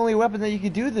is the only weapon that you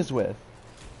could do this with.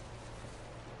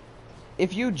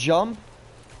 If you jump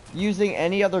using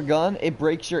any other gun, it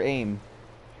breaks your aim.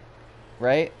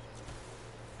 Right?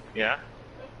 Yeah?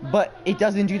 But it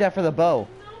doesn't do that for the bow.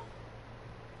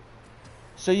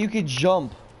 So you could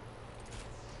jump.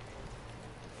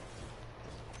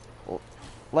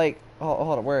 Like,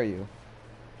 hold on, where are you?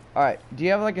 Alright, do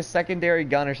you have like a secondary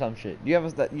gun or some shit? Do you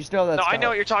have that? You still have that No, I stuff? know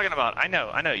what you're talking about. I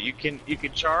know. You can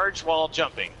charge while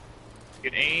jumping. You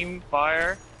can aim,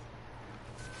 fire.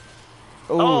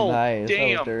 Ooh, Oh, nice. That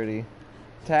damn. was dirty.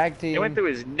 Tag team. It went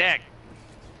through his neck.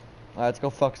 Alright, let's go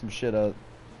fuck some shit up.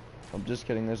 I'm just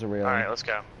kidding, there's a railing. Alright, let's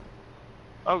go.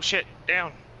 Oh shit,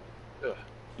 down. Ugh.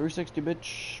 360,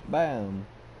 bitch. Bam.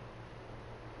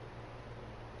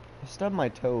 I stubbed my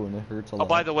toe and it hurts a lot. Oh,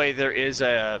 by the way, there is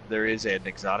an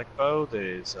exotic bow that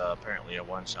is apparently a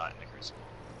one-shot in the Crucible.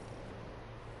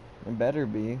 It better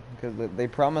be, because they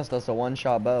promised us a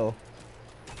one-shot bow.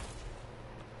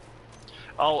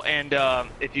 Oh, and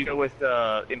if you go with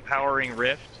Empowering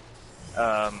Rift,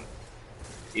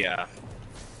 yeah,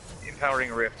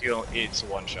 Empowering Rift, it's a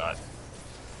one-shot.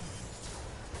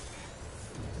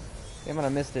 Damn it, I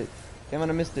missed it. Damn it,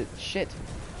 I missed it. Shit.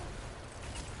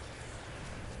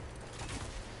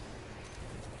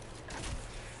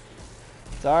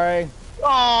 Sorry.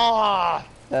 Ah!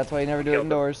 That's why you never do it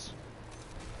indoors.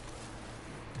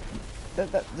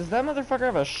 Does that motherfucker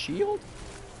have a shield?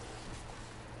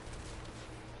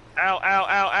 Ow, ow,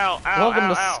 ow, ow, ow, Welcome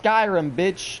ow, to ow. Skyrim,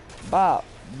 bitch. Bop.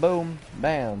 Boom.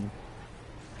 Bam.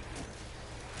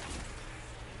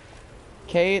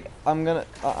 Kate, I'm gonna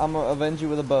avenge you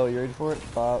with a bow. You ready for it?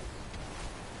 Bop.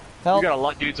 Help. You got a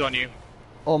lot of dudes on you.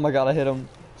 Oh my god, I hit him.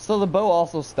 So the bow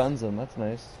also stuns him. That's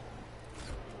nice.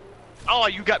 Oh,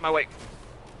 you got in my way.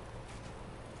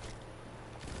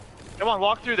 Come on,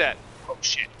 walk through that. Oh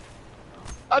shit.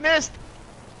 I missed.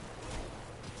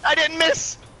 I didn't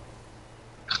miss.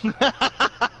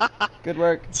 Good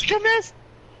work. I missed.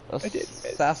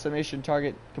 Assassination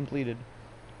target completed.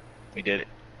 We did it.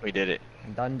 We did it.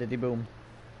 Done diddy boom.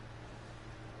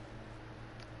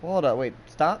 Hold up, wait.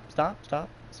 Stop.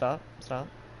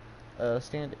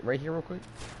 Stand right here real quick.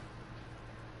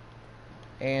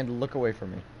 And look away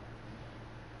from me.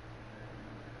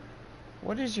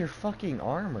 What is your fucking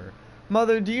armor?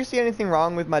 Mother, do you see anything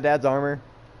wrong with my dad's armor?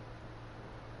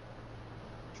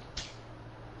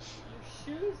 Your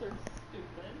shoes are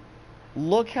stupid.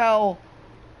 Look how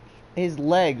his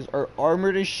legs are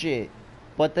armored as shit,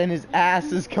 but then his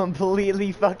ass is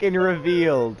completely fucking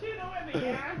revealed.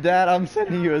 Dad, I'm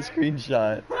sending you a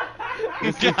screenshot.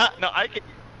 No, I can.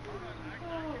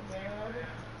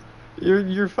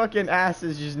 Your fucking ass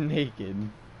is just naked.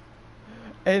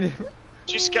 And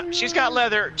she's got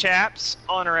leather chaps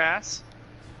on her ass.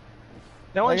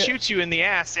 No one Like- shoots you in the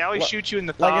ass. They always shoot you in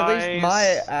the thighs. like at least my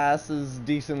ass is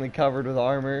decently covered with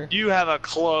armor. You have a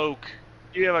cloak.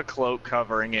 You have a cloak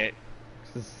covering it.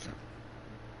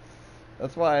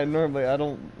 That's why I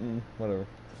don't whatever.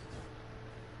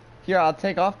 Here, I'll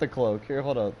take off the cloak. Here,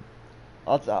 hold up.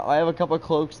 I have a couple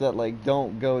cloaks that like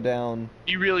don't go down.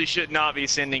 You really should not be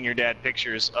sending your dad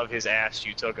pictures of his ass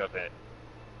you took of it.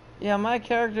 Yeah, my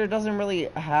character doesn't really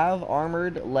have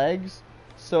armored legs,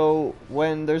 so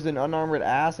when there's an unarmored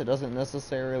ass, it doesn't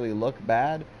necessarily look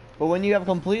bad. But when you have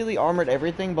completely armored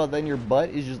everything, but then your butt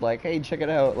is just like, hey, check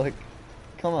it out, like,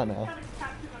 come on now.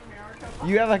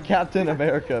 You have a Captain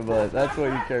America butt. That's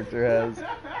what your character has.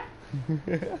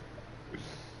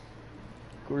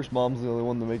 Of course, Mom's the only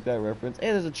one to make that reference.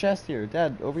 Hey, there's a chest here.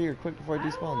 Dad, over here, quick before it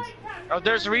despawns. Oh,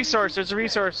 there's a resource. There's a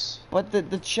resource. But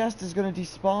the chest is gonna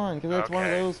despawn because it's one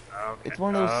of those. It's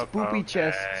one of those spoopy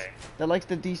chests that likes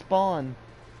to despawn.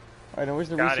 All right, now where's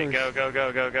the Got resource? it.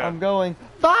 Go. I'm going.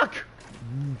 Fuck!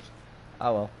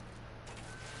 Oh well.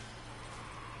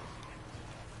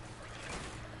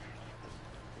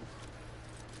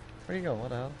 Where'd you go? What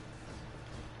the hell?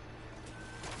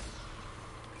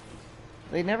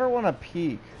 They never want to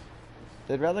peek.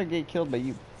 They'd rather get killed by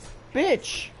you.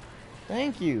 Bitch!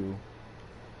 Thank you.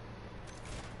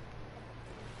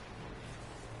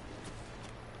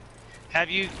 Have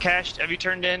you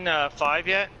turned in 5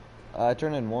 yet? I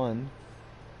turned in 1.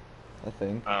 I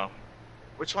think. Oh.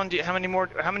 Which one how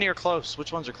many are close?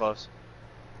 Which ones are close?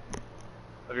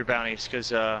 Of your bounties?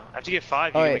 Because after you get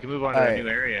 5, we can move on to a new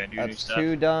area and do new stuff.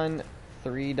 2 done,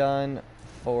 3 done,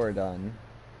 4 done.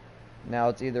 Now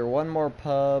it's either 1 more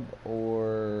pub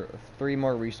or 3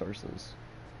 more resources.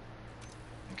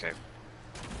 Okay.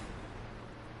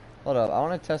 Hold up, I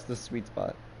want to test the sweet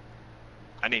spot.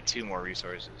 I need 2 more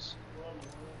resources.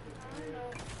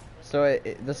 So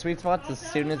the sweet spot's as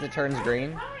soon as it turns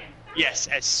green? Yes,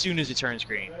 as soon as it turns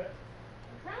green.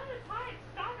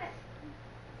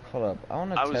 Hold up, I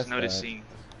want to test I was noticing.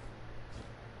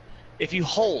 If you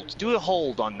do a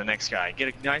hold on the next guy,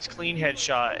 get a nice clean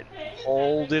headshot,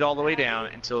 hold it all the way down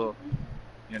until,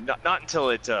 not until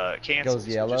it cancels. Goes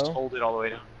yellow? Just hold it all the way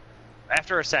down.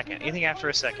 After a second, anything after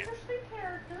a second.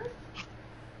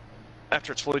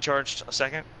 After it's fully charged, a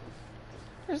second.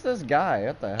 Where's this guy?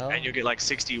 What the hell? And you'll get like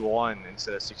 61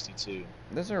 instead of 62.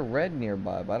 There's a red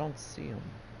nearby, but I don't see him.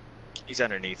 He's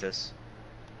underneath us.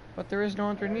 But there is no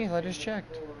underneath, I just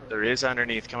checked. There is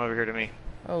underneath. Come over here to me.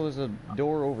 Oh, there's a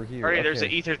door over here. Alright, okay. there's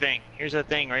an ether thing. Here's a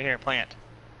thing right here, plant.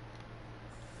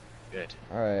 Good.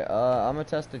 Alright, I'm gonna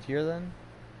test it here then.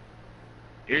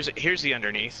 Here's the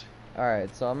underneath.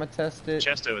 Alright, so I'm gonna test it.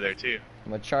 Chest over there too.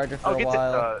 I'm gonna charge it for a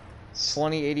while.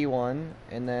 2081,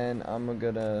 and then I'm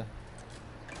gonna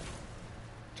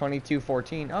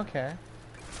 2214. Okay.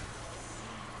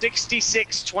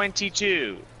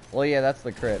 6622. Well, yeah, that's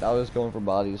the crit. I was going for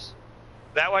bodies.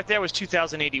 That right there was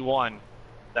 2081.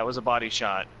 That was a body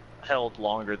shot. Held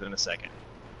longer than a second.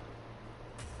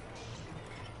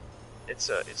 It's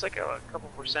like a couple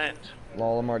percent.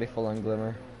 Lol, I'm already full on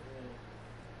glimmer.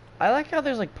 I like how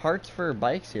there's like parts for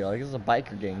bikes here. Like this is a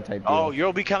biker gang type deal. Oh,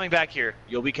 you'll be coming back here.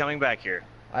 You'll be coming back here.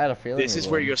 I had a feeling. This is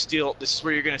where you'll steal. This is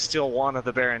where you're gonna steal one of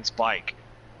the Baron's bike,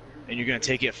 and you're gonna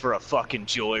take it for a fucking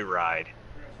joyride.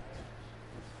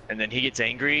 And then he gets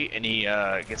angry and he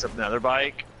gets up another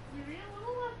bike,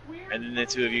 and then the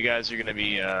two of you guys are gonna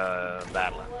be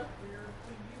battling.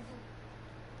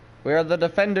 We are the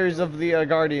defenders of the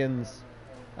Guardians.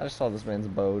 I just saw this man's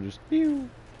bow just pew,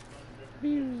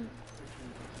 pew.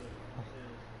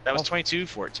 That was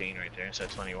 2214 right there instead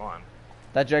of 21.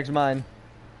 That Jack's mine.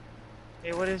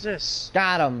 Hey, what is this?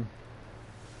 Got him.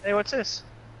 Hey, what's this?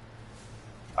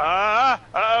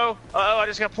 Uh-oh, I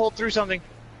just got pulled through something.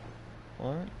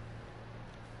 What?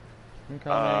 I'm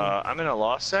coming. I'm in a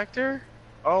lost sector?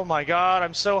 Oh my god,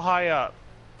 I'm so high up.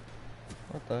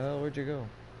 What the hell? Where'd you go?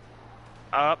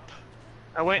 Up.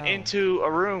 I went into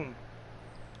a room.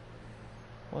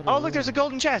 Oh, look, there's a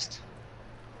golden chest.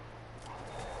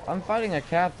 I'm fighting a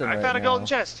captain I found a golden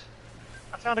chest.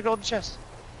 I found a golden chest.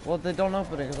 Well, they don't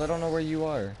open it because I don't know where you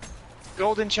are.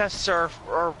 Golden chests are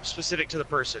specific to the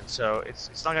person, so it's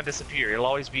not gonna disappear. It'll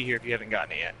always be here if you haven't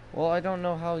gotten it yet. Well, I don't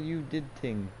know how you did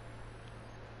ting.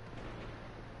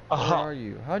 Where are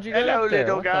you? How'd you get Hello, up there?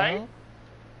 little What the guy. hell?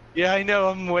 Yeah, I know.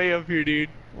 I'm way up here, dude.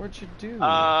 What'd you do?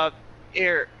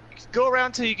 Here, go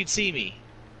around till you can see me.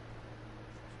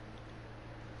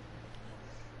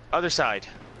 Other side,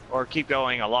 or keep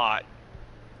going a lot.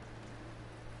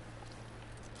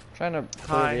 Trying to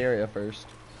clear the area first.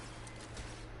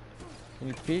 Can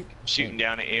you peek? I'm shooting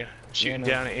down at you. I'm shooting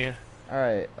down at you.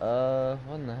 Alright,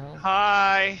 what in the hell?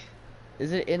 Hi.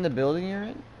 Is it in the building you're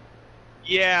in?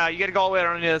 Yeah, you gotta go all the way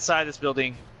around the other side of this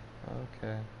building.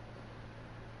 Okay.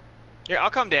 Here, I'll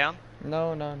come down.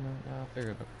 No, I'll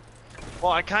figure it out.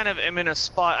 Well, I kind of am in a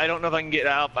spot I don't know if I can get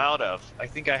out of. I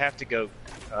think I have to go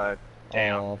down.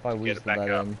 Oh, if I to get weasel it back that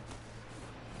up. in.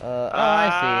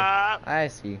 I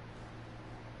see.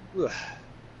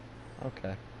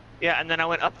 Okay. Yeah, and then I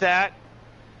went up that.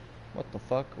 What the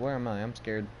fuck? Where am I? I'm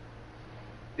scared.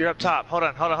 You're up top. Hold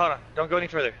on. Don't go any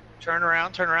further. Turn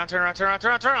around.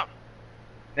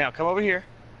 Now, come over here.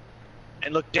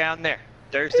 And look down there.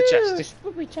 There's the chest.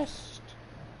 Spooky chest.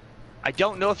 I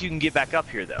don't know if you can get back up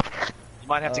here, though. You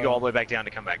might have to go all the way back down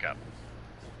to come back up.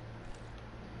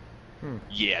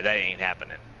 Yeah, that ain't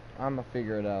happening. I'm gonna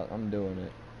figure it out. I'm doing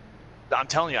it. I'm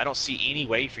telling you, I don't see any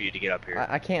way for you to get up here.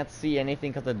 I can't see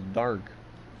anything because it's dark.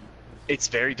 It's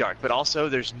very dark, but also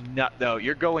there's not. No,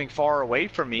 you're going far away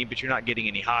from me, but you're not getting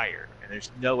any higher, and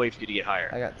there's no way for you to get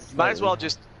higher. Might as well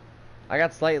just. I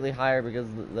got slightly higher because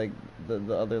like the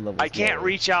other levels. I can't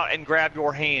reach out and grab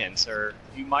your hand, sir.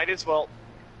 You might as well.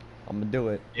 I'm gonna do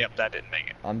it. Yep, that didn't make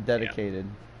it. I'm dedicated.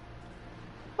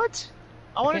 Yeah. What?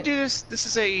 I want to do this. This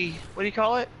is a what do you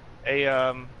call it?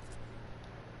 A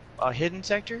hidden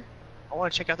sector. I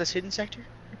want to check out this hidden sector.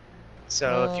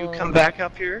 So if you come back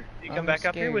up here,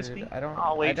 up here with me.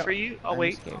 I'll wait for you. I'll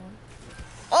wait.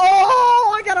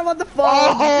 Oh! I got him on the phone.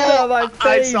 Oh! My face,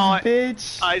 I saw it,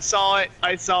 bitch. I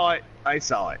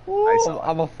saw it.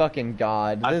 I'm a fucking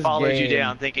god. I followed you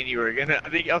down thinking you were gonna.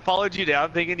 I followed you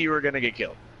down thinking you were gonna get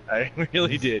killed. I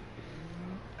really did.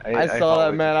 I saw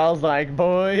that, man. I was like,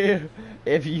 boy,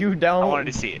 if you don't. I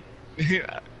wanted to see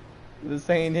it. This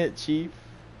ain't it, chief.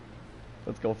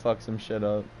 Let's go fuck some shit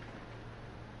up.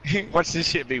 Watch this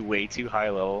shit be way too high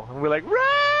level. And we're like,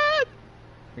 run!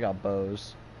 We got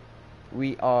bows.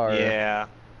 We are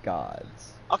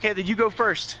gods. Okay, then you go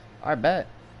first. I bet.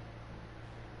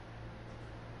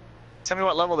 Tell me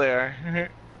what level they are.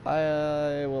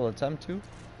 I will attempt to.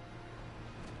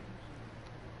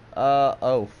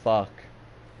 Oh fuck.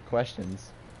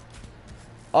 Questions.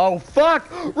 Oh fuck!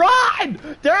 Run!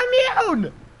 They're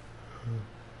immune!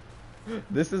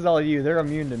 This is all you. They're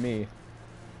immune to me.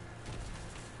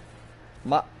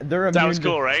 They're immune. That was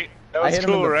cool, right? That was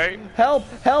cool, right? Help!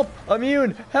 Help!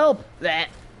 Immune! Help! That.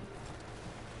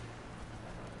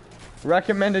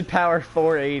 Recommended power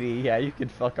 480. Yeah, you can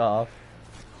fuck off.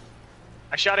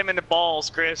 I shot him in the balls,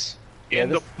 Chris. In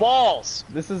the balls!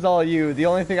 This is all you. The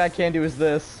only thing I can do is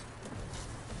this.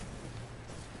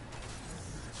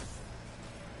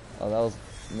 Oh, that was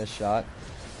a missed shot.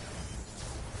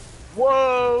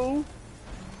 Whoa!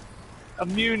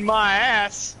 Immune my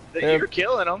ass that you're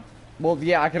killing them. Well,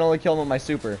 yeah, I can only kill them with my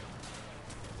super.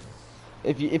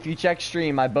 If you check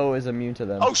stream, my bow is immune to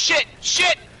them. Oh shit!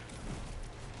 Shit!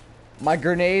 My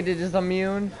grenade is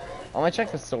immune. I'm gonna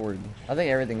check the sword. I think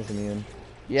everything's immune.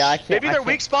 Yeah, I can't. Maybe they're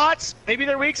weak spots. Maybe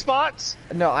they're weak spots.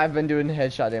 No, I've been doing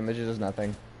headshot damage. It does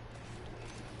nothing.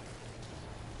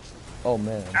 Oh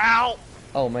man. Ow!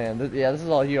 Oh man. Yeah, this is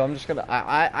all you. I'm just gonna.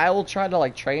 I will try to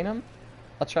like train them.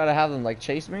 I'll try to have them like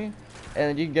chase me, and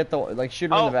then you can get the like shoot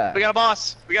them in the back. We got a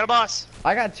boss. We got a boss.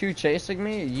 I got 2 chasing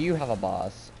me. You have a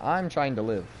boss. I'm trying to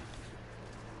live.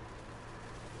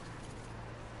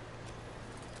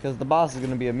 Because the boss is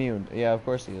gonna be immune. Yeah, of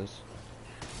course he is.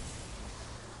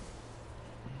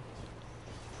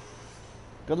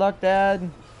 Good luck, Dad.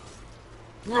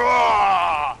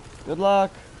 Roar! Good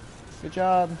luck. Good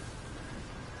job.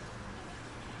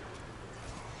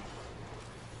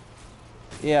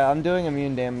 Yeah, I'm doing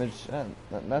immune damage.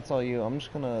 That's all you. I'm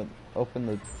just gonna open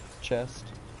the chest.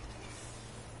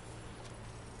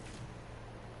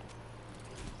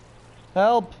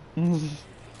 Help!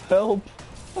 Help!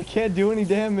 I can't do any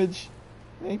damage.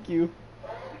 Thank you.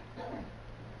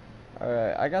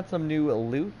 Alright, I got some new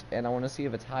loot, and I want to see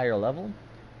if it's higher level.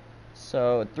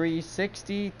 So,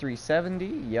 360, 370,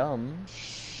 yum.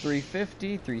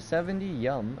 350, 370,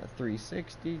 yum.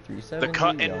 360, 370, The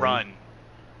cut yum. and run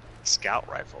scout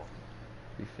rifle.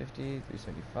 350,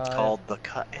 375. It's called the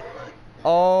cut and run.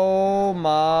 Oh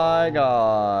my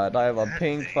god. I have a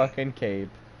pink fucking cape.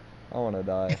 I wanna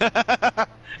die.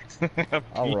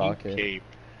 I'll rock it. Cape.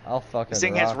 I'll fucking This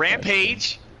thing rock has that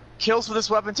rampage. Kills with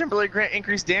this weapon temporarily grant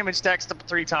increased damage stacks up to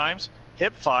 3 times.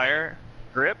 Hip fire,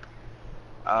 grip,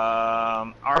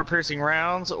 armor piercing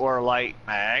rounds or light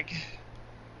mag.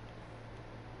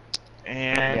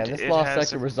 And yeah, this it lost has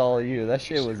second was all you. That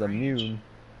shit was immune.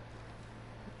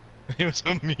 It was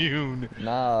immune.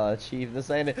 Nah, Chief, this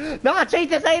ain't it. Nah, Chief,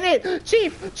 this ain't it!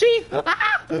 Chief! Chief!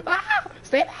 Ah! Ah!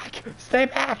 Stay back! Stay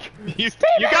back! You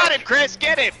back! got him, Chris!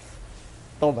 Get him!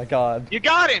 Oh my god. You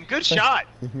got him! Good shot!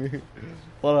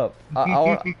 What up?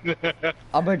 I'm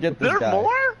gonna get this There guy.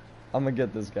 more? I'm gonna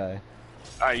get this guy.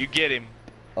 Alright, you get him.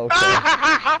 Okay.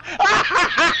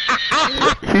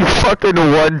 He fucking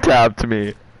one-tapped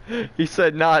me. He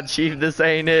said, nah, Chief, this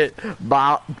ain't it.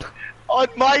 Bop. On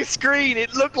my screen,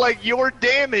 it looked like your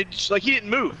damage, like he didn't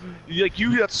move. Like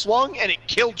you got swung and it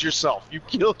killed yourself. You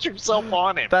killed yourself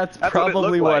on him. That's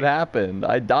probably what happened.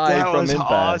 I died from impact.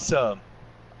 Awesome.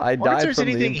 I I wonder died if there's from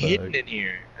the anything impact. hidden in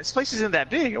here. This place isn't that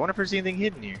big. I wonder if there's anything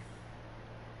hidden here.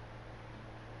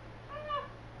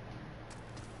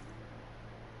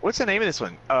 What's the name of this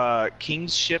one?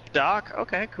 King's Ship Dock?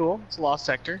 Okay, cool. It's a lost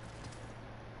sector.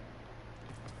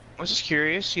 I was just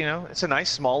curious, you know, it's a nice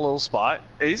small little spot.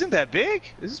 It isn't that big.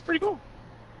 This is pretty cool.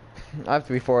 I have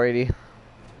to be 480.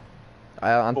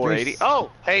 I'm 480. Oh,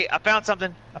 hey, I found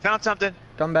something. I found something.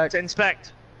 Come back. To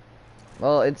inspect.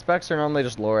 Well, inspects are normally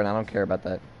just lore, and I don't care about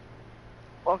that.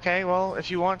 Okay, well, if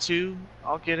you want to,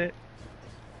 I'll get it.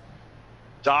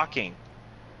 Docking.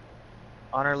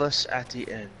 Honorless at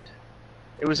the end.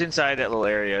 It was inside that little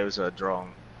area. It was a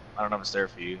drone. I don't know if it's there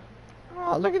for you.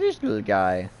 Oh, look at this little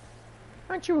guy.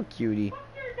 Aren't you a cutie?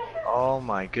 Oh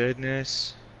my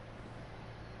goodness.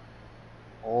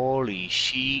 Holy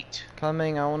shit.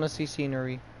 Coming, I want to see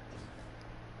scenery.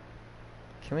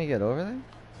 Can we get over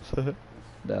there?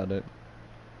 Doubt it.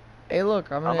 Hey,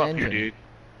 look, I'm in I'm an up engine. here, dude.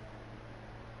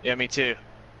 Yeah, me too.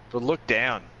 But look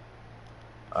down.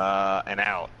 And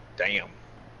out. Damn.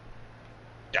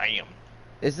 Damn.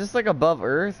 Is this like above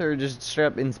Earth or just straight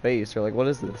up in space or like what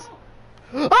is this?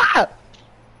 Ah!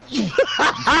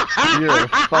 You're a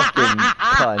fucking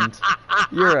cunt.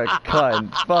 You're a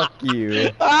cunt. Fuck you.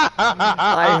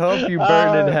 I hope you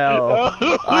burn in hell.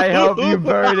 I hope you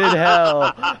burn in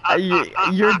hell.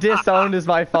 You're disowned as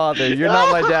my father. You're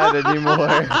not my dad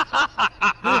anymore.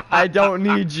 I don't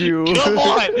need you. Come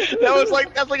on! That's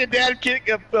like a dad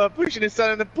pushing his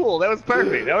son in the pool. That was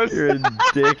perfect. That was. You're a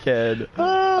dickhead.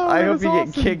 I hope you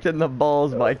get kicked in the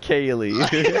balls by Kaylee.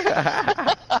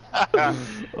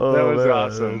 Oh, that was man.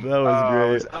 awesome. That was great.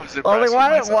 I was I was like,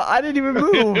 impressed with why? I didn't even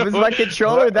move. Is my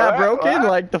controller that broken?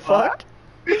 Like the fuck?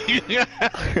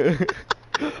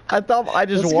 I thought I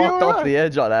just What's walked going off on? the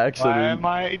edge on Why accident. am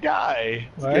I die?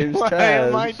 This game's Why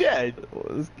am I trash. dead?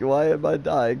 Why am I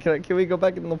dying? Can we go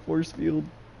back in the force field?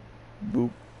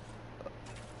 Boop.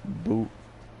 Boop.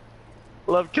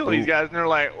 Love killing these guys, and they're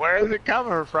like, "Where is it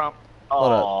coming from?"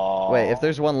 Hold Oh, up. Wait, if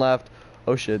there's one left.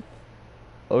 Oh shit.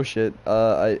 Oh shit.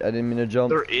 I didn't mean to jump.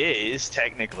 there is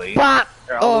technically. Bop!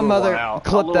 Here, I'll Oh lure mother. one out.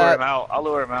 Clip I'll lure that. him out. I'll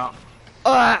lure him out.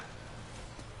 Ah!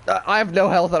 I have no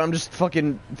health and I'm just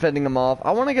fucking fending them off.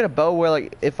 I want to get a bow where,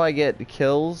 like, if I get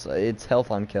kills, it's health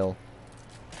on kill.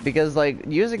 Because, like,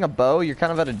 using a bow, you're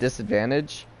kind of at a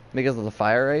disadvantage because of the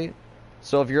fire rate.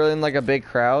 So if you're in, like, a big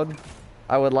crowd,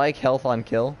 I would like health on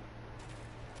kill.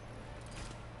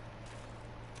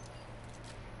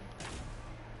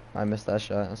 I missed that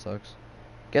shot. That sucks.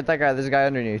 Get that guy. There's a guy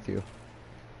underneath you.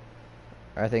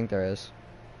 I think there is.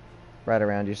 Right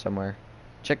around you somewhere.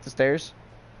 Check the stairs.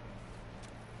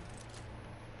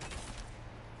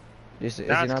 Is he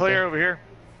Now it's not clear there? over here.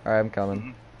 Alright, I'm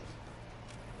coming.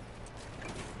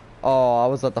 Oh, I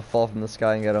was about to fall from the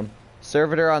sky and get him.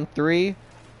 Servitor on 3,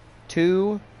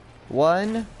 2,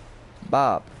 1.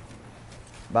 Bop.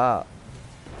 Bop.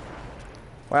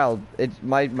 Wow,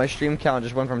 my stream count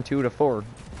just went from 2 to 4.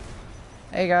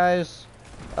 Hey guys.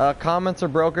 Comments are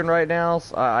broken right now.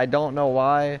 So I don't know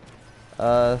why.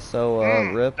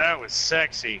 Rip. That was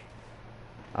sexy.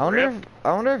 I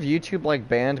wonder if YouTube like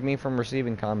banned me from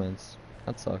receiving comments.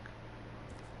 That'd suck.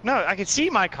 No, I could see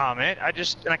my comment. I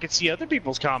could see other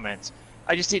people's comments.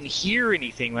 I just didn't hear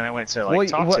anything when I went to like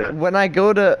talk to. When I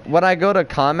go to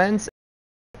comments,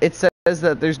 it says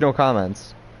that there's no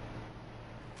comments.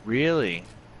 Really?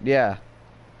 Yeah.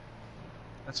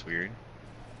 That's weird.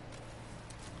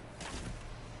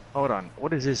 Hold on.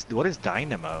 What is this? What is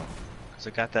Dynamo? Because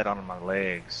I got that on my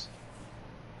legs.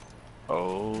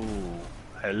 Oh,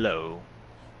 hello.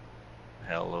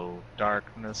 Hello,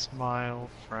 darkness, my old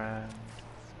friend.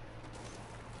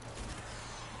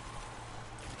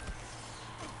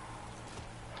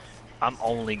 I'm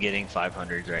only getting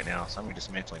 500s right now, so I'm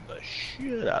dismantling the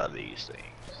shit out of these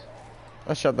things.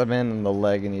 I shot the man in the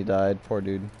leg and he died. Poor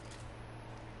dude.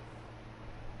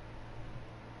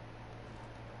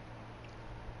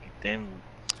 Get them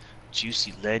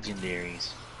juicy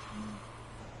legendaries.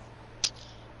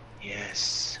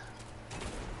 Yes.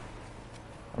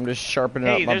 I'm just sharpening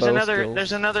up my bow skills.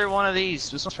 There's another one of these.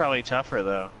 This one's probably tougher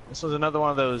though. This was another one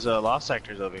of those lost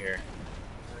sectors over here.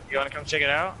 You wanna come check it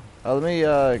out? Let me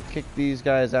kick these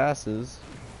guys' asses.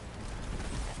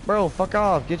 Bro, fuck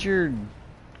off. Get your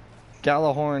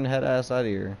Gallahorn head ass out of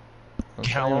here.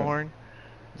 Gallahorn?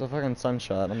 It's a fucking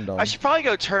sunshot. I'm done. I should probably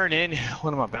go turn in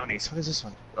one of my bounties. What is this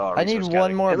one? Oh, I need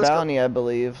one more bounty, I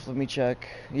believe. Let me check.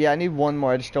 Yeah, I need one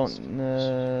more. I just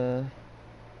don't.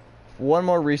 One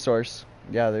more resource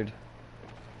gathered.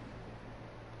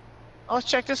 Oh, let's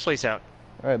check this place out.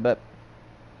 Alright, bet.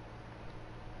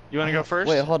 You want to go first?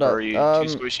 Wait, hold up. Or are you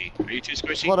too squishy? Are you too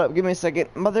squishy? Hold up, give me a second.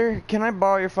 Mother, can I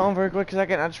borrow your phone for a quick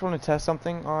second? I just want to test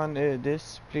something on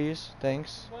this, please.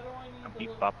 Thanks. What do I need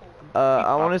to look Bop. for?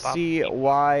 I want to see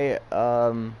why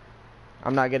I'm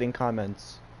not getting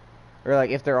comments, or like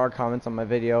if there are comments on my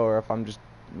video, or if I'm just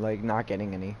like not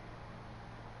getting any.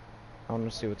 I want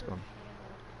to see what's going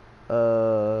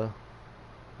on.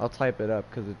 I'll type it up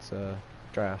because it's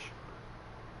trash.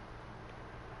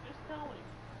 Just tell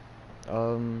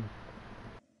me.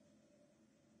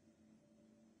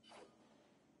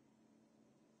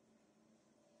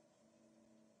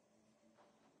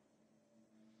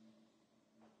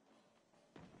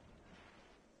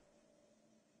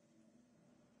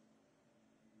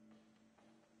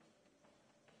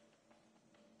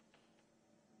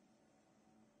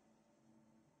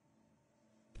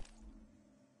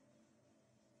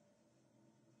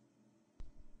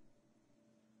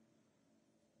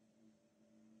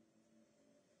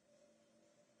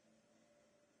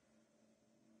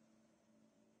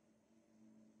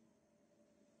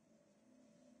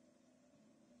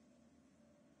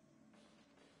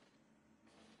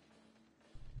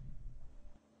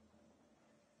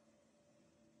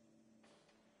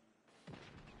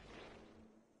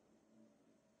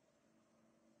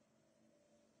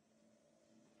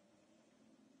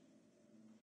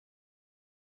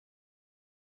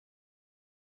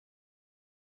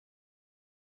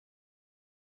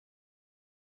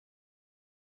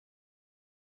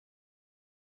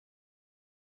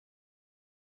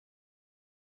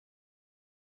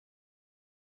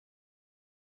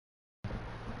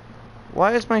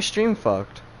 Why is my stream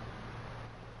fucked?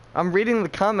 I'm reading the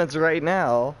comments right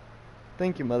now.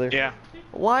 Thank you, mother. Yeah.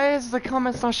 Why is the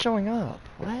comments not showing up?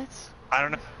 What? I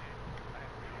don't know.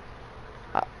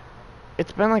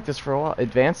 It's been like this for a while.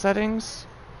 Advanced settings?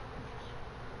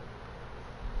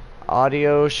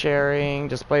 Audio sharing,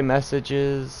 display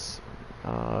messages,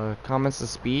 comments to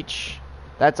speech.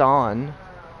 That's on.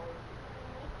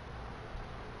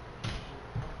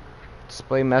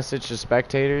 Display message to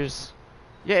spectators.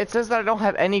 Yeah, it says that I don't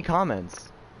have any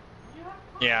comments.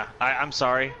 Yeah, I'm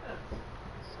sorry.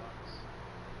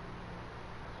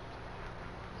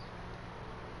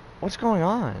 What's going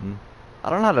on? I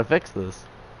don't know how to fix this.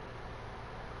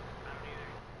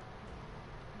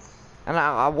 And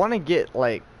I want to get,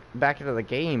 like, back into the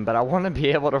game, but I want to be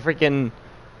able to freaking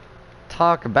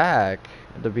talk back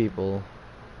to people.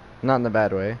 Not in the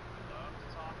bad way.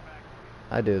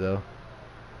 I do, though.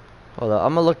 Hold on,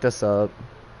 I'm gonna look this up.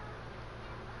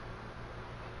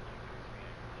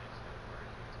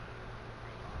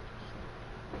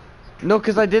 No,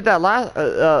 because I did that last,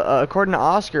 according to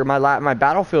Oscar, my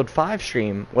Battlefield 5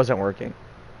 stream wasn't working.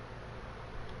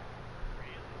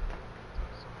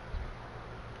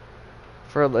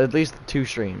 For at least 2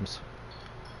 streams.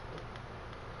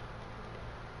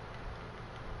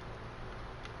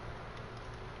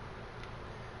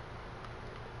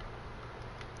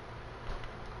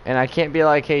 And I can't be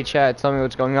like, hey chat, tell me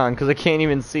what's going on, because I can't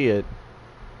even see it.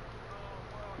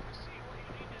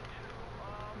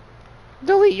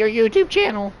 Delete your YouTube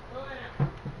channel.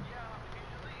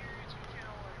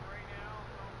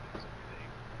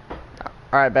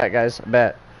 Alright, bet guys,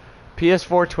 bet.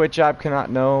 PS4 Twitch app cannot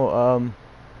know,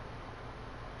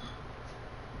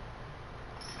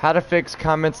 how to fix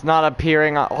comments not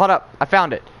appearing on... Hold up, I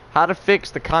found it. How to fix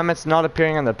the comments not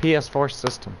appearing on the PS4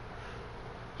 system.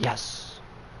 Yes.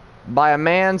 By a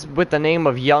man with the name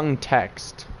of Young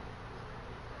Text.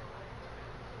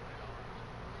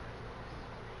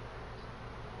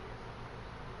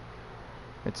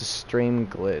 It's a stream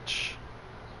glitch.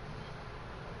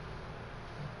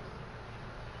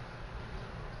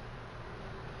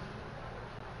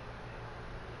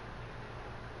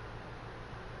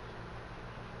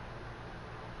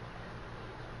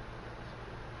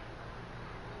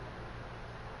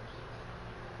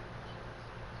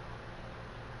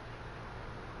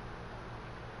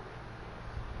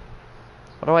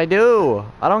 What do I do?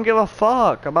 I don't give a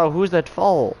fuck about who's at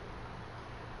fault.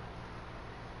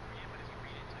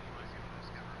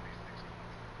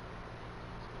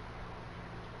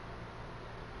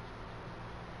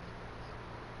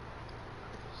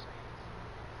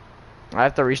 I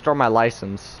have to restore my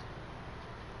license.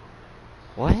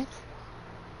 What?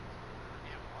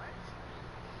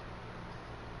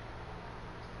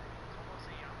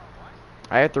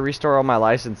 I have to restore all my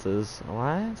licenses.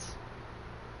 What?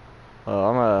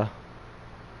 Oh,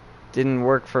 didn't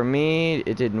work for me.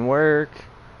 It didn't work.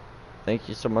 Thank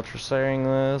you so much for sharing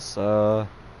this.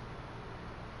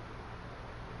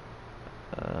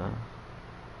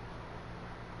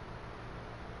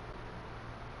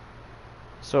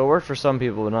 So it worked for some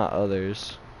people, but not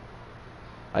others.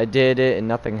 I did it and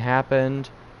nothing happened.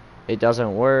 It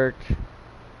doesn't work.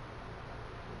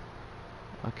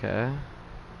 Okay.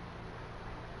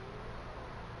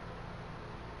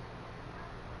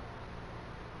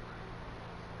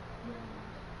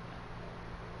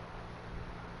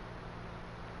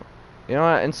 You know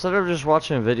what? Instead of just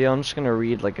watching a video, I'm just gonna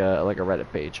read like a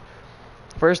Reddit page.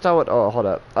 First, I would. Oh, hold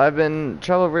up. I've been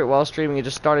trouble over it while streaming. I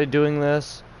just started doing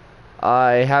this.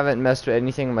 I haven't messed with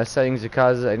anything in my settings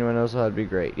because anyone knows how, that'd be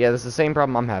great. Yeah, that's the same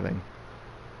problem I'm having.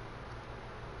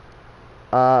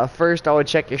 First, I would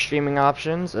check your streaming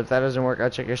options. If that doesn't work,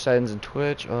 I'll check your settings in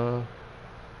Twitch.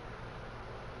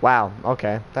 Wow.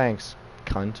 Okay. Thanks,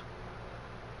 cunt.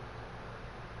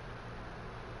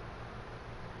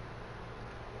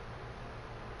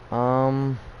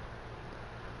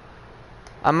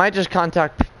 I might just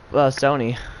contact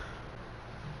Sony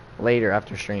later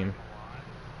after stream.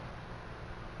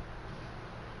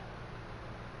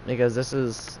 Because this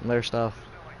is their stuff.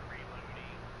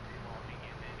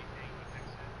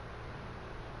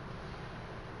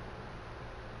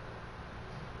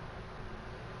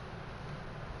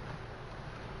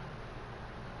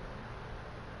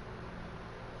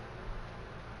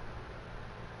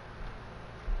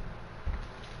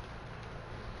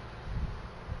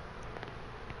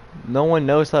 No one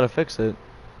knows how to fix it. What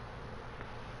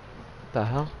the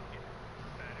hell?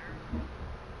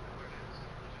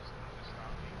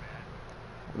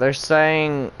 They're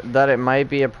saying that it might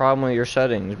be a problem with your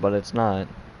settings, but it's not.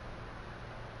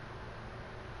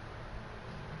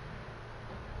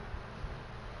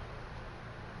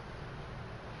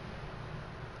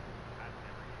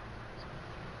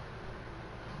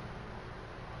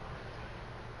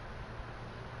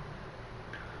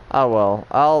 Oh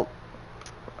well,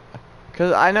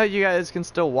 cause I know you guys can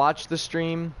still watch the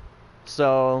stream,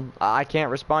 so I can't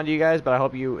respond to you guys, but I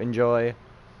hope you enjoy.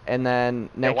 And then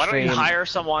next why don't stream, you hire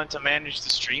someone to manage the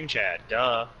stream chat?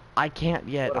 Duh. I can't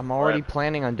yet. I'm already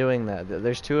planning on doing that.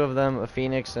 There's 2 of them,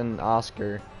 Phoenix and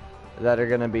Oscar, that are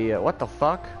gonna be. What the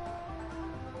fuck?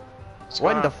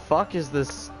 What in the fuck is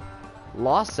this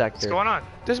Lost Sector? What's going on?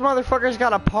 This motherfucker's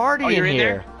got a party in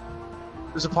here.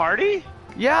 There's a party?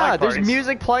 Yeah, like there's parties.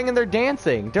 music playing and they're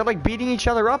dancing. They're like beating each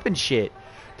other up and shit.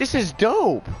 This is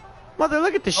dope. Mother,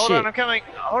 look at this Hold shit. on, I'm coming.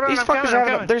 Hold on, These I'm fuckers coming. are I'm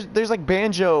having coming. there's like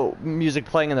banjo music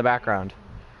playing in the background.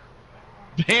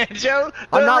 Banjo?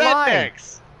 I'm They're not lying.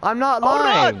 rednecks. I'm not Hold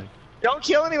lying. on. Don't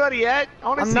kill anybody yet. I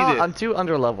want to I'm see not. this. I'm too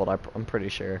underleveled. I'm pretty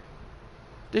sure.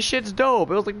 This shit's dope.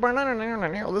 It was like,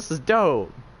 this is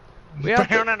dope. We have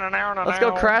to, let's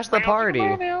go crash the party.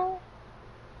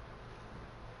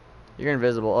 You're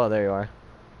invisible. Oh, there you are.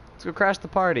 Let's go crash the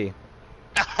party.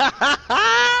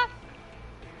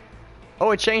 Oh,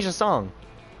 it changed the song.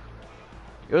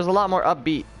 It was a lot more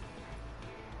upbeat.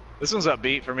 This one's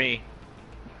upbeat for me.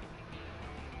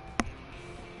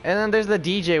 And then there's the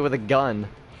DJ with a gun.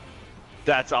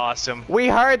 That's awesome. We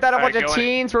heard that a bunch Alright, of go in.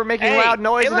 teens were making Hey, loud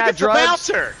noise hey, and look, had it's the drugs.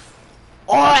 bouncer.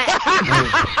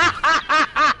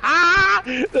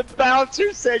 The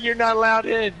bouncer said you're not allowed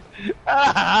in.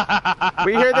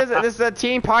 We hear this is a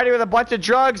teen party with a bunch of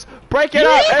drugs. Break it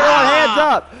up! Everyone hands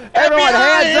up! Everyone FBI,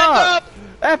 hands up!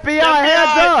 FBI,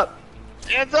 hands up!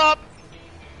 Hands up!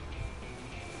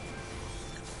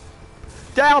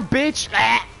 Down, bitch!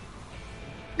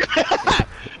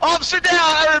 Officer down,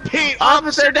 I repeat!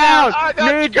 Officer down! I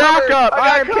got Need you covered. backup!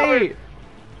 I got covered. repeat!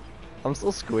 I'm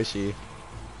still squishy.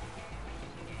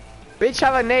 Bitch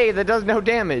have a nade that does no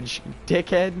damage,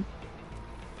 dickhead.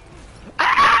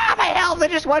 Ah, my health! I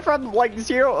just went from like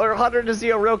 0 or 100 to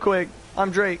 0 real quick.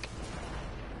 I'm Drake.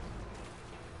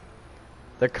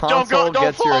 The console Don't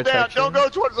gets your fall down. attention. Don't go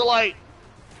towards the light.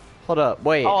 Hold up,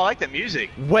 wait. Oh, I like the music.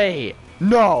 Wait,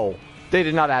 no! They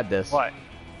did not add this. What?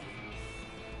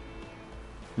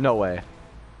 No way.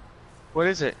 What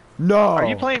is it? No! Are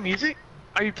you playing music?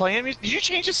 Are you playing music? Did you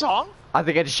change the song? I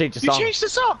think I just changed the You song. changed the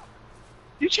song.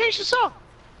 You changed the song.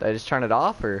 Did I just turn it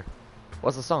off, or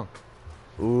what's the song?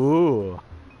 Ooh.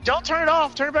 Don't turn it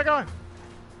off. Turn it back on.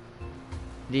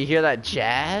 Do you hear that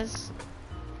jazz?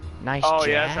 Nice Oh jazz.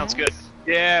 yeah, that sounds good.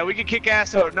 Yeah, we can kick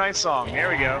ass to a nice song. There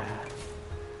we go.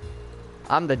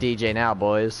 I'm the DJ now,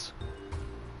 boys.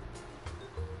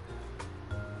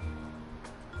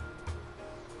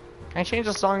 Can I change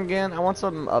the song again? I want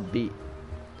some upbeat.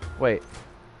 Wait.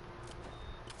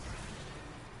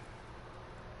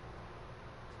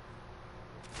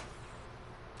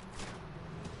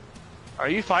 Are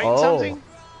you fighting something?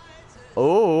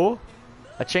 Oh.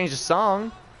 I changed the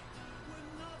song.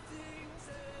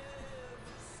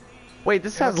 Wait,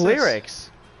 this has what's this?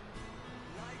 lyrics.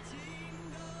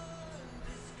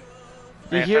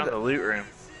 Do you I hear found the loot room.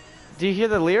 Do you hear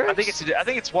the lyrics? I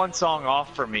think it's one song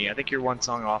off for me. I think you're one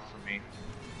song off for me.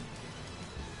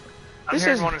 I'm This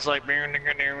hearing is- one that's like.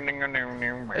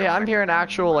 Yeah, I'm hearing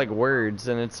actual like words,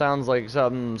 and it sounds like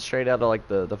something straight out of like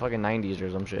the fucking 90s or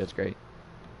some shit. It's great.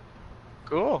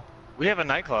 Cool. We have a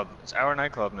nightclub. It's our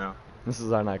nightclub now. This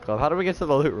is our nightclub. How do we get to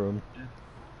the loot room?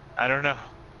 I don't know.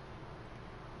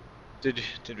 Did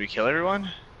we kill everyone?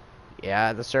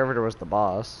 Yeah, the servitor was the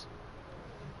boss.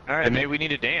 All right, maybe we need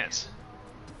to dance.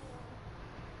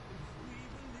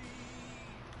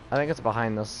 I think it's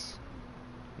behind this.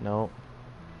 No.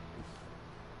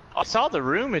 I saw the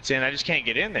room it's in. I just can't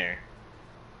get in there.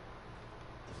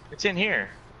 It's in here.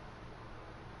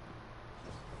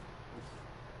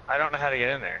 I don't know how to get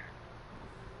in there.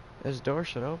 This door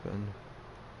should open.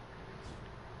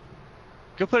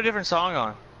 Go put a different song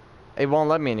on. It won't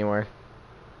let me anywhere.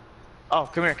 Oh,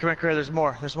 come here, come here, come here. There's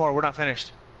more. There's more. We're not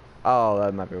finished. Oh,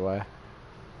 that might be why.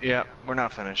 Yeah, we're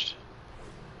not finished.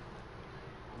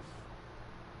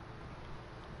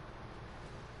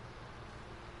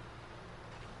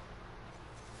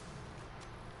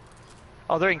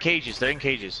 Oh, they're in cages. They're in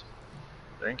cages.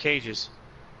 They're in cages.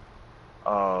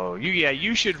 Oh,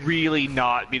 you should really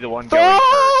not be the one going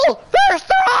first. There's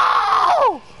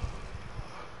throw!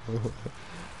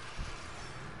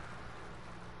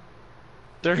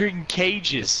 They're in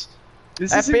cages.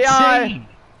 This FBI! is insane.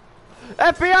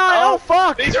 FBI! Oh,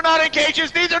 fuck! These are not in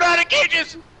cages! These are not in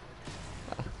cages!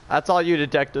 That's all you,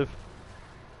 detective.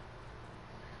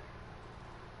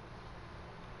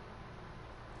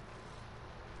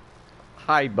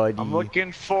 Hi, buddy. I'm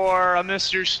looking for a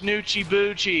Mr. Snoochie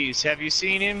Boochies. Have you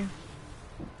seen him?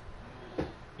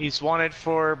 He's wanted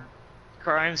for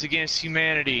crimes against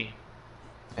humanity.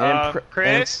 And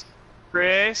Chris?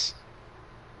 Chris?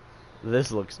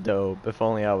 This looks dope. If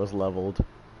only I was leveled.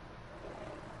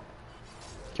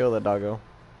 Kill that doggo.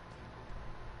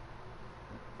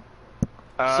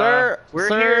 Sir, we're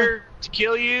sir, here to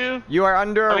kill you. You are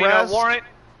under arrest. Warrant.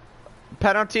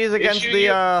 Penalties against Issue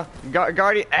the you-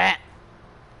 guardian.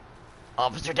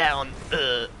 Officer down.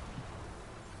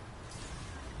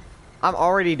 I'm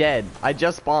already dead. I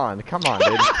just spawned. Come on,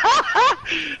 dude.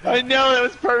 I know, that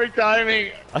was perfect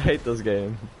timing. I hate this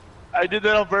game. I did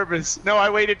that on purpose. No, I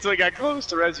waited till I got close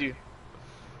to res you.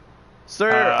 Sir,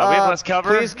 we have less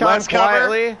cover. Please come Less cover.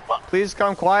 quietly. Please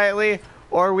come quietly,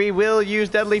 or we will use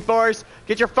deadly force.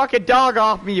 Get your fucking dog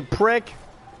off me, you prick.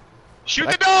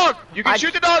 Shoot the dog! You can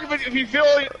shoot the dog if you feel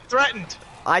threatened.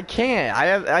 I can't.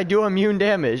 I do immune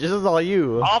damage. This is all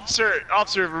you. Officer,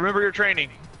 remember your training.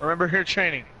 Remember your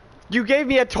training. You gave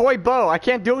me a toy bow. I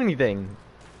can't do anything.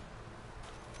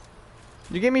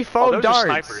 You gave me foam those darts. are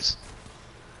snipers.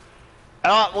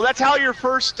 Well, that's how your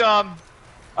first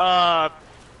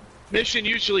mission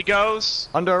usually goes.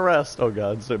 Under arrest. Oh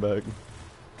god, stay back.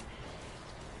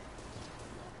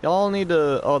 Y'all need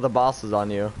to. Oh, the boss is on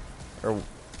you. Or.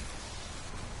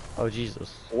 Oh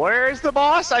Jesus. Where's the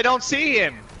boss? I don't see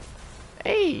him.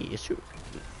 Hey, shoot.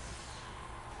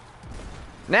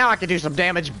 Now I can do some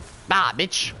damage. Bye,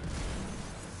 bitch.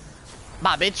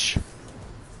 Bye, bitch.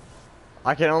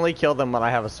 I can only kill them when I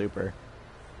have a super.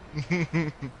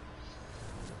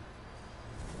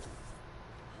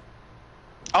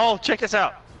 Oh, check this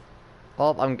out.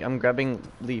 Oh, I'm grabbing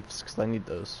leaves because I need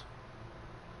those.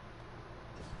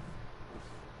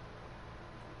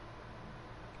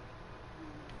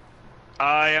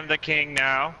 I am the king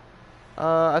now.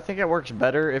 I think it works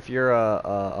better if you're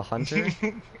a hunter.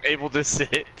 Able to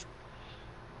sit.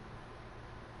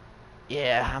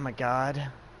 Yeah, I'm a god.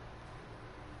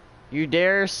 You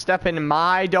dare step in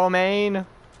my domain?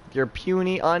 Your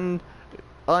puny,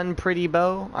 unpretty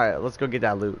bow? Alright, let's go get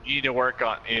that loot. You need to work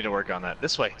on that.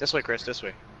 This way, Chris, this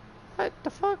way. What the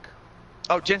fuck?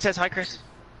 Oh, Jen says hi, Chris.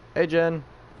 Hey, Jen.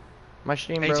 My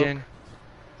stream broke. Hey, Jen.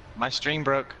 My stream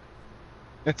broke.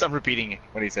 I'm repeating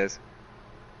what he says.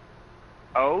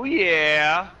 Oh,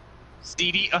 yeah.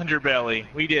 Seedy underbelly.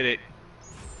 We did it.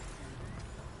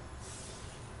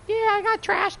 Yeah, I got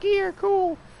trash gear.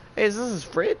 Cool. Hey, is this his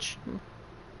fridge?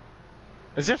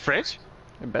 Is it a fridge?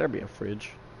 It better be a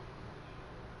fridge.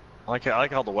 I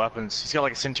like all the weapons. He's got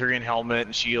like a Centurion helmet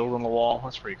and shield on the wall.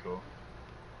 That's pretty cool.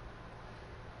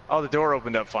 Oh, the door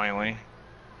opened up finally.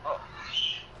 Oh.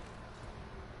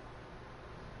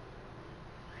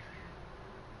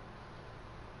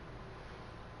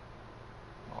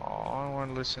 Oh, I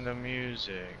want to listen to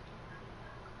music.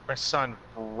 My son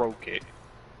broke it.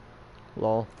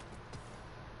 Lol.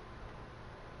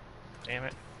 Damn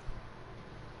it.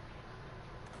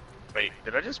 Wait,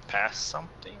 did I just pass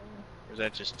something? Or is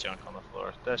that just junk on the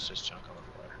floor? That's just junk on the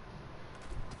floor.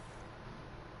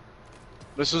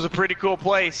 This was a pretty cool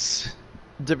place.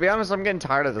 To be honest, I'm getting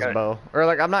tired of this bow. Or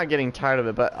like, I'm not getting tired of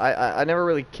it, but I never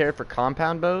really cared for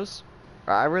compound bows.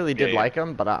 I really did like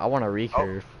them, but I want a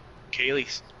recurve. Oh,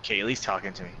 Kaylee's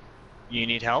talking to me. You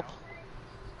need help?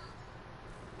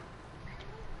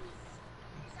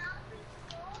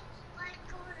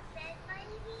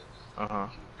 Uh-huh. I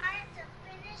have to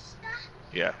finish stuff.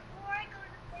 Yeah. Before I go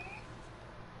to bed,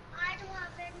 I don't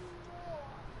have any more.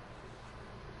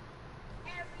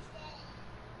 Every day.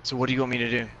 So what do you want me to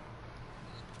do?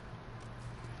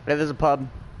 Hey, there's a pub.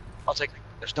 I'll take.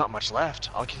 There's not much left.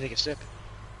 I'll take a sip.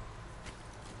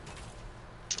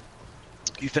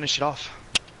 You finish it off.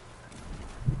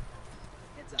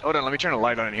 Hold on, let me turn a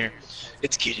light on in here.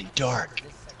 It's getting dark.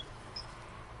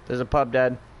 There's a pub,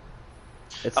 Dad.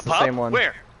 It's a the pub? same one.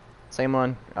 Where? Same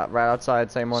one. Right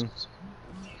outside, same one.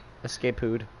 Escape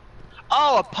Hood.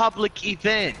 Oh, a public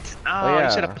event. Oh, yeah.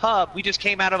 You said a pub. We just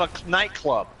came out of a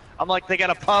nightclub. I'm like, they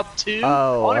got a pub too?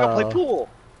 Oh, I want to go play pool.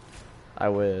 I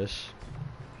wish.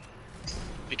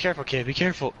 Be careful, kid. Be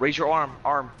careful. Raise your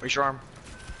arm. Raise your arm.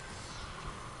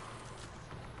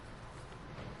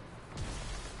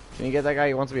 Can you get that guy?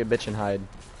 He wants to be a bitch and hide.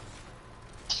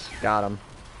 Got him.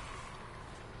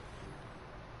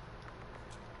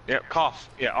 Yeah, cough.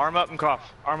 Yeah, arm up and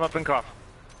cough. Arm up and cough.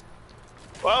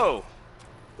 Whoa.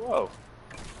 Whoa.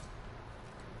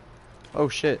 Oh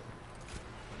shit.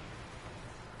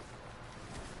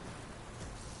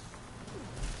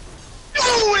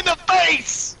 Ooh, in the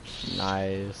face!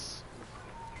 Nice.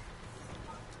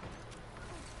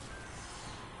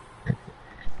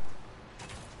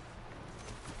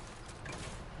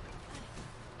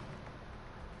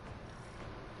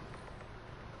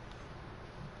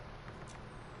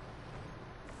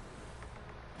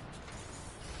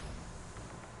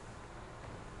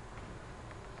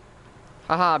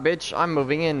 Haha, bitch, I'm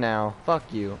moving in now.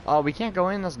 Fuck you. Oh, we can't go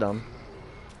in? That's dumb.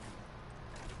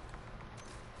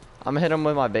 I'm gonna hit him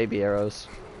with my baby arrows.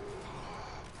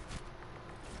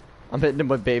 I'm hitting him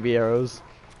with baby arrows.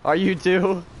 Are you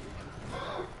too?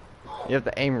 You have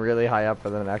to aim really high up for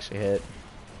them to actually hit.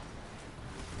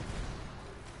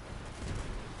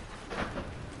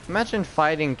 Imagine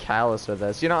fighting Callus with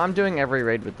this. You know, I'm doing every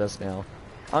raid with this now.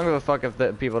 I don't give a fuck if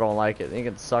the people don't like it. They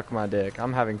can suck my dick.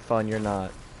 I'm having fun, you're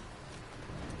not.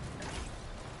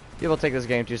 People take this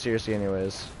game too seriously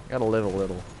anyways. Gotta live a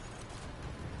little.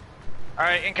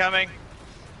 Alright, incoming.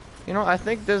 You know, I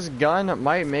think this gun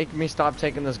might make me stop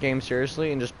taking this game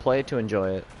seriously and just play it to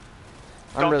enjoy it.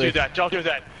 Don't do that, don't do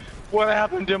that. What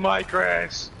happened to my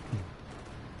Chris?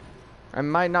 I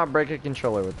might not break a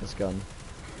controller with this gun.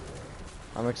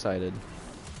 I'm excited.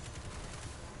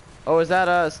 Oh, is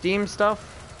that Steam stuff?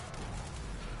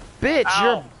 Bitch, Ow.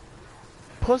 you're a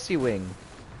pussy wing.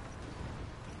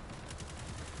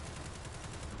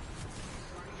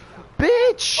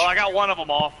 Bitch! Oh, I got one of them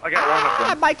off. I got one of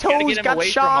them. My Gotta toes get him got away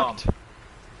from shocked. 'em.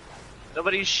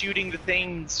 Nobody's shooting the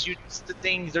things. Shoots the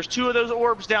things. There's 2 of those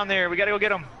orbs down there. We gotta go get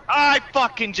them. I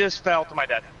fucking just fell to my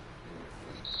death.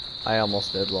 I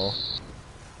almost did, lol.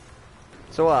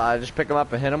 So what, I just pick him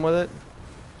up and hit him with it?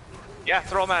 Yeah,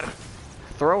 throw them at him.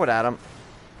 Throw it at him.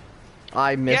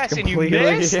 I missed Yes, completely. and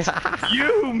you missed.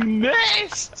 You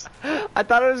missed. I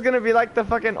thought it was gonna be like the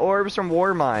fucking orbs from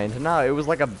Warmind. No, it was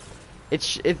like a...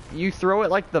 you throw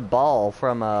it like the ball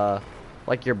from,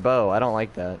 like your bow. I don't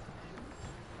like that.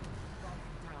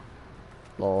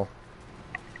 Lol.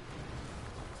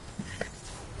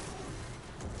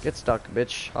 Get stuck,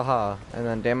 bitch. Haha. And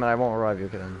then, damn it, I won't revive you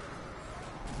again.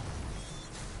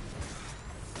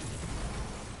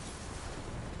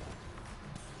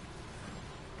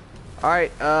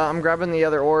 Alright, I'm grabbing the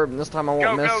other orb, and this time I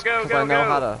won't miss, because I know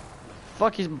how to...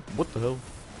 Fuck, he's... What the hell?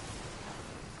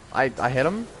 I hit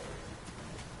him?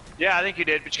 Yeah, I think you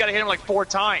did, but you gotta hit him like 4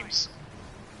 times.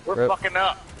 We're fucking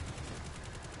up.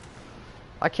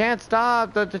 I can't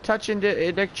stop the touching the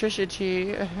electricity.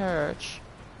 It hurts.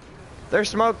 There's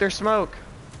smoke, there's smoke.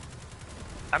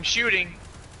 I'm shooting.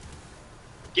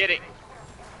 Get it.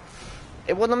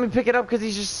 It wouldn't let me pick it up because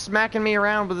he's just smacking me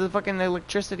around with the fucking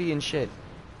electricity and shit.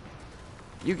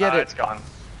 You get it. It's gone.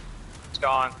 It's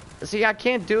gone. See, I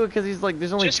can't do it because he's like,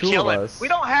 there's only Just 2 kill of him. us. We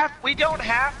don't have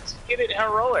to get it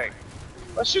heroic.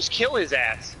 Let's just kill his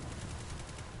ass.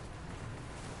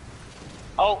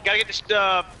 Oh, gotta get this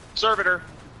servitor.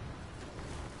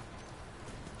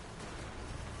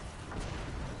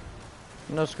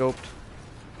 No scoped.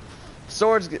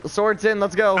 Swords in,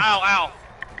 let's go. Ow, ow.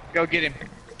 Go get him.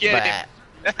 Get him.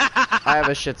 I have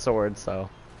a shit sword, so.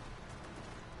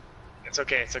 It's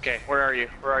okay, it's okay. Where are you?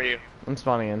 Where are you? I'm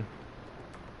spawning in.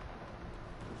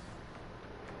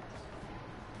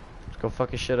 Let's go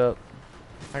fuck his shit up.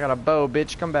 I got a bow,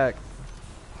 bitch. Come back.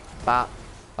 Bop.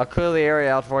 I'll clear the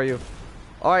area out for you.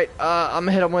 Alright, I'm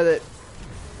gonna hit him with it.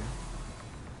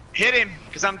 Hit him,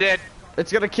 because I'm dead.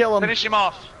 It's gonna kill him. Finish him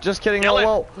off. Just kidding, Kill him.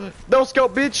 lol. No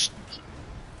scope, bitch!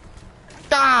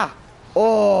 Ah!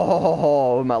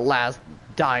 Oh, my last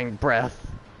dying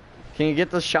breath. Can you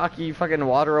get the shocky fucking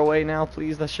water away now,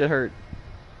 please? That shit hurt.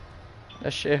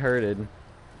 That shit hurted.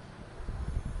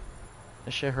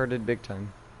 That shit hurted big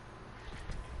time.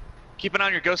 Keep an eye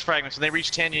on your ghost fragments. When they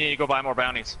reach 10, you need to go buy more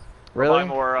bounties. Or Really? buy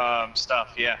more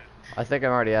stuff, yeah. I think I'm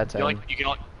already at 10. You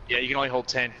can only hold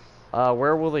 10.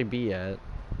 Where will they be at?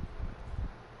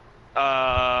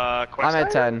 Quest I'm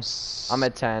at 10. items? I'm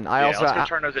at 10. Let's go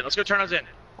turn those in. Let's go turn those in.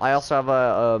 I also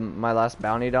have my last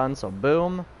bounty done, so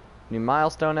boom. New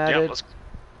milestone added.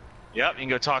 Yep, you can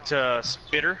go talk to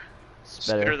Spitter.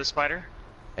 Spitter the spider.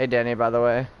 Hey Danny, by the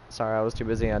way. Sorry, I was too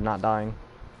busy and not dying.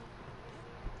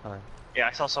 Yeah,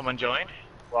 I saw someone join.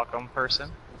 Welcome,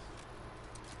 person.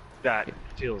 That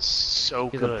feels so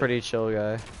He's good. a pretty chill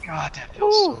guy. God, that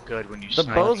feels so good when you The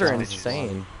snipe bows are somebody.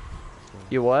 insane.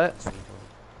 You what?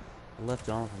 I left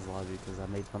Jonathan's lobby because I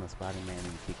made fun of Spider-Man and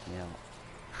he kicked me out.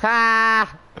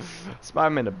 Ha!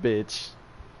 Spider-Man a bitch.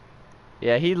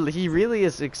 Yeah, he really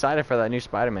is excited for that new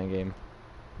Spider-Man game.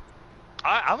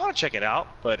 I want to check it out,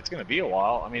 but it's gonna be a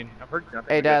while. I mean, I've heard nothing.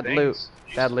 Hey, but Dad, good loot. things.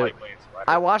 You Dad, just loot. like playing Spider-Man.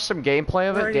 I watched some gameplay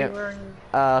of it.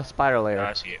 Damn. Spider later.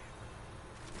 I see it.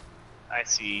 I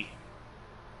see.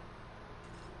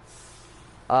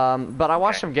 But I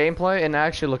watched some gameplay and it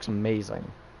actually looks amazing.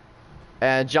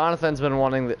 And Jonathan's been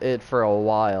wanting it for a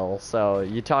while, so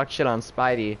you talk shit on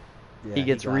Spidey, Yeah, he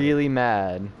gets got really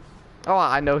mad. Oh,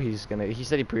 I know he's gonna. He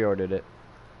said he pre-ordered it.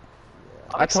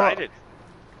 I'm excited.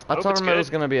 I told him it was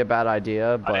gonna be a bad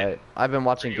idea, but I've been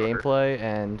watching pre-order. gameplay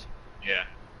and Yeah.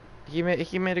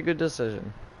 he made a good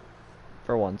decision.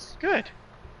 For once. Good.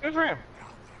 Good for him.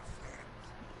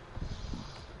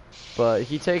 But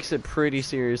he takes it pretty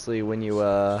seriously when you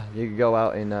go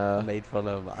out and I made fun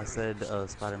of. I said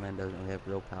Spider-Man doesn't have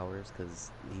real powers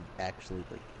because he actually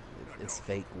it's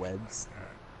fake webs.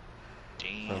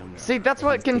 Damn. See, that's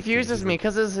what confuses me,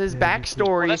 because his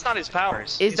backstory. Well, that's not his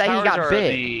powers. Is His that he powers got are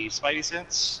bit. The Spidey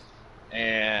sense,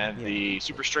 and the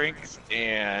super strength,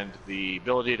 and the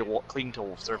ability to cling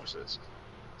to surfaces.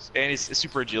 and his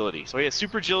super agility. So he has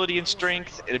super agility and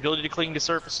strength, and ability to cling to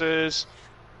surfaces.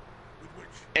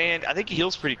 And I think he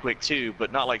heals pretty quick too,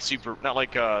 but not like super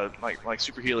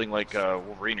healing like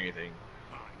Wolverine or anything.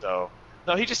 So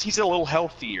no, he's a little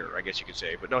healthier, I guess you could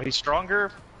say. But no, he's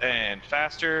stronger and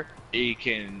faster. He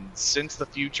can sense the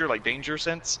future, like danger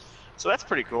sense. So that's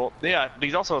pretty cool. Yeah, but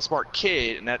he's also a smart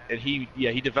kid, and he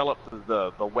developed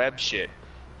the web shit,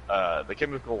 the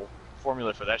chemical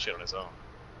formula for that shit on his own.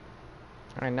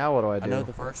 Alright, now what do I do? I know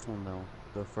the first one though,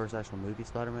 the first actual movie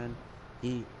Spider-Man,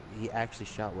 he actually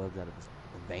shot webs out of his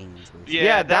veins.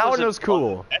 Yeah, that one was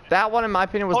cool. That one, in my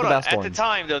opinion, was the best one. At the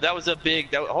time, though, that was a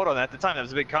big. At the time, that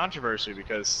was a big controversy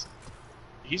because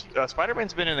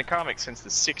Spider-Man's been in the comics since the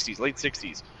 '60s, late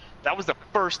 '60s. That was the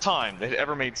first time they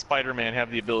ever made Spider-Man have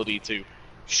the ability to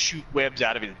shoot webs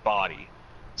out of his body.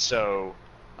 So.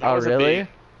 That was really?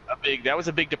 That was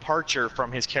a big departure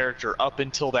from his character up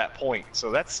until that point.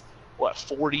 So that's what,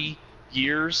 40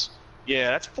 years.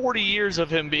 Yeah, that's 40 years of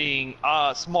him being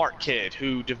a smart kid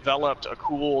who developed a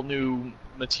cool new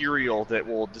material that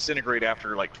will disintegrate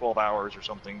after like 12 hours or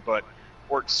something, but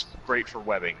works great for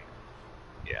webbing.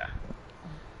 Yeah.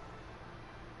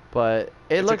 But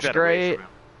it looks great.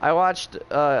 I watched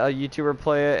a YouTuber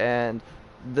play it, and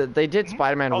they did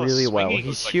Spider-Man really well.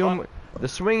 He's the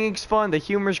swinging's fun, the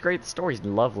humor's great, the story's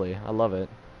lovely. I love it.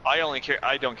 I don't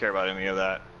care about any of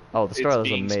that. Oh, the story was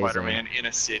being amazing. Spider-Man in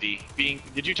a city.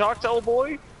 Did you talk to old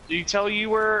boy? Did he tell you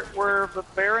where the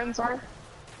Barons are?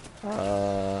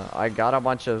 I got a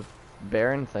bunch of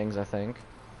Baron things, I think.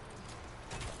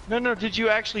 No. Did you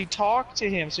actually talk to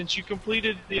him since you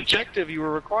completed the objective you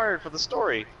were required for the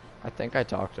story? I think I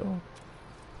talked to him.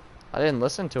 I didn't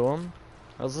listen to him.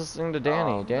 I was listening to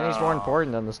Danny. Oh, Danny's more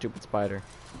important than the stupid spider.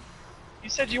 You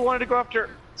said you wanted to go after.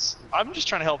 I'm just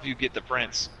trying to help you get the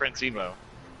Prince Emo.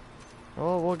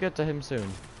 Well, we'll get to him soon.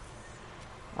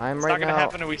 It's not gonna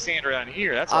happen when we stand around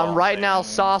here. That's all. I'm right now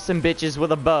saucing bitches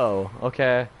with a bow.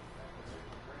 Okay.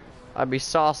 I'd be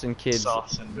saucing kids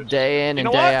day in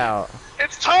and day out.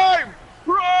 It's time!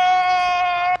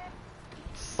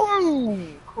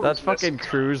 Boom! That fucking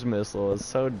cruise missile is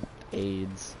so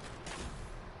AIDS.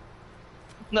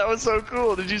 That was so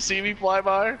cool. Did you see me fly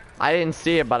by? I didn't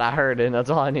see it, but I heard it. And that's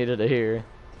all I needed to hear.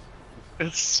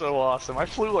 It's so awesome. I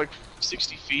flew like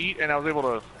 60 feet, and I was able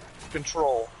to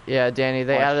control. Yeah, Danny,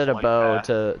 they added a bow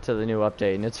to the new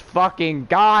update, and it's fucking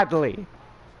godly.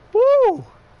 Woo!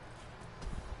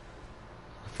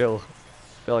 I feel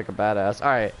like a badass. All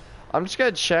right, I'm just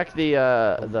gonna check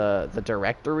the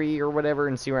directory or whatever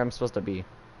and see where I'm supposed to be.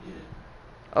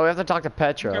 Oh, we have to talk to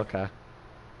Petra. Okay.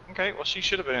 Okay. Well, she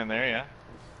should have been in there. Yeah.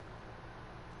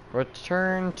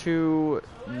 Return to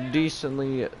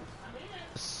decently.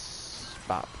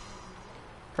 Stop.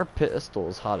 Her pistol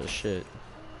is hot as shit.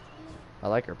 I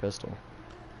like her pistol.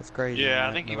 That's crazy. Yeah,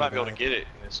 I think you might be able to get it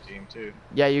in this game too.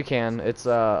 Yeah, you can. It's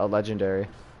a legendary.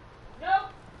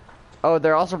 Oh,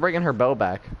 they're also bringing her bow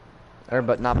back.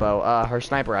 But not bow. Her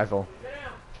sniper rifle.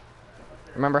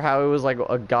 Remember how it was like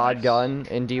a god gun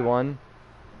in D1?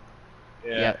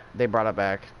 Yeah, they brought it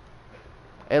back.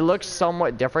 It looks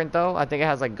somewhat different though. I think it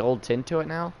has like gold tint to it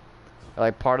now.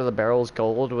 Like part of the barrel is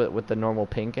gold with the normal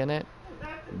pink in it.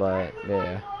 But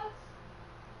yeah,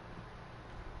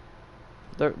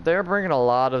 they're bringing a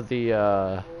lot of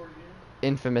the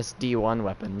infamous D1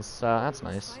 weapons, so that's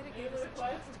nice.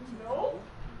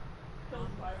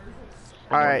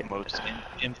 All right. What the most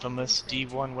infamous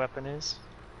D1 weapon is?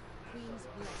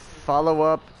 Follow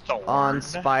up on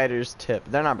Spider's tip.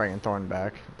 They're not bringing Thorn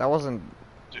back. That wasn't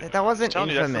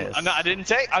infamous. I didn't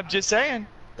say. I'm just saying.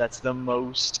 That's the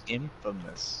most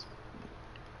infamous.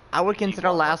 I would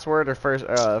consider last word or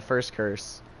first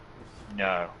curse.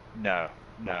 No.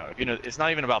 You know, it's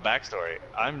not even about backstory.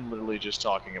 I'm literally just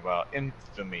talking about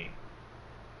infamy.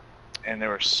 And there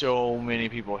were so many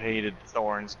people hated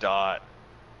Thorn's dot.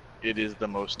 It is the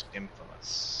most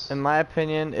infamous. In my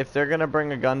opinion, if they're gonna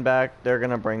bring a gun back, they're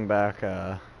gonna bring back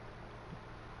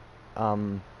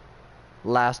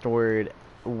last word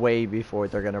way before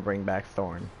they're gonna bring back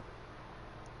Thorn.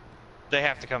 They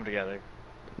have to come together.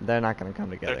 They're not gonna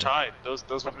come together. They're tied. Those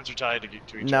weapons are tied to each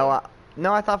other.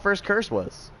 No, I thought first curse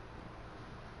was.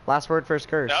 Last word, first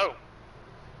curse. No.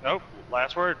 Nope.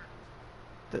 Last word.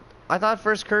 I thought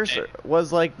first curse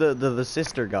was like the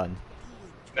sister gun.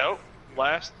 Nope.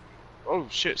 Last. Oh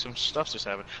shit! Some stuff's just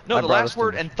happened. No, the last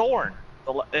word and Thorn.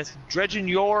 It's Dredgen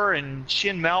Yor and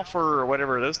Shin Malphur or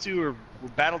whatever. Those two are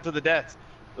battled to the death.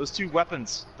 Those two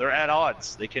weapons, they're at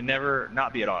odds. They can never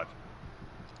not be at odds.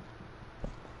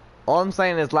 All I'm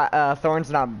saying is Thorn's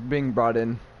not being brought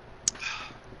in.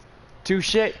 Too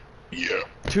shit. Yeah.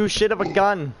 Too shit of a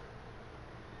gun.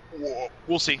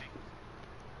 We'll see.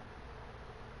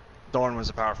 Thorn was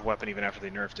a powerful weapon even after they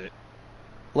nerfed it.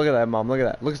 Look at that, Mom. Look at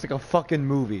that. Looks like a fucking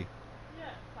movie. Yes,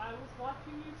 I was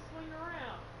watching you swing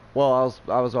around. Well,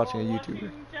 I was watching a YouTuber.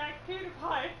 Watching Jack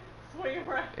PewDiePie swing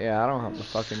around. Yeah, I don't have the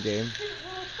fucking game. His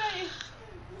little face.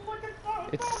 Looking so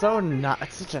It's so not.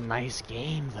 It's such a nice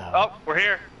game, though. Oh, we're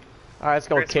here. All right, let's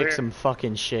go Chris, we're kick here. some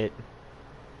fucking shit.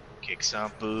 Kick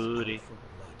some booty.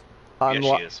 I'm,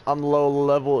 Yeah, she is. I'm low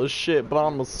level as shit, but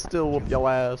I'ma still whoop your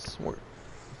ass.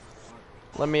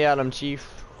 Let me at him,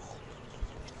 Chief.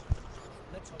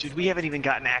 Dude, we haven't even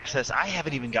gotten access. I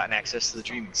haven't even gotten access to the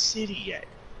Dreaming City yet.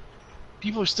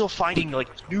 People are still finding like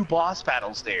new boss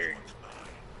battles there.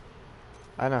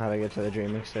 I know how to get to the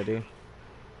Dreaming City.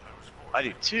 I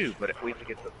do too, but we have to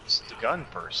get the gun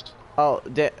first. Oh,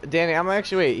 Danny, I'm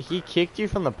actually wait. He kicked you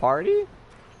from the party?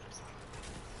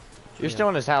 You're still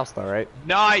in his house though, right?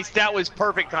 Nice, that was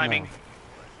perfect timing.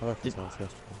 No. I left his house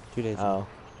yesterday. 2 days ago. Oh.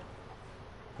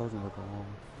 I wasn't looking long.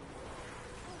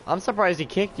 I'm surprised he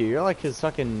kicked you. You're like his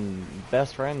fucking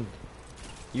best friend.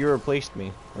 You replaced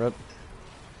me. Rip.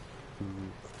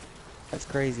 That's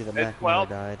crazy that McNamara Well,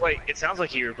 died. wait, it sounds like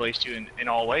he replaced you in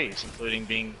all ways, including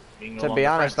being no To be longer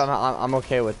honest, friends. I'm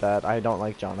okay with that. I don't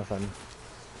like Jonathan.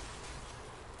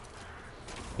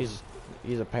 He's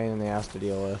a pain in the ass to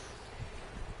deal with.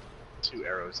 2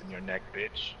 arrows in your neck,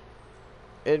 bitch.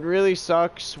 It really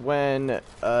sucks when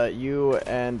you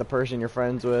and the person you're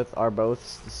friends with are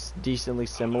both decently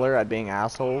similar at being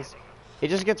assholes. It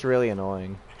just gets really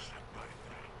annoying.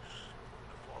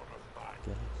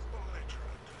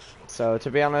 So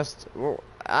to be honest,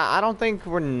 I don't think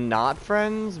we're not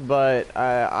friends, but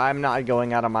I'm not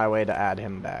going out of my way to add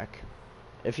him back.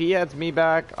 If he adds me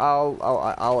back,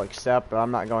 I'll accept, but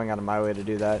I'm not going out of my way to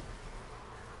do that.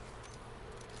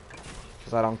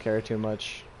 Because I don't care too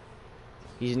much.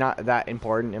 He's not that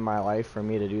important in my life for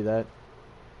me to do that.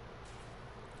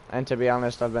 And to be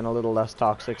honest, I've been a little less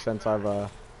toxic since I've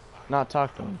not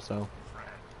talked to him, so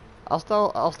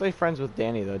I'll stay friends with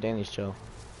Danny though. Danny's chill.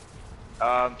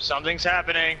 Something's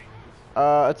happening.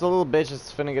 It's a little bitch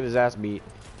that's finna get his ass beat.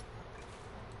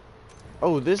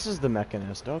 Oh, this is the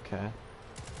Mechanist, okay.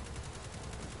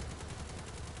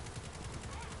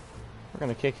 We're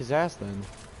gonna kick his ass then.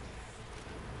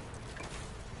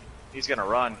 He's gonna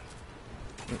run.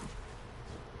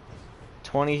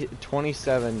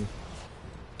 27,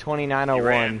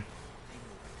 2901.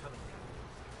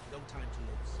 No time to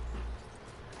lose.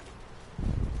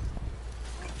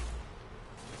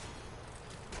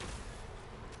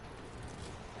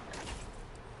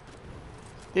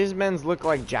 These men's look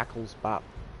like jackals, Bop.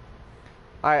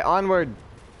 Alright, onward.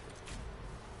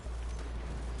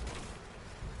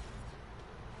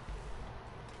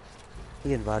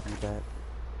 He invited me back.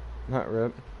 Not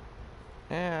rip.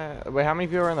 Yeah, wait, how many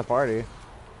people are in the party?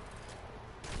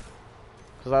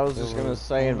 Because I was just gonna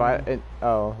say invite it.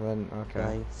 Oh, then,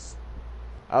 okay. Nice.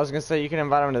 I was gonna say you can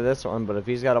invite him to this one, but if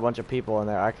he's got a bunch of people in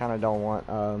there, I kind of don't want,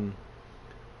 them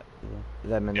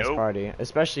in this Nope. party.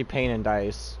 Especially Pain and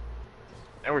Dice.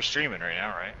 And we're streaming right now,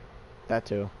 right? That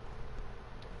too.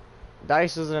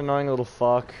 Dice is an annoying little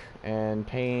fuck, and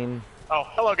Pain Oh,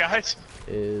 hello guys.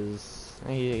 is...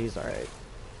 he's alright.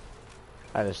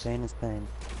 I just... Pain is pain.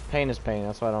 Pain is Pain,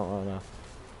 that's why I don't want to know.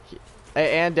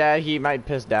 And Dad, he might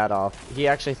piss Dad off. He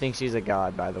actually thinks he's a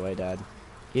god, by the way, Dad.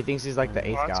 He thinks he's like the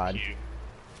 8th Well, that's god. cute.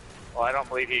 Well, I don't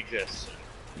believe he exists.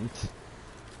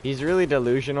 He's really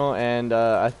delusional, and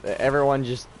everyone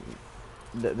just...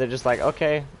 they're just like,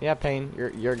 okay, yeah, Pain,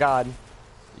 you're God.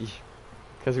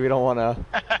 Because we don't want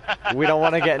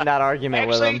to get in that argument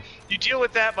with Actually, him. you deal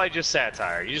with that by just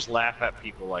satire. You just laugh at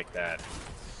people like that.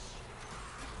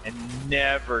 And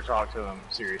never talk to him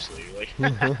seriously. Like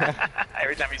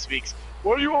every time he speaks,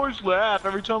 why do you always laugh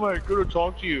every time I go to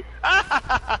talk to you?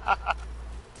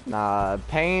 Nah,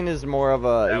 Pain is more of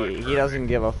a... he doesn't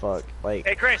give a fuck. Like...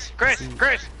 Hey, Chris!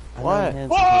 What? Get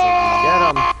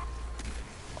Get him!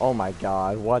 Oh my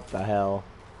god, what the hell?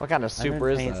 What kind of super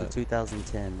is Pain that? since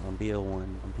 2010 on BO1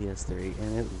 on PS3,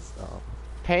 and it was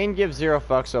Pain gives 0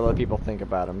 fucks to let people think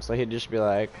about him, so he'd just be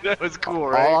like... That was cool,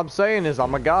 right? All I'm saying is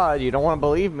I'm a god, you don't want to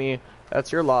believe me,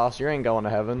 that's your loss, you ain't going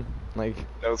to heaven. Like...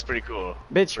 That was pretty cool.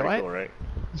 Bitch, pretty what? Cool, right?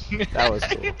 That was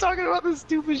cool. You're talking about this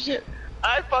stupid shit.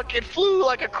 I fucking flew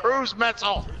like a cruise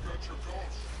missile.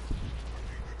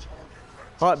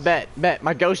 What? Bet.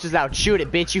 My ghost is out. Shoot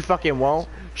it, bitch. You fucking won't.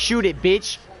 Shoot it,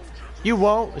 bitch. You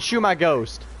won't. Shoot my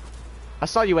ghost. I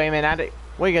saw you aiming at it.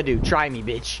 What you gonna do? Try me,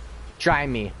 bitch. Try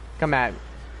me. Come at me.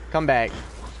 Come back.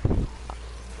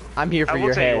 I'm here for your I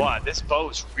will tell head. you what, this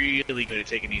boat's really good at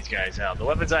taking these guys out. The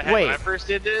weapons I had Wait. when I first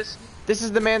did this. This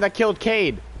is the man that killed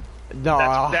Cade.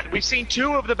 No. We've seen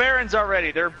 2 of the Barons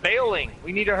already. They're bailing.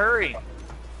 We need to hurry.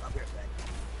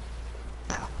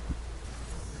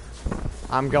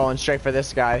 I'm going straight for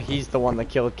this guy. He's the one that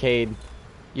killed Cade.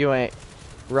 You ain't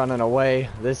running away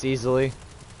this easily.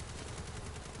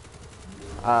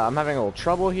 I'm having a little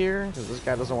trouble here because this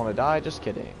guy doesn't want to die. Just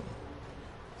kidding.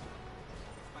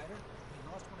 Spider,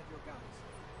 we lost one of your guys.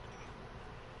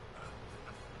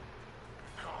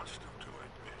 Cost of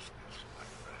doing business, my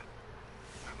friend.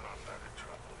 I'm not there to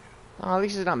trouble you. Oh, at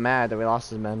least he's not mad that we lost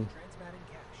his men. Transmatting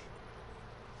cash.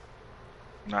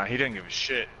 Nah, he didn't give a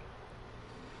shit.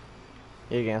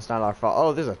 Yeah, again, it's not our fault.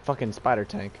 Oh, there's a fucking spider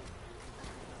tank.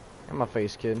 In my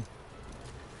face, kid.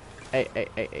 Hey, hey,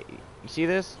 hey, hey. You see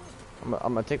this? I'm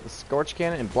gonna take the Scorch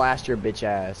Cannon and blast your bitch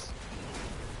ass.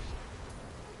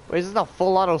 Wait, is this a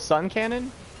full auto sun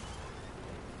cannon?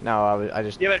 No, I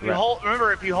just... Yeah, but if you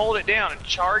remember, if you hold it down and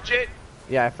charge it...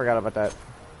 Yeah, I forgot about that.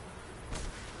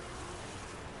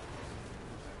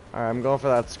 Alright, I'm going for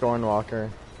that Scorn Walker.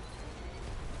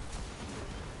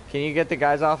 Can you get the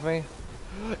guys off me?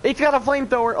 It's got a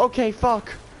flamethrower! Okay,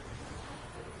 fuck!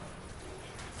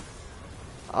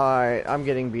 Alright, I'm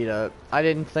getting beat up. I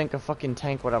didn't think a fucking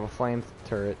tank would have a flame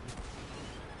turret.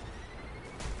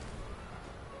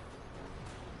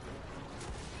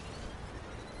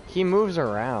 He moves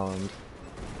around.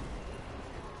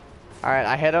 Alright,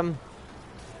 I hit him.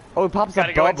 Oh, he pops a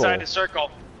bubble. Gotta go inside the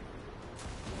circle.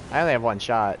 I only have one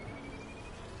shot.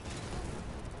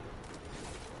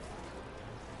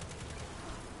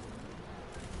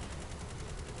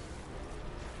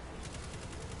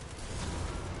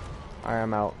 Alright,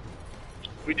 I'm out.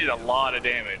 We did a lot of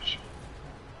damage.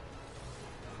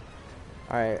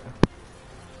 Alright.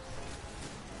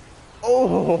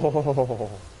 Oh!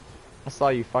 I saw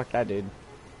you fuck that dude.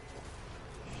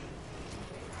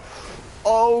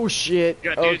 Oh shit!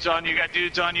 You got dudes on you, got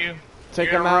dudes on you. Take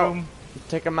him out.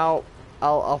 Take him out.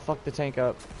 I'll fuck the tank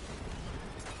up.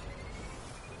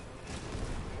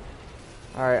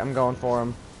 Alright, I'm going for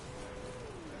him.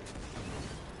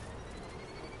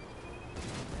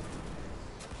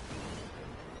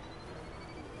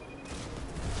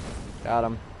 Got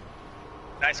him.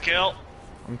 Nice kill.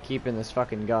 I'm keeping this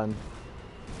fucking gun.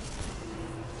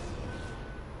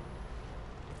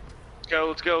 Let's go,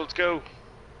 let's go, let's go.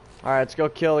 Alright, let's go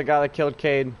kill the guy that killed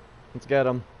Cade. Let's get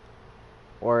him.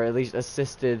 Or at least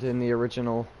assisted in the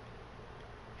original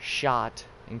shot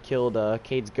and killed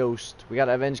Cade's ghost. We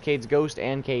gotta avenge Cade's ghost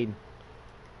and Cade.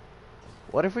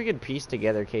 What if we could piece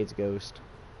together Cade's ghost?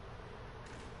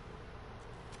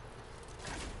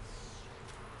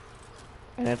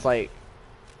 And it's like,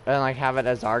 and like have it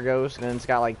as our ghost, and then it's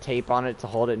got like tape on it to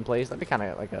hold it in place. That'd be kind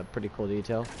of like a pretty cool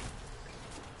detail.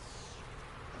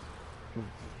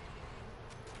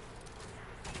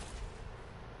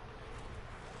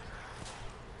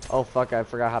 Oh fuck, I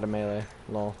forgot how to melee.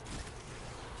 Lol.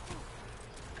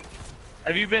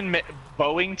 Have you been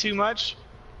bowing too much?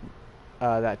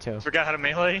 That too. Forgot how to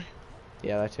melee?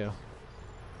 Yeah, that too.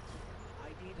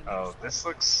 Oh, this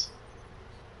looks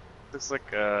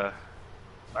like a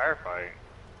firefight.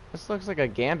 This looks like a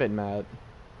Gambit map.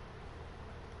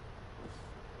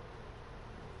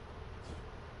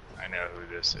 I know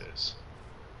who this is.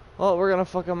 Well, we're gonna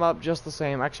fuck him up just the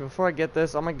same. Actually, before I get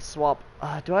this, I'm gonna swap.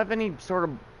 Do I have any sort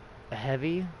of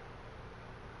heavy?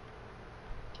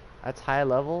 That's high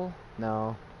level?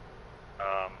 No.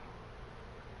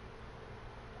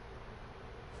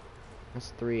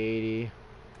 That's 380.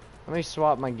 Let me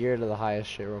swap my gear to the highest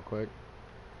shit real quick.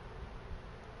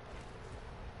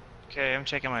 Okay, I'm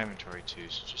checking my inventory too,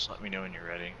 so just let me know when you're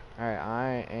ready. Alright,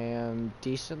 I am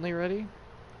decently ready.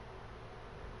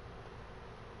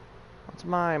 What's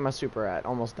my super at?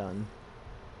 Almost done.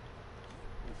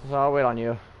 So I'll wait on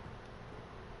you.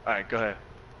 Alright, go ahead.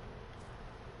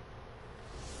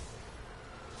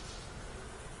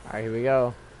 Alright, here we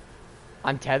go.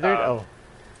 I'm tethered?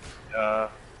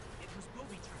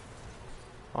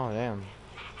 Oh, damn.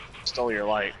 Stole your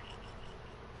light.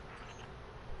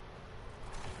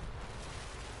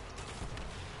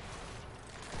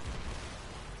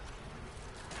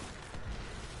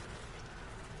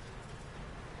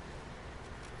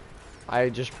 I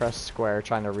just pressed square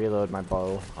trying to reload my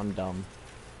bow. I'm dumb.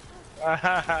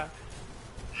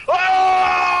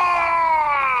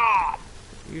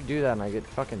 You do that and I get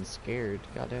fucking scared.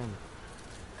 Goddamn.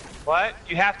 What?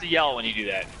 You have to yell when you do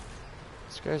that.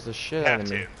 Scares the shit out of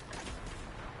me.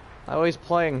 I always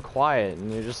playing quiet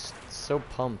and you're just so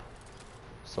pumped.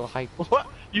 So hyped. What?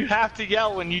 You have to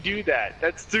yell when you do that.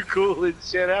 That's the coolest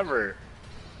shit ever.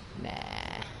 Nah.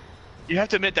 You have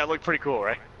to admit that looked pretty cool,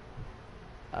 right?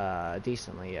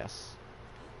 Decently, yes.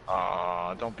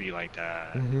 Aw, don't be like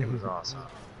that. It was awesome.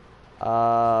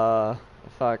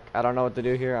 Fuck. I don't know what to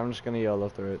do here. I'm just gonna YOLO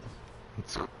through it.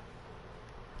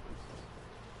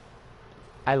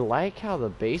 I like how the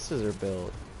bases are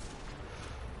built.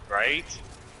 Right?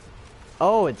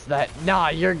 Oh, it's that. Nah,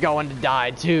 you're going to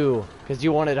die too. Because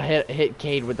you wanted to hit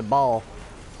Cade with the ball.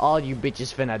 All you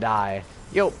bitches finna die.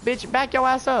 Yo, bitch, back your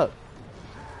ass up.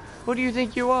 Who do you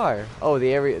think you are? Oh,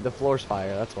 the floor's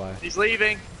fire, that's why. He's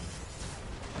leaving.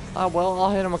 Oh, well,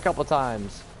 I'll hit him a couple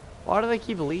times. Why do they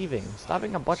keep leaving? Stop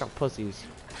being a bunch of pussies.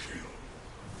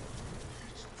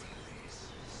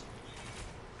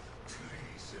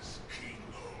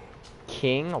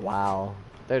 King? Wow.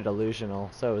 They're delusional.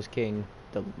 So is King.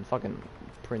 The fucking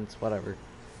prince, whatever.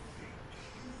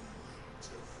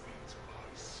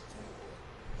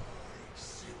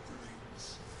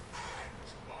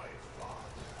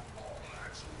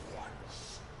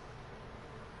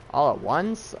 All at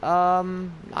once?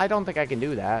 I don't think I can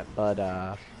do that,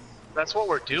 but That's what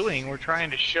we're doing. We're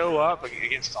trying to show up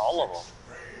against all of them.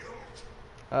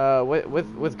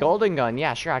 with Golden Gun,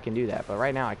 yeah, sure I can do that, but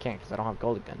right now I can't because I don't have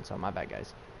Golden Gun, so my bad,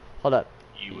 guys. Hold up.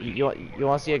 You want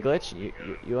to see a glitch?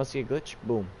 You want to see a glitch?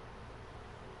 Boom.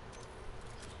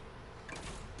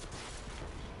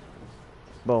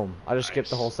 Boom. I just skipped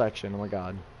the whole section. Oh my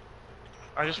god.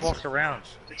 I just walked around.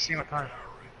 See what time.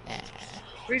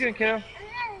 What are you doing, kiddo?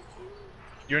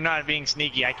 You're not being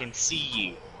sneaky. I can see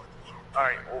you.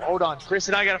 Alright, well, hold on. Chris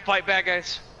and I gotta fight back,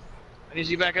 guys. I need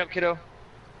you back up, kiddo.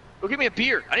 Go get me a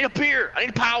beer. I need a beer. I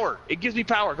need power. It gives me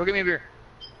power. Go get me a beer.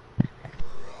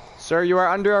 Sir, you are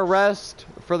under arrest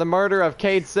for the murder of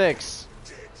Cade 6.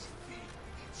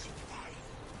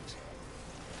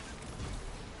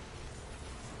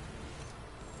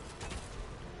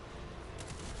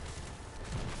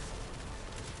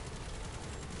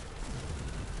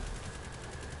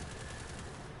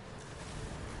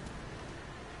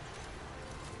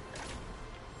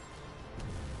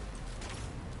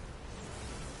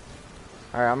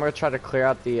 Alright, I'm gonna try to clear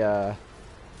out the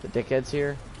dickheads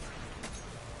here.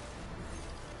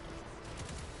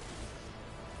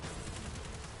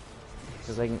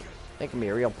 Because they can be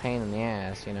a real pain in the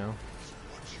ass, you know.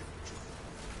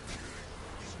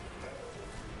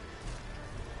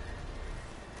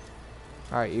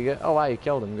 Alright, you get. Oh wow, you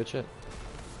killed him. Good shit.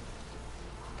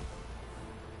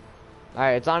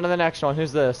 Alright, it's on to the next one.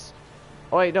 Who's this?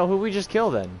 Oh wait, no, who we just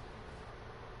killed then?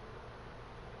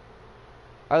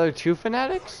 Are there two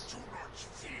fanatics?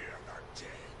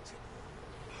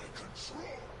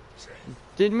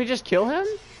 Didn't we just kill him?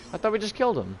 I thought we just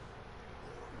killed him.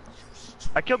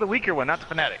 I killed the weaker one, not the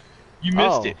fanatic. You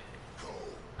missed it.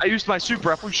 I used my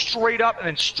super. I flew straight up and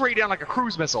then straight down like a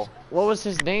cruise missile. What was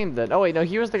his name then? Oh wait, no,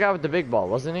 he was the guy with the big ball,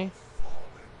 wasn't he?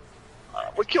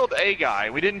 We killed a guy.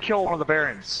 We didn't kill one of the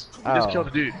barons. We just killed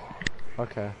a dude.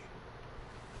 Okay.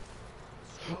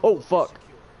 Oh fuck.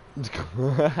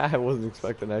 I wasn't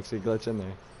expecting to actually glitch in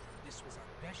there.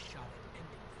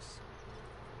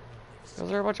 Cause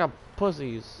they're a bunch of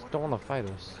pussies. Don't want to fight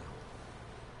us.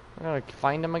 We're gonna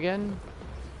find him again?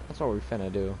 That's what we're finna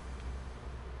do.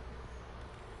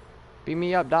 Beat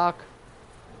me up, Doc.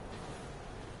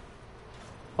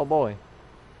 Oh boy.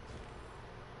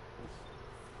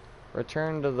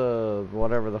 Return to the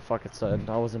whatever the fuck it said.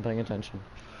 I wasn't paying attention.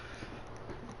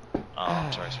 Oh,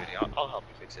 I'm sorry, sweetie. I'll help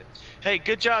you fix it. Hey,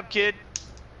 good job, kid.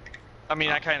 I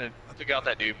mean, I kind of took out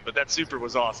that dude, but that super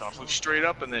was awesome. I flew straight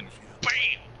up and then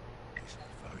BAM!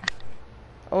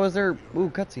 Oh, is there... Ooh,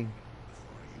 cutscene.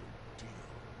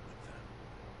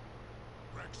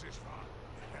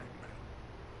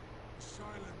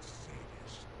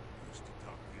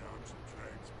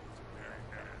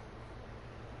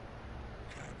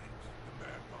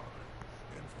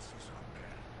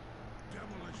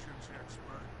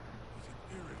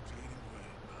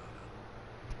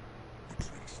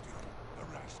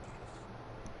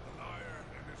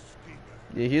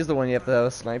 Yeah, he's the one you have to have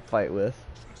a snipe fight with.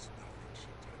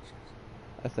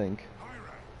 I think.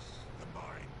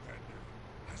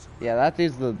 Yeah, that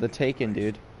dude's the Taken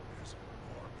dude.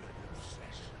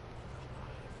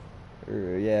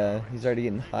 Yeah, he's already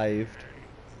getting hived.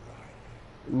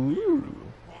 Ooh.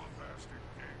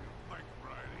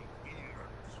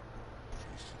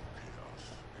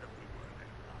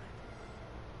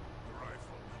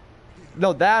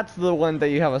 No, that's the one that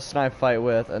you have a snipe fight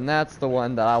with, and that's the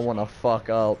one that I want to fuck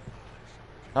up.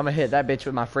 I'm gonna hit that bitch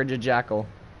with my frigid jackal.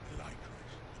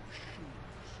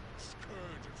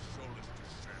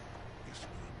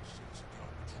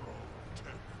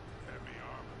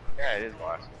 Yeah, it is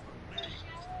boss.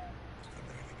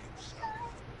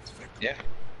 Yeah.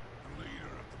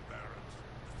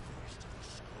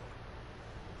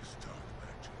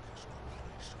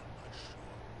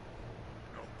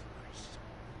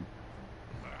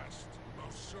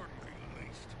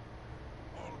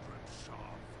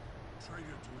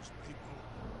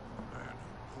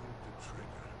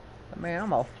 Man, I'm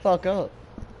gonna fuck up.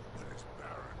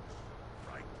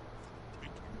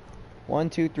 1,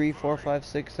 2, 3, 4, 5,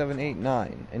 6, 7, 8,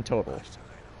 9 in total.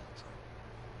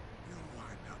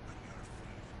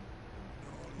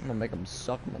 I'm gonna make him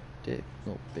suck my dick,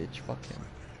 little bitch. Fuck him.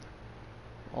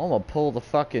 I'm gonna pull the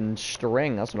fucking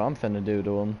string. That's what I'm finna do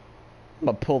to him. I'm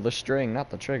gonna pull the string, not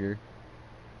the trigger.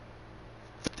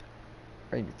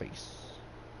 Right in your face.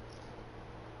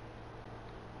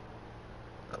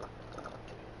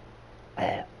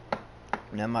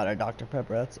 No matter, Dr.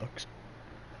 Pepper, that sucks.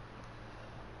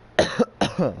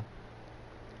 So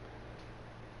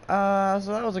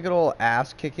that was a good old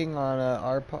ass kicking on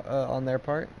on their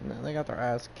part. They got their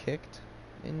ass kicked,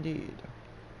 indeed.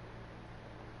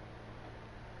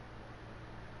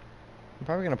 I'm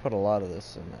probably gonna put a lot of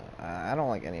this in. I don't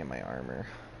like any of my armor.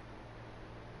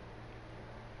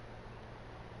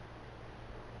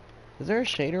 Is there a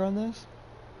shader on this?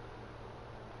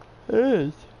 There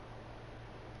is.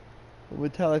 A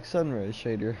metallic sunrise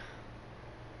shader.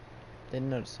 Didn't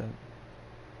notice that.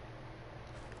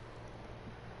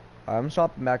 I'm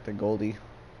swapping back to Goldie.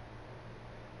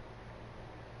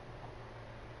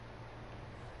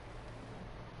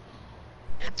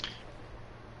 I'm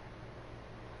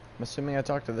assuming I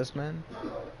talked to this man.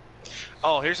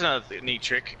 Oh, here's another neat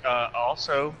trick.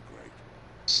 Also,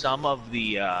 some of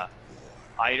the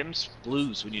items,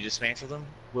 blues, when you dismantle them,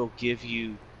 will give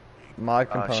you mod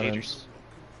components. Shaders.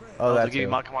 Oh, they'll that's give you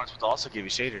it. mod components, but they'll also give you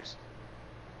shaders.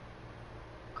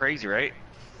 Crazy, right?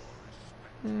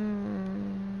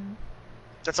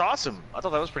 That's awesome. I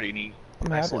thought that was pretty neat. I'm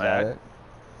Nice happy little about ad. it.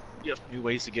 You have new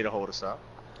ways to get a hold of stuff.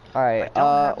 Alright,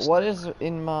 what is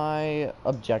in my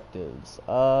objectives?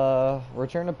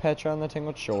 Return to Petra on the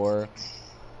Tangled Shore.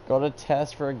 Go to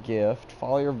Test for a gift.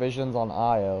 Follow your visions on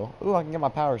Io. Ooh, I can get my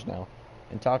powers now.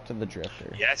 And talk to the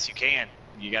Drifter. Yes, you can.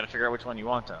 You got to figure out which one you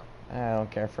want, though. I don't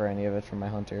care for any of it from my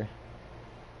hunter.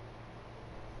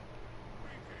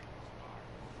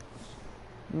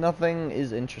 Nothing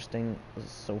is interesting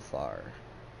so far.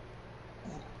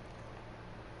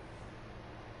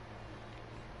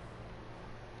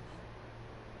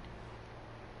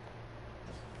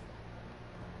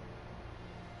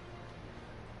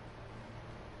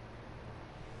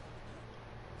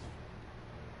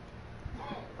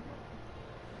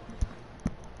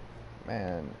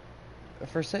 Man,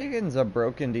 Forsaken's a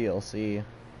broken DLC.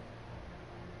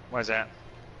 Why is that?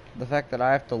 The fact that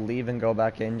I have to leave and go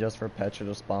back in just for Petra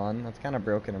to spawn, that's kind of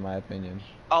broken in my opinion.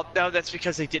 Oh, no, that's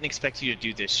because they didn't expect you to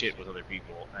do this shit with other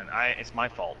people, and it's my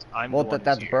fault. I'm Well, the one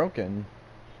that's who's here. broken.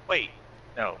 Wait,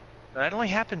 no. That only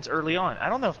happens early on. I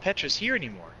don't know if Petra's here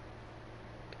anymore.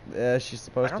 She's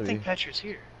supposed I to don't be. think Petra's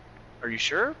here. Are you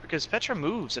sure? Because Petra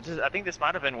moves. I think this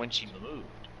might have been when she moved.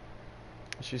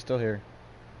 She's still here.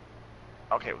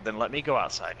 Okay, well, then let me go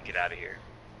outside and get out of here.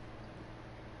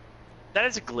 That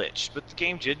is a glitch, but the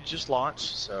game did just launch,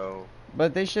 so...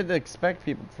 But they should expect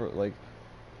people for, like...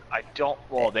 I don't...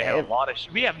 Well, they have a lot of...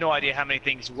 We have no idea how many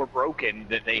things were broken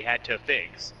that they had to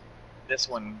fix. This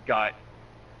one got,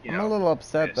 you know... I'm a little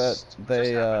upset that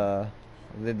they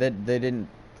they didn't,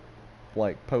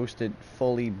 like, post it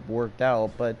fully worked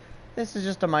out, but this is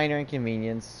just a minor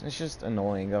inconvenience. It's just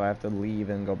annoying that I have to leave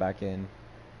and go back in.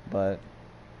 But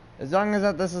as long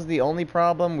as this is the only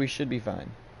problem, we should be fine.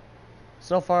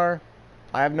 So far,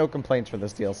 I have no complaints for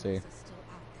this DLC.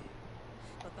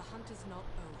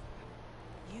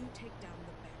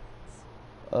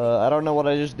 I don't know what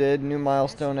I just did. New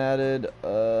milestone added.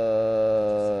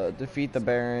 Defeat the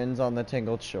Barons on the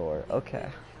Tangled Shore. Okay.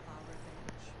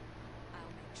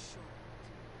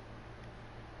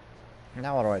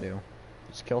 Now what do I do?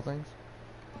 Just kill things?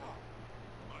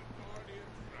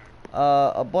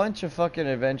 A bunch of fucking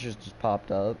adventures just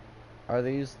popped up. Are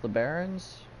these the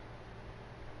Barons?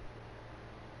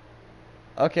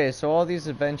 Okay, so all these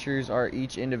adventures are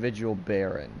each individual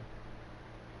Baron.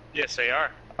 Yes, they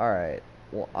are. Alright.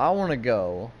 Well, I want to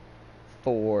go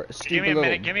for Give me a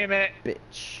minute, give me a minute.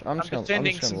 Bitch. I'm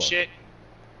defending some shit.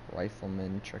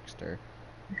 Rifleman, Trickster.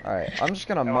 Alright, I'm just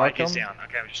gonna My mark mic is them. down.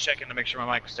 Okay, I'm just checking to make sure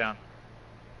my mic was down.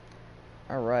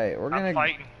 Alright, we're I'm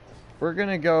fighting. We're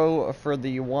gonna go for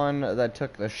the one that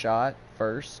took the shot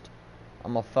first.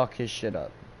 I'm gonna fuck his shit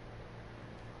up.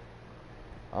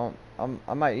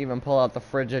 I might even pull out the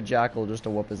Frigid Jackal just to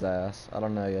whoop his ass. I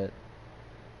don't know yet.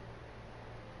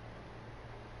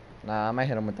 Nah, I might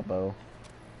hit him with the bow.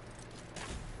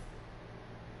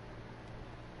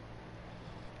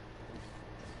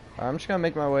 I'm just gonna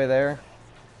make my way there.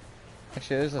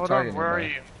 Actually, there's a Hold target on, where are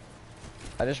nearby. you?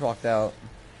 I just walked out.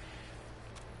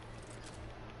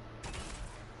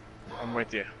 I'm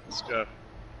with you. Let's go.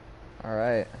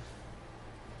 Alright.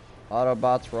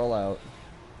 Autobots roll out.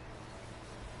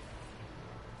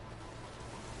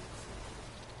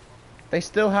 They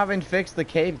still haven't fixed the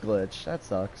cave glitch. That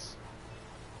sucks.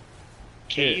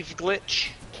 Cave glitch?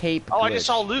 Cape Oh, glitch. I just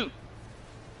saw loot.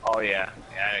 Oh, yeah.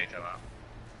 Yeah, I know what you're talking about.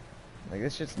 Like,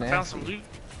 this shit's I nasty. found some loot.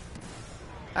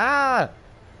 Ah!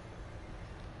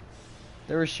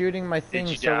 They were shooting my thing,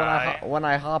 you so die? when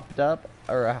I hopped up,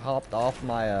 or I hopped off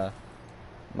my,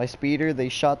 my speeder, they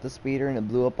shot the speeder and it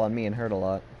blew up on me and hurt a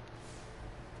lot.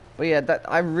 But yeah,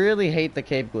 I really hate the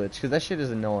cape glitch, because that shit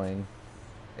is annoying.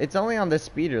 It's only on this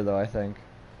speeder, though, I think.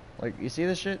 Like, you see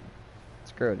this shit?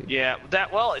 It's grody. Yeah,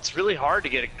 well, it's really hard to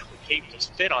get a cape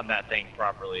to fit on that thing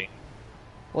properly.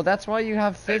 Well, that's why you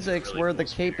have physics really where cool the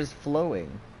cape is flowing.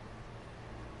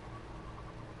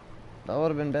 That would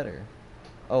have been better.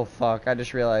 Oh fuck, I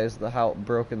just realized how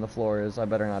broken the floor is. I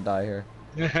better not die here.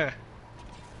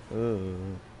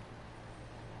 Ooh.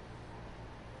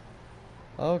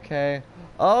 Okay.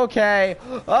 Okay.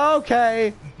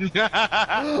 Okay.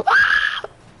 Oh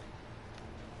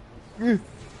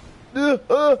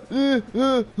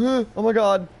my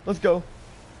god. Let's go.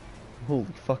 Holy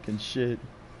fucking shit.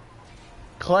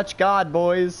 Clutch God,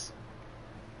 boys.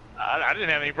 I didn't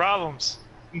have any problems.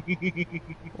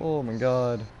 Oh my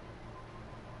god.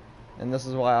 And this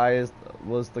is why I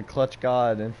was the clutch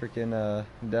god in freaking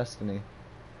Destiny.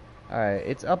 Alright,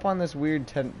 it's up on this weird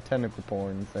tentacle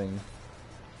porn thing.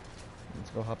 Let's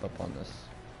go hop up on this.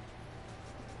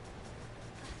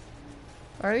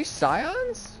 Are these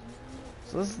Scions?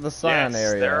 So this is the Scion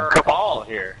area. They're Cabal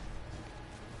here.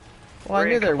 Well, I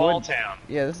knew there Cabal would. Town.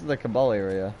 Yeah, this is the Cabal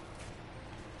area.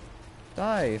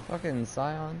 Die, fucking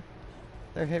Scion.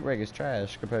 Their hit rate is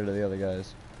trash compared to the other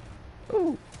guys.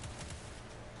 Ooh.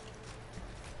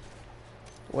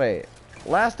 Wait.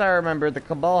 Last I remember, the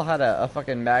Cabal had a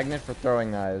fucking magnet for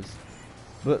throwing knives.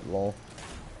 But lol.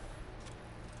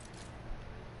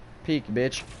 Peek,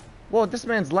 bitch. Whoa, this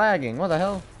man's lagging. What the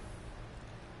hell?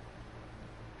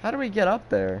 How do we get up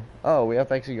there? Oh, we have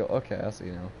to actually go. Okay, I see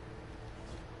now.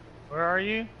 Where are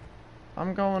you?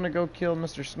 I'm going to go kill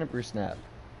Mr. Snipper Snap.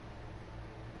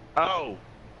 Oh,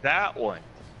 that one.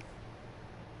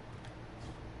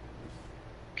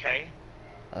 Okay.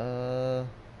 How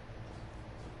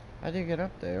do you get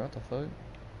up there? What the fuck?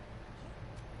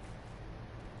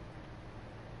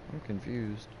 I'm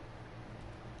confused.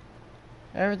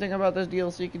 Everything about this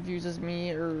DLC confuses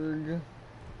me, erg.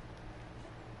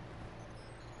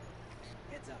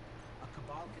 Heads up. A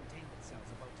Cabal containment cell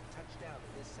is about to touch down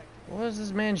in this sector. What is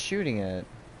this man shooting at?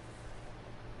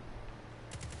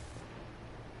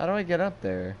 How do I get up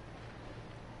there?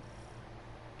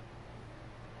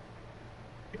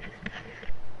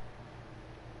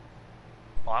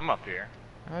 Well, I'm up here.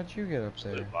 How'd you get up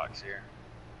there? Loot box here.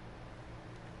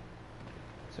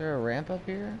 Is there a ramp up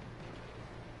here?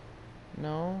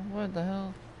 No? What the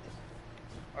hell?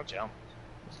 I'll jump.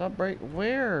 Stop right.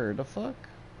 Where? The fuck?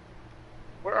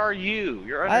 Where are you?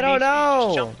 You're I don't underneath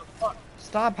me. Just know! jump the fuck.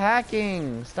 Stop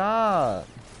hacking! Stop!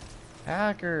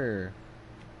 Hacker!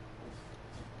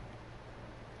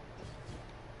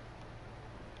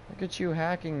 Look at you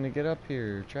hacking to get up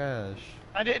here, trash.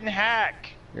 I didn't hack.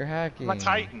 You're hacking. I'm a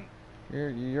Titan.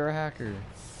 You're a hacker.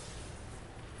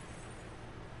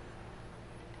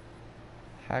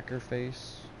 Hacker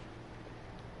face.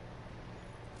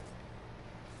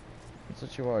 That's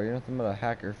what you are. You're nothing but a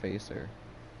hacker facer.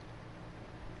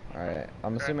 Alright,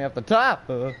 I'm assuming up the top!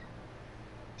 Go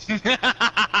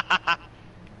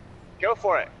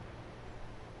for it.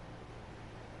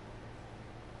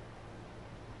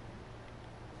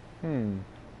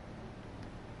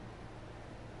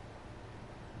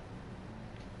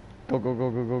 Go, go,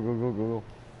 go, go, go, go, go, go.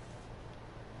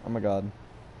 Oh my god.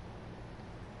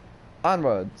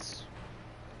 Onwards.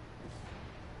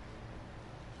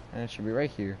 And it should be right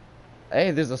here.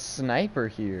 Hey, there's a sniper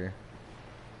here.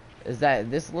 Is that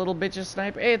this little bitch's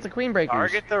sniper? Hey, it's a Queen Breakers.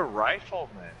 Target the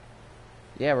rifleman.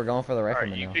 Yeah, we're going for the Are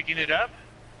rifleman you now. picking it up?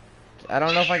 I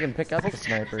don't know if I can pick up the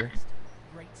sniper.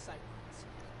 Great sight lines.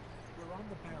 We're on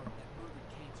the Baron that murdered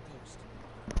Kane's ghost.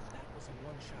 That was a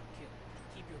one-shot kill.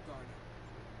 Keep your guard up.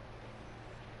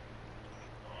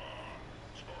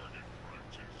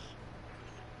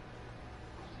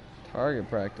 Target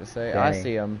practice, eh? Danny. I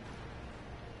see him.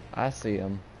 I see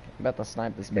him. I'm about to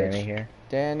snipe this bitch. Danny here?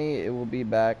 Danny, it will be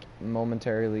back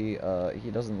momentarily.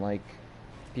 He doesn't like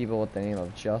people with the name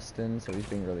of Justin, so he's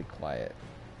being really quiet.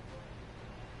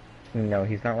 No,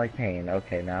 he's not like Payne.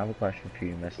 Okay, now I have a question for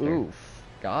you, mister. Oof.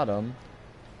 Got him.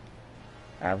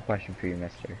 I have a question for you,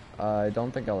 mister. I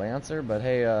don't think I'll answer, but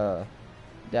hey,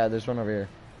 yeah, there's one over here.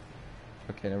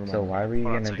 Okay, never mind. So why were you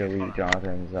Hold on a gonna second, delete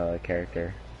Jonathan's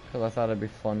character? Because I thought it'd be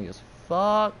funny as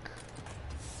fuck.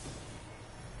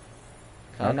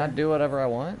 Can I not do whatever I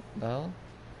want? The hell?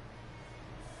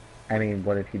 I mean,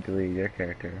 what if he deleted your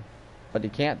character? But he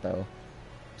can't though.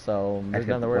 So I there's said,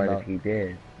 nothing to worry what about. if he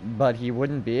did? But he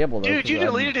wouldn't be able to. Dude, 'cause you I'm-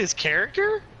 deleted his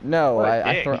character? No, What a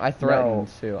I dick. threatened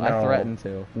to. I No. threatened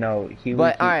to. No, he.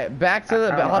 But he, alright, back to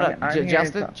the. Hold on, I'm here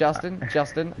Justin, to-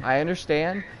 Justin. I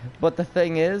understand, but the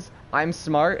thing is, I'm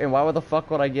smart, and why the fuck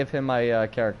would I give him my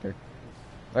character,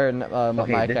 or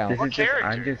Okay, my this account? is just,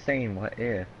 I'm just saying, what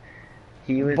if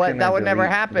he was? But gonna that would never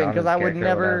delete happen because Donald's I would character or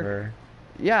never. whatever.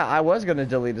 Yeah, I was gonna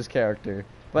delete his character,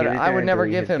 but He was I would gonna never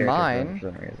delete give his him character mine. for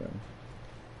some reason.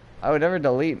 I would never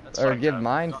delete or give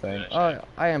mine thing. Oh,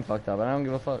 I am fucked up, and I don't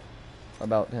give a fuck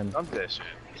about him. I'm this shit.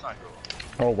 It's not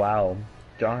cool. Oh wow,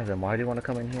 Jonathan, why do you want to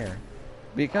come in here?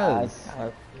 Because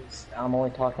I'm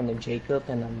only talking to Jacob,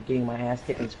 and I'm getting my ass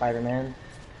kicked in Spider-Man.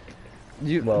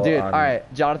 you, Well, dude. All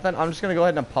right, Jonathan. I'm just gonna go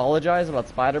ahead and apologize about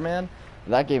Spider-Man.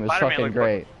 That game is Spider-Man fucking looked-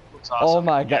 great. looks awesome. Oh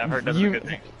my Yeah, god, I've heard nothing you but good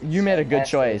things. you made a good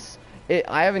choice.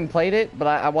 I haven't played it, but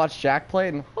I watched Jack play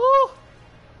it, and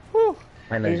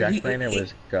I know Jack Planet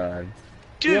was good.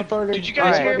 Dude, did you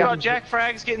guys hear about Jack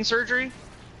Frags getting surgery?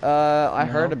 I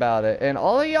heard about it, and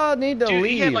all of y'all need to Dude,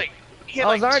 leave. he had like I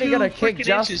was already two gonna kick freaking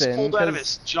inches Justin pulled out of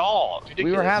 'cause his jaw.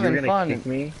 we were having You're gonna fun. kick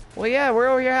me? Well, yeah, we're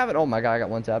over here having. Oh my god, I got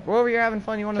one tap. We're over here having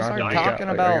fun. You want to start Jonathan, talking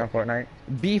are you about on Fortnite?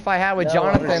 beef I had with No,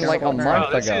 Jonathan I'm like a on month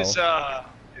Fortnite. ago?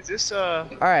 Is this All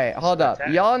right, hold up.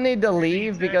 Y'all need to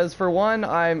leave because for one,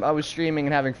 I was streaming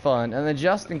and having fun, and then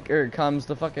Justin comes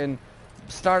to fucking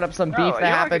start up some beef No, that you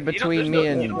don't- happened you don't- between there's me no- you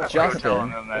and don't have to tell Justin.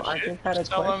 him that Well, I shit. just had a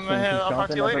Just tell him, question I'll because talk to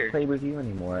Jonathan you never later. played with you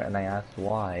anymore, and I asked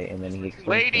why, and then he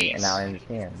explained to me, Ladies. and now I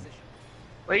understand.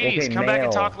 Ladies, Okay, come back and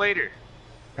male. talk later.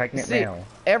 Pregnant See, male.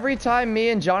 every time me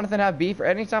and Jonathan have beef, or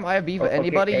anytime I have beef with okay,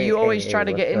 anybody, hey, you always hey, try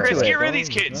to hey, get what's into up? Chris, it. get rid of these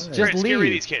kids. Just Chris, leave. get rid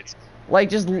of these kids.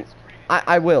 Like,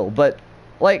 I will, but,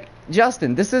 like,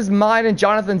 Justin, this is mine and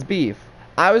Jonathan's beef.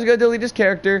 I was gonna delete his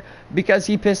character because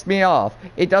he pissed me off.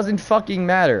 It doesn't fucking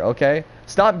matter, okay?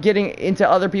 Stop getting into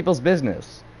other people's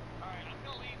business.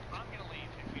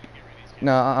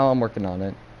 No, I'm working on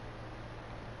it.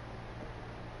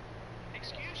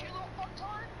 Excuse you, little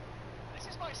fucktard? This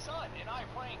is my son and I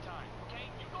playing time, okay?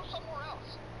 You go somewhere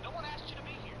else. No one asked you to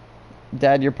be here.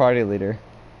 Dad, you're party leader.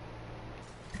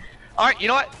 Alright, you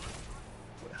know what?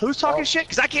 Who's talking shit?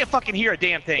 Because I can't fucking hear a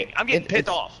damn thing. I'm getting pissed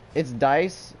off. It's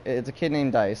Dice. It's a kid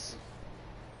named Dice.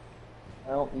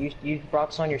 Well, you brought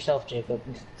this on yourself, Jacob.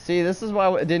 See, this is why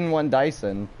I didn't want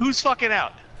Dyson. Who's fucking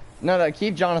out? No,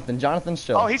 keep Jonathan. Jonathan's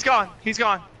chill. Oh, he's gone. He's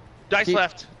gone. Dice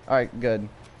left. Alright, good.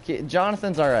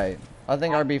 Jonathan's alright. I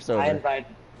think our beef's over. I invite.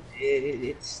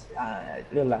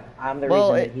 I'm the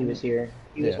Well, reason that he was here.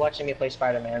 He was yeah. watching me play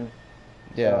Spider-Man.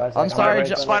 Yeah, So I was I'm like, sorry.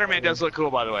 alright, Spider-Man does look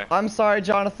cool, by the way. I'm sorry,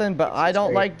 Jonathan, but I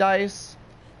don't like Dice,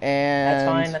 and That's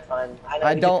fine. That's fine. I know I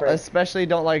he's a don't, prick. especially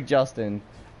don't like Justin.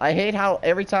 I hate how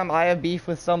every time I have beef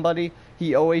with somebody,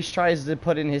 he always tries to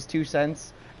put in his 2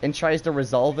 cents and tries to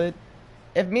resolve it.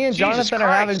 If me and Jesus Jonathan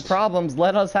are having Christ. problems,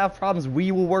 let us have problems.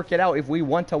 We will work it out if we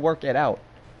want to work it out.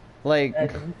 Like,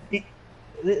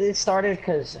 It started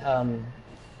because I'm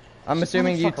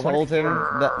assuming you told him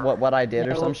that what I did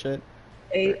or some shit.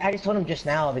 I just told him just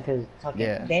now because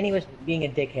Yeah. Danny was being a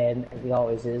dickhead as he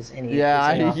always is, and he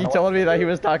Yeah, he told me that he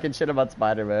was talking shit about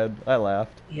Spider-Man. I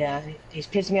laughed. Yeah, he's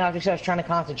pissed me off because I was trying to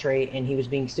concentrate and he was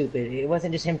being stupid. It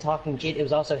wasn't just him talking shit; it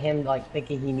was also him like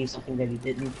thinking he knew something that he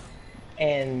didn't.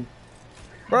 And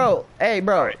Bro, hey,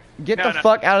 bro, get No, the no.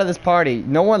 fuck out of this party.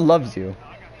 No one loves you.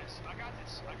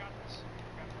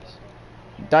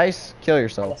 Dice, kill trying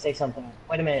yourself. to say something.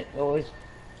 Wait a minute.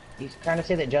 He's trying to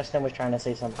say that Justin was trying to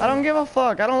say something. I don't give a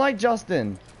fuck. I don't like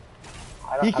Justin.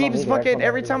 He keeps fucking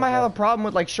every time I have a problem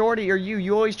with like Shorty or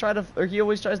you always try to, or he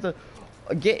always tries to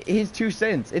get his 2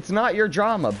 cents. It's not your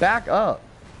drama. Back up.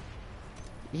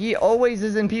 He always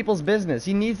is in people's business.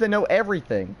 He needs to know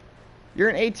everything. You're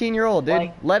an 18-year-old,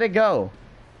 dude. Let it go.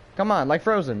 Come on, like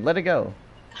Frozen. Let it go.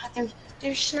 God,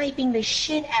 they're sniping the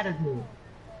shit out of me.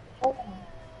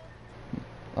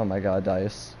 Oh my god,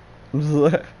 Dice.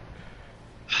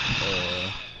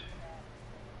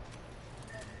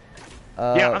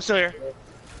 Yeah, I'm still here.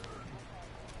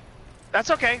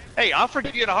 That's okay. Hey, I'll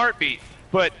forgive you in a heartbeat.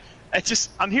 But it's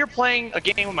just, I'm here playing a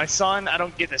game with my son. I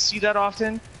don't get to see that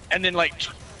often. And then like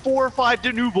 4 or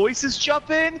 5 new voices jump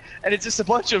in, and it's just a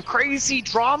bunch of crazy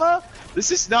drama.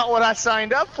 This is not what I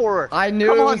signed up for. I knew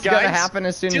Come it on, was gonna guys. happen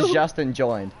as soon as Dude. Justin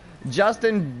joined.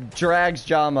 Justin drags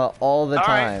drama all the All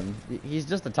right. time. He's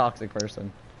just a toxic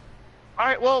person. All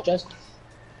right, well,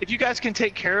 if you guys can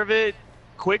take care of it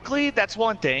quickly, that's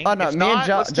one thing. Oh, no, if me and not,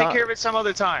 let's take care of it some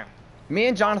other time. Me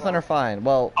and Jonathan are fine.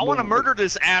 Well, I want to murder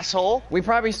this asshole. We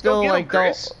probably Let's go still get him, like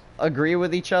Chris. don't agree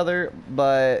with each other,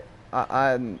 but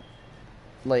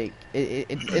like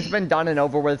it's been done and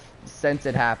over with since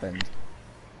it happened.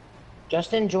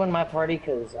 Justin joined my party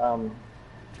because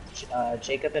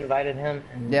Jacob invited him,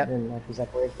 and then like he's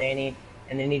like, "Where's Danny?"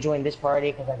 And then he joined this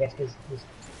party because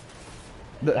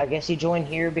I guess he joined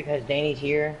here because Danny's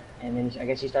here, and then I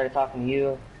guess he started talking to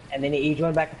you, and then he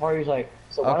joined back the party. He was like,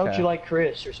 "So why don't you like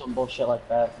Chris or some bullshit like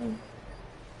that?" And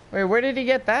wait, where did he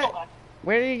get that?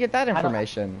 Where did he get that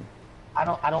information? I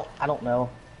don't know.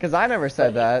 Because I never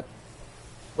said that.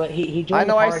 But he joined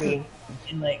the party,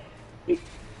 and like.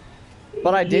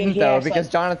 But I didn't though, because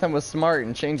like, Jonathan was smart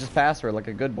and changed his password like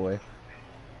a good boy.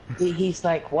 He's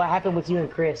like, "What happened with you and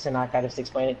Chris?" And like, I just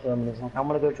explained it to him, and he's like, "I'm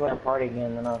gonna go join a party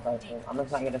again." And I was like, "I'm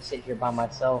just not gonna sit here by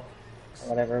myself, or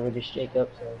whatever, with just Jacob."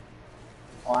 So,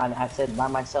 well, I said by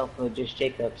myself with just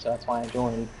Jacob, so that's why I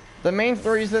joined. The main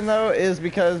reason though is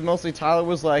because mostly Tyler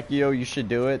was like, "Yo, you should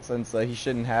do it," since he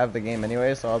shouldn't have the game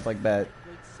anyway. So I was like, "Bet."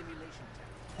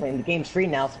 I mean, the game's free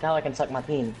now, so Tyler can suck my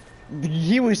team.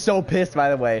 He was so pissed, by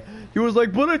the way. He was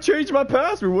like, "But I changed my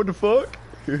password. What the fuck?"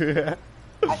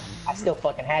 I still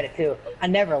fucking had it too. I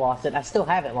never lost it. I still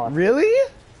haven't lost it.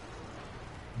 Really?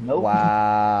 Nope.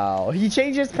 Wow. He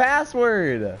changed his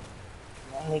password.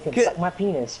 He can suck my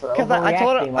penis for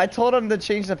overreacting. Because I told him to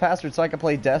change the password so I could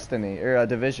play Destiny or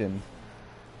Division.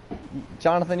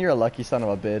 Jonathan, you're a lucky son of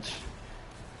a bitch.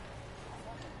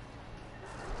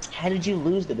 How did you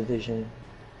lose the Division?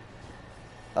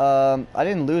 I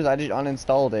didn't lose, I just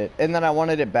uninstalled it. And then I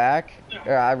wanted it back,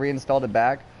 or I reinstalled it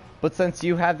back. But since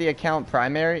you have the account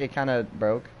primary, it kind of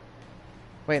broke.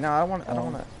 Wait, no, I don't want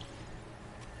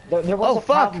to. There was a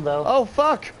problem, though. Oh,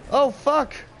 fuck! Oh,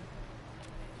 fuck!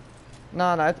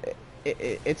 No,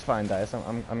 it's fine, Dice.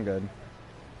 I'm good.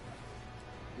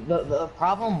 The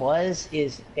problem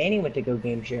is Danny went to go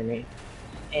game share me.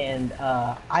 And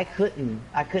I couldn't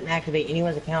activate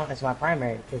anyone's account as my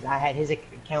primary because I had his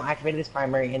account activated as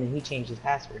primary and then he changed his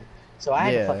password. So I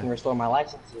had to fucking restore my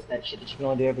licenses. That shit that you can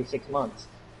only do every 6 months.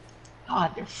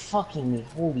 God, they're fucking me.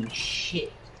 Holy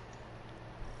shit.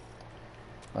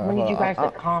 I need you guys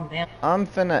to calm down. I'm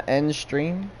finna end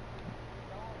stream.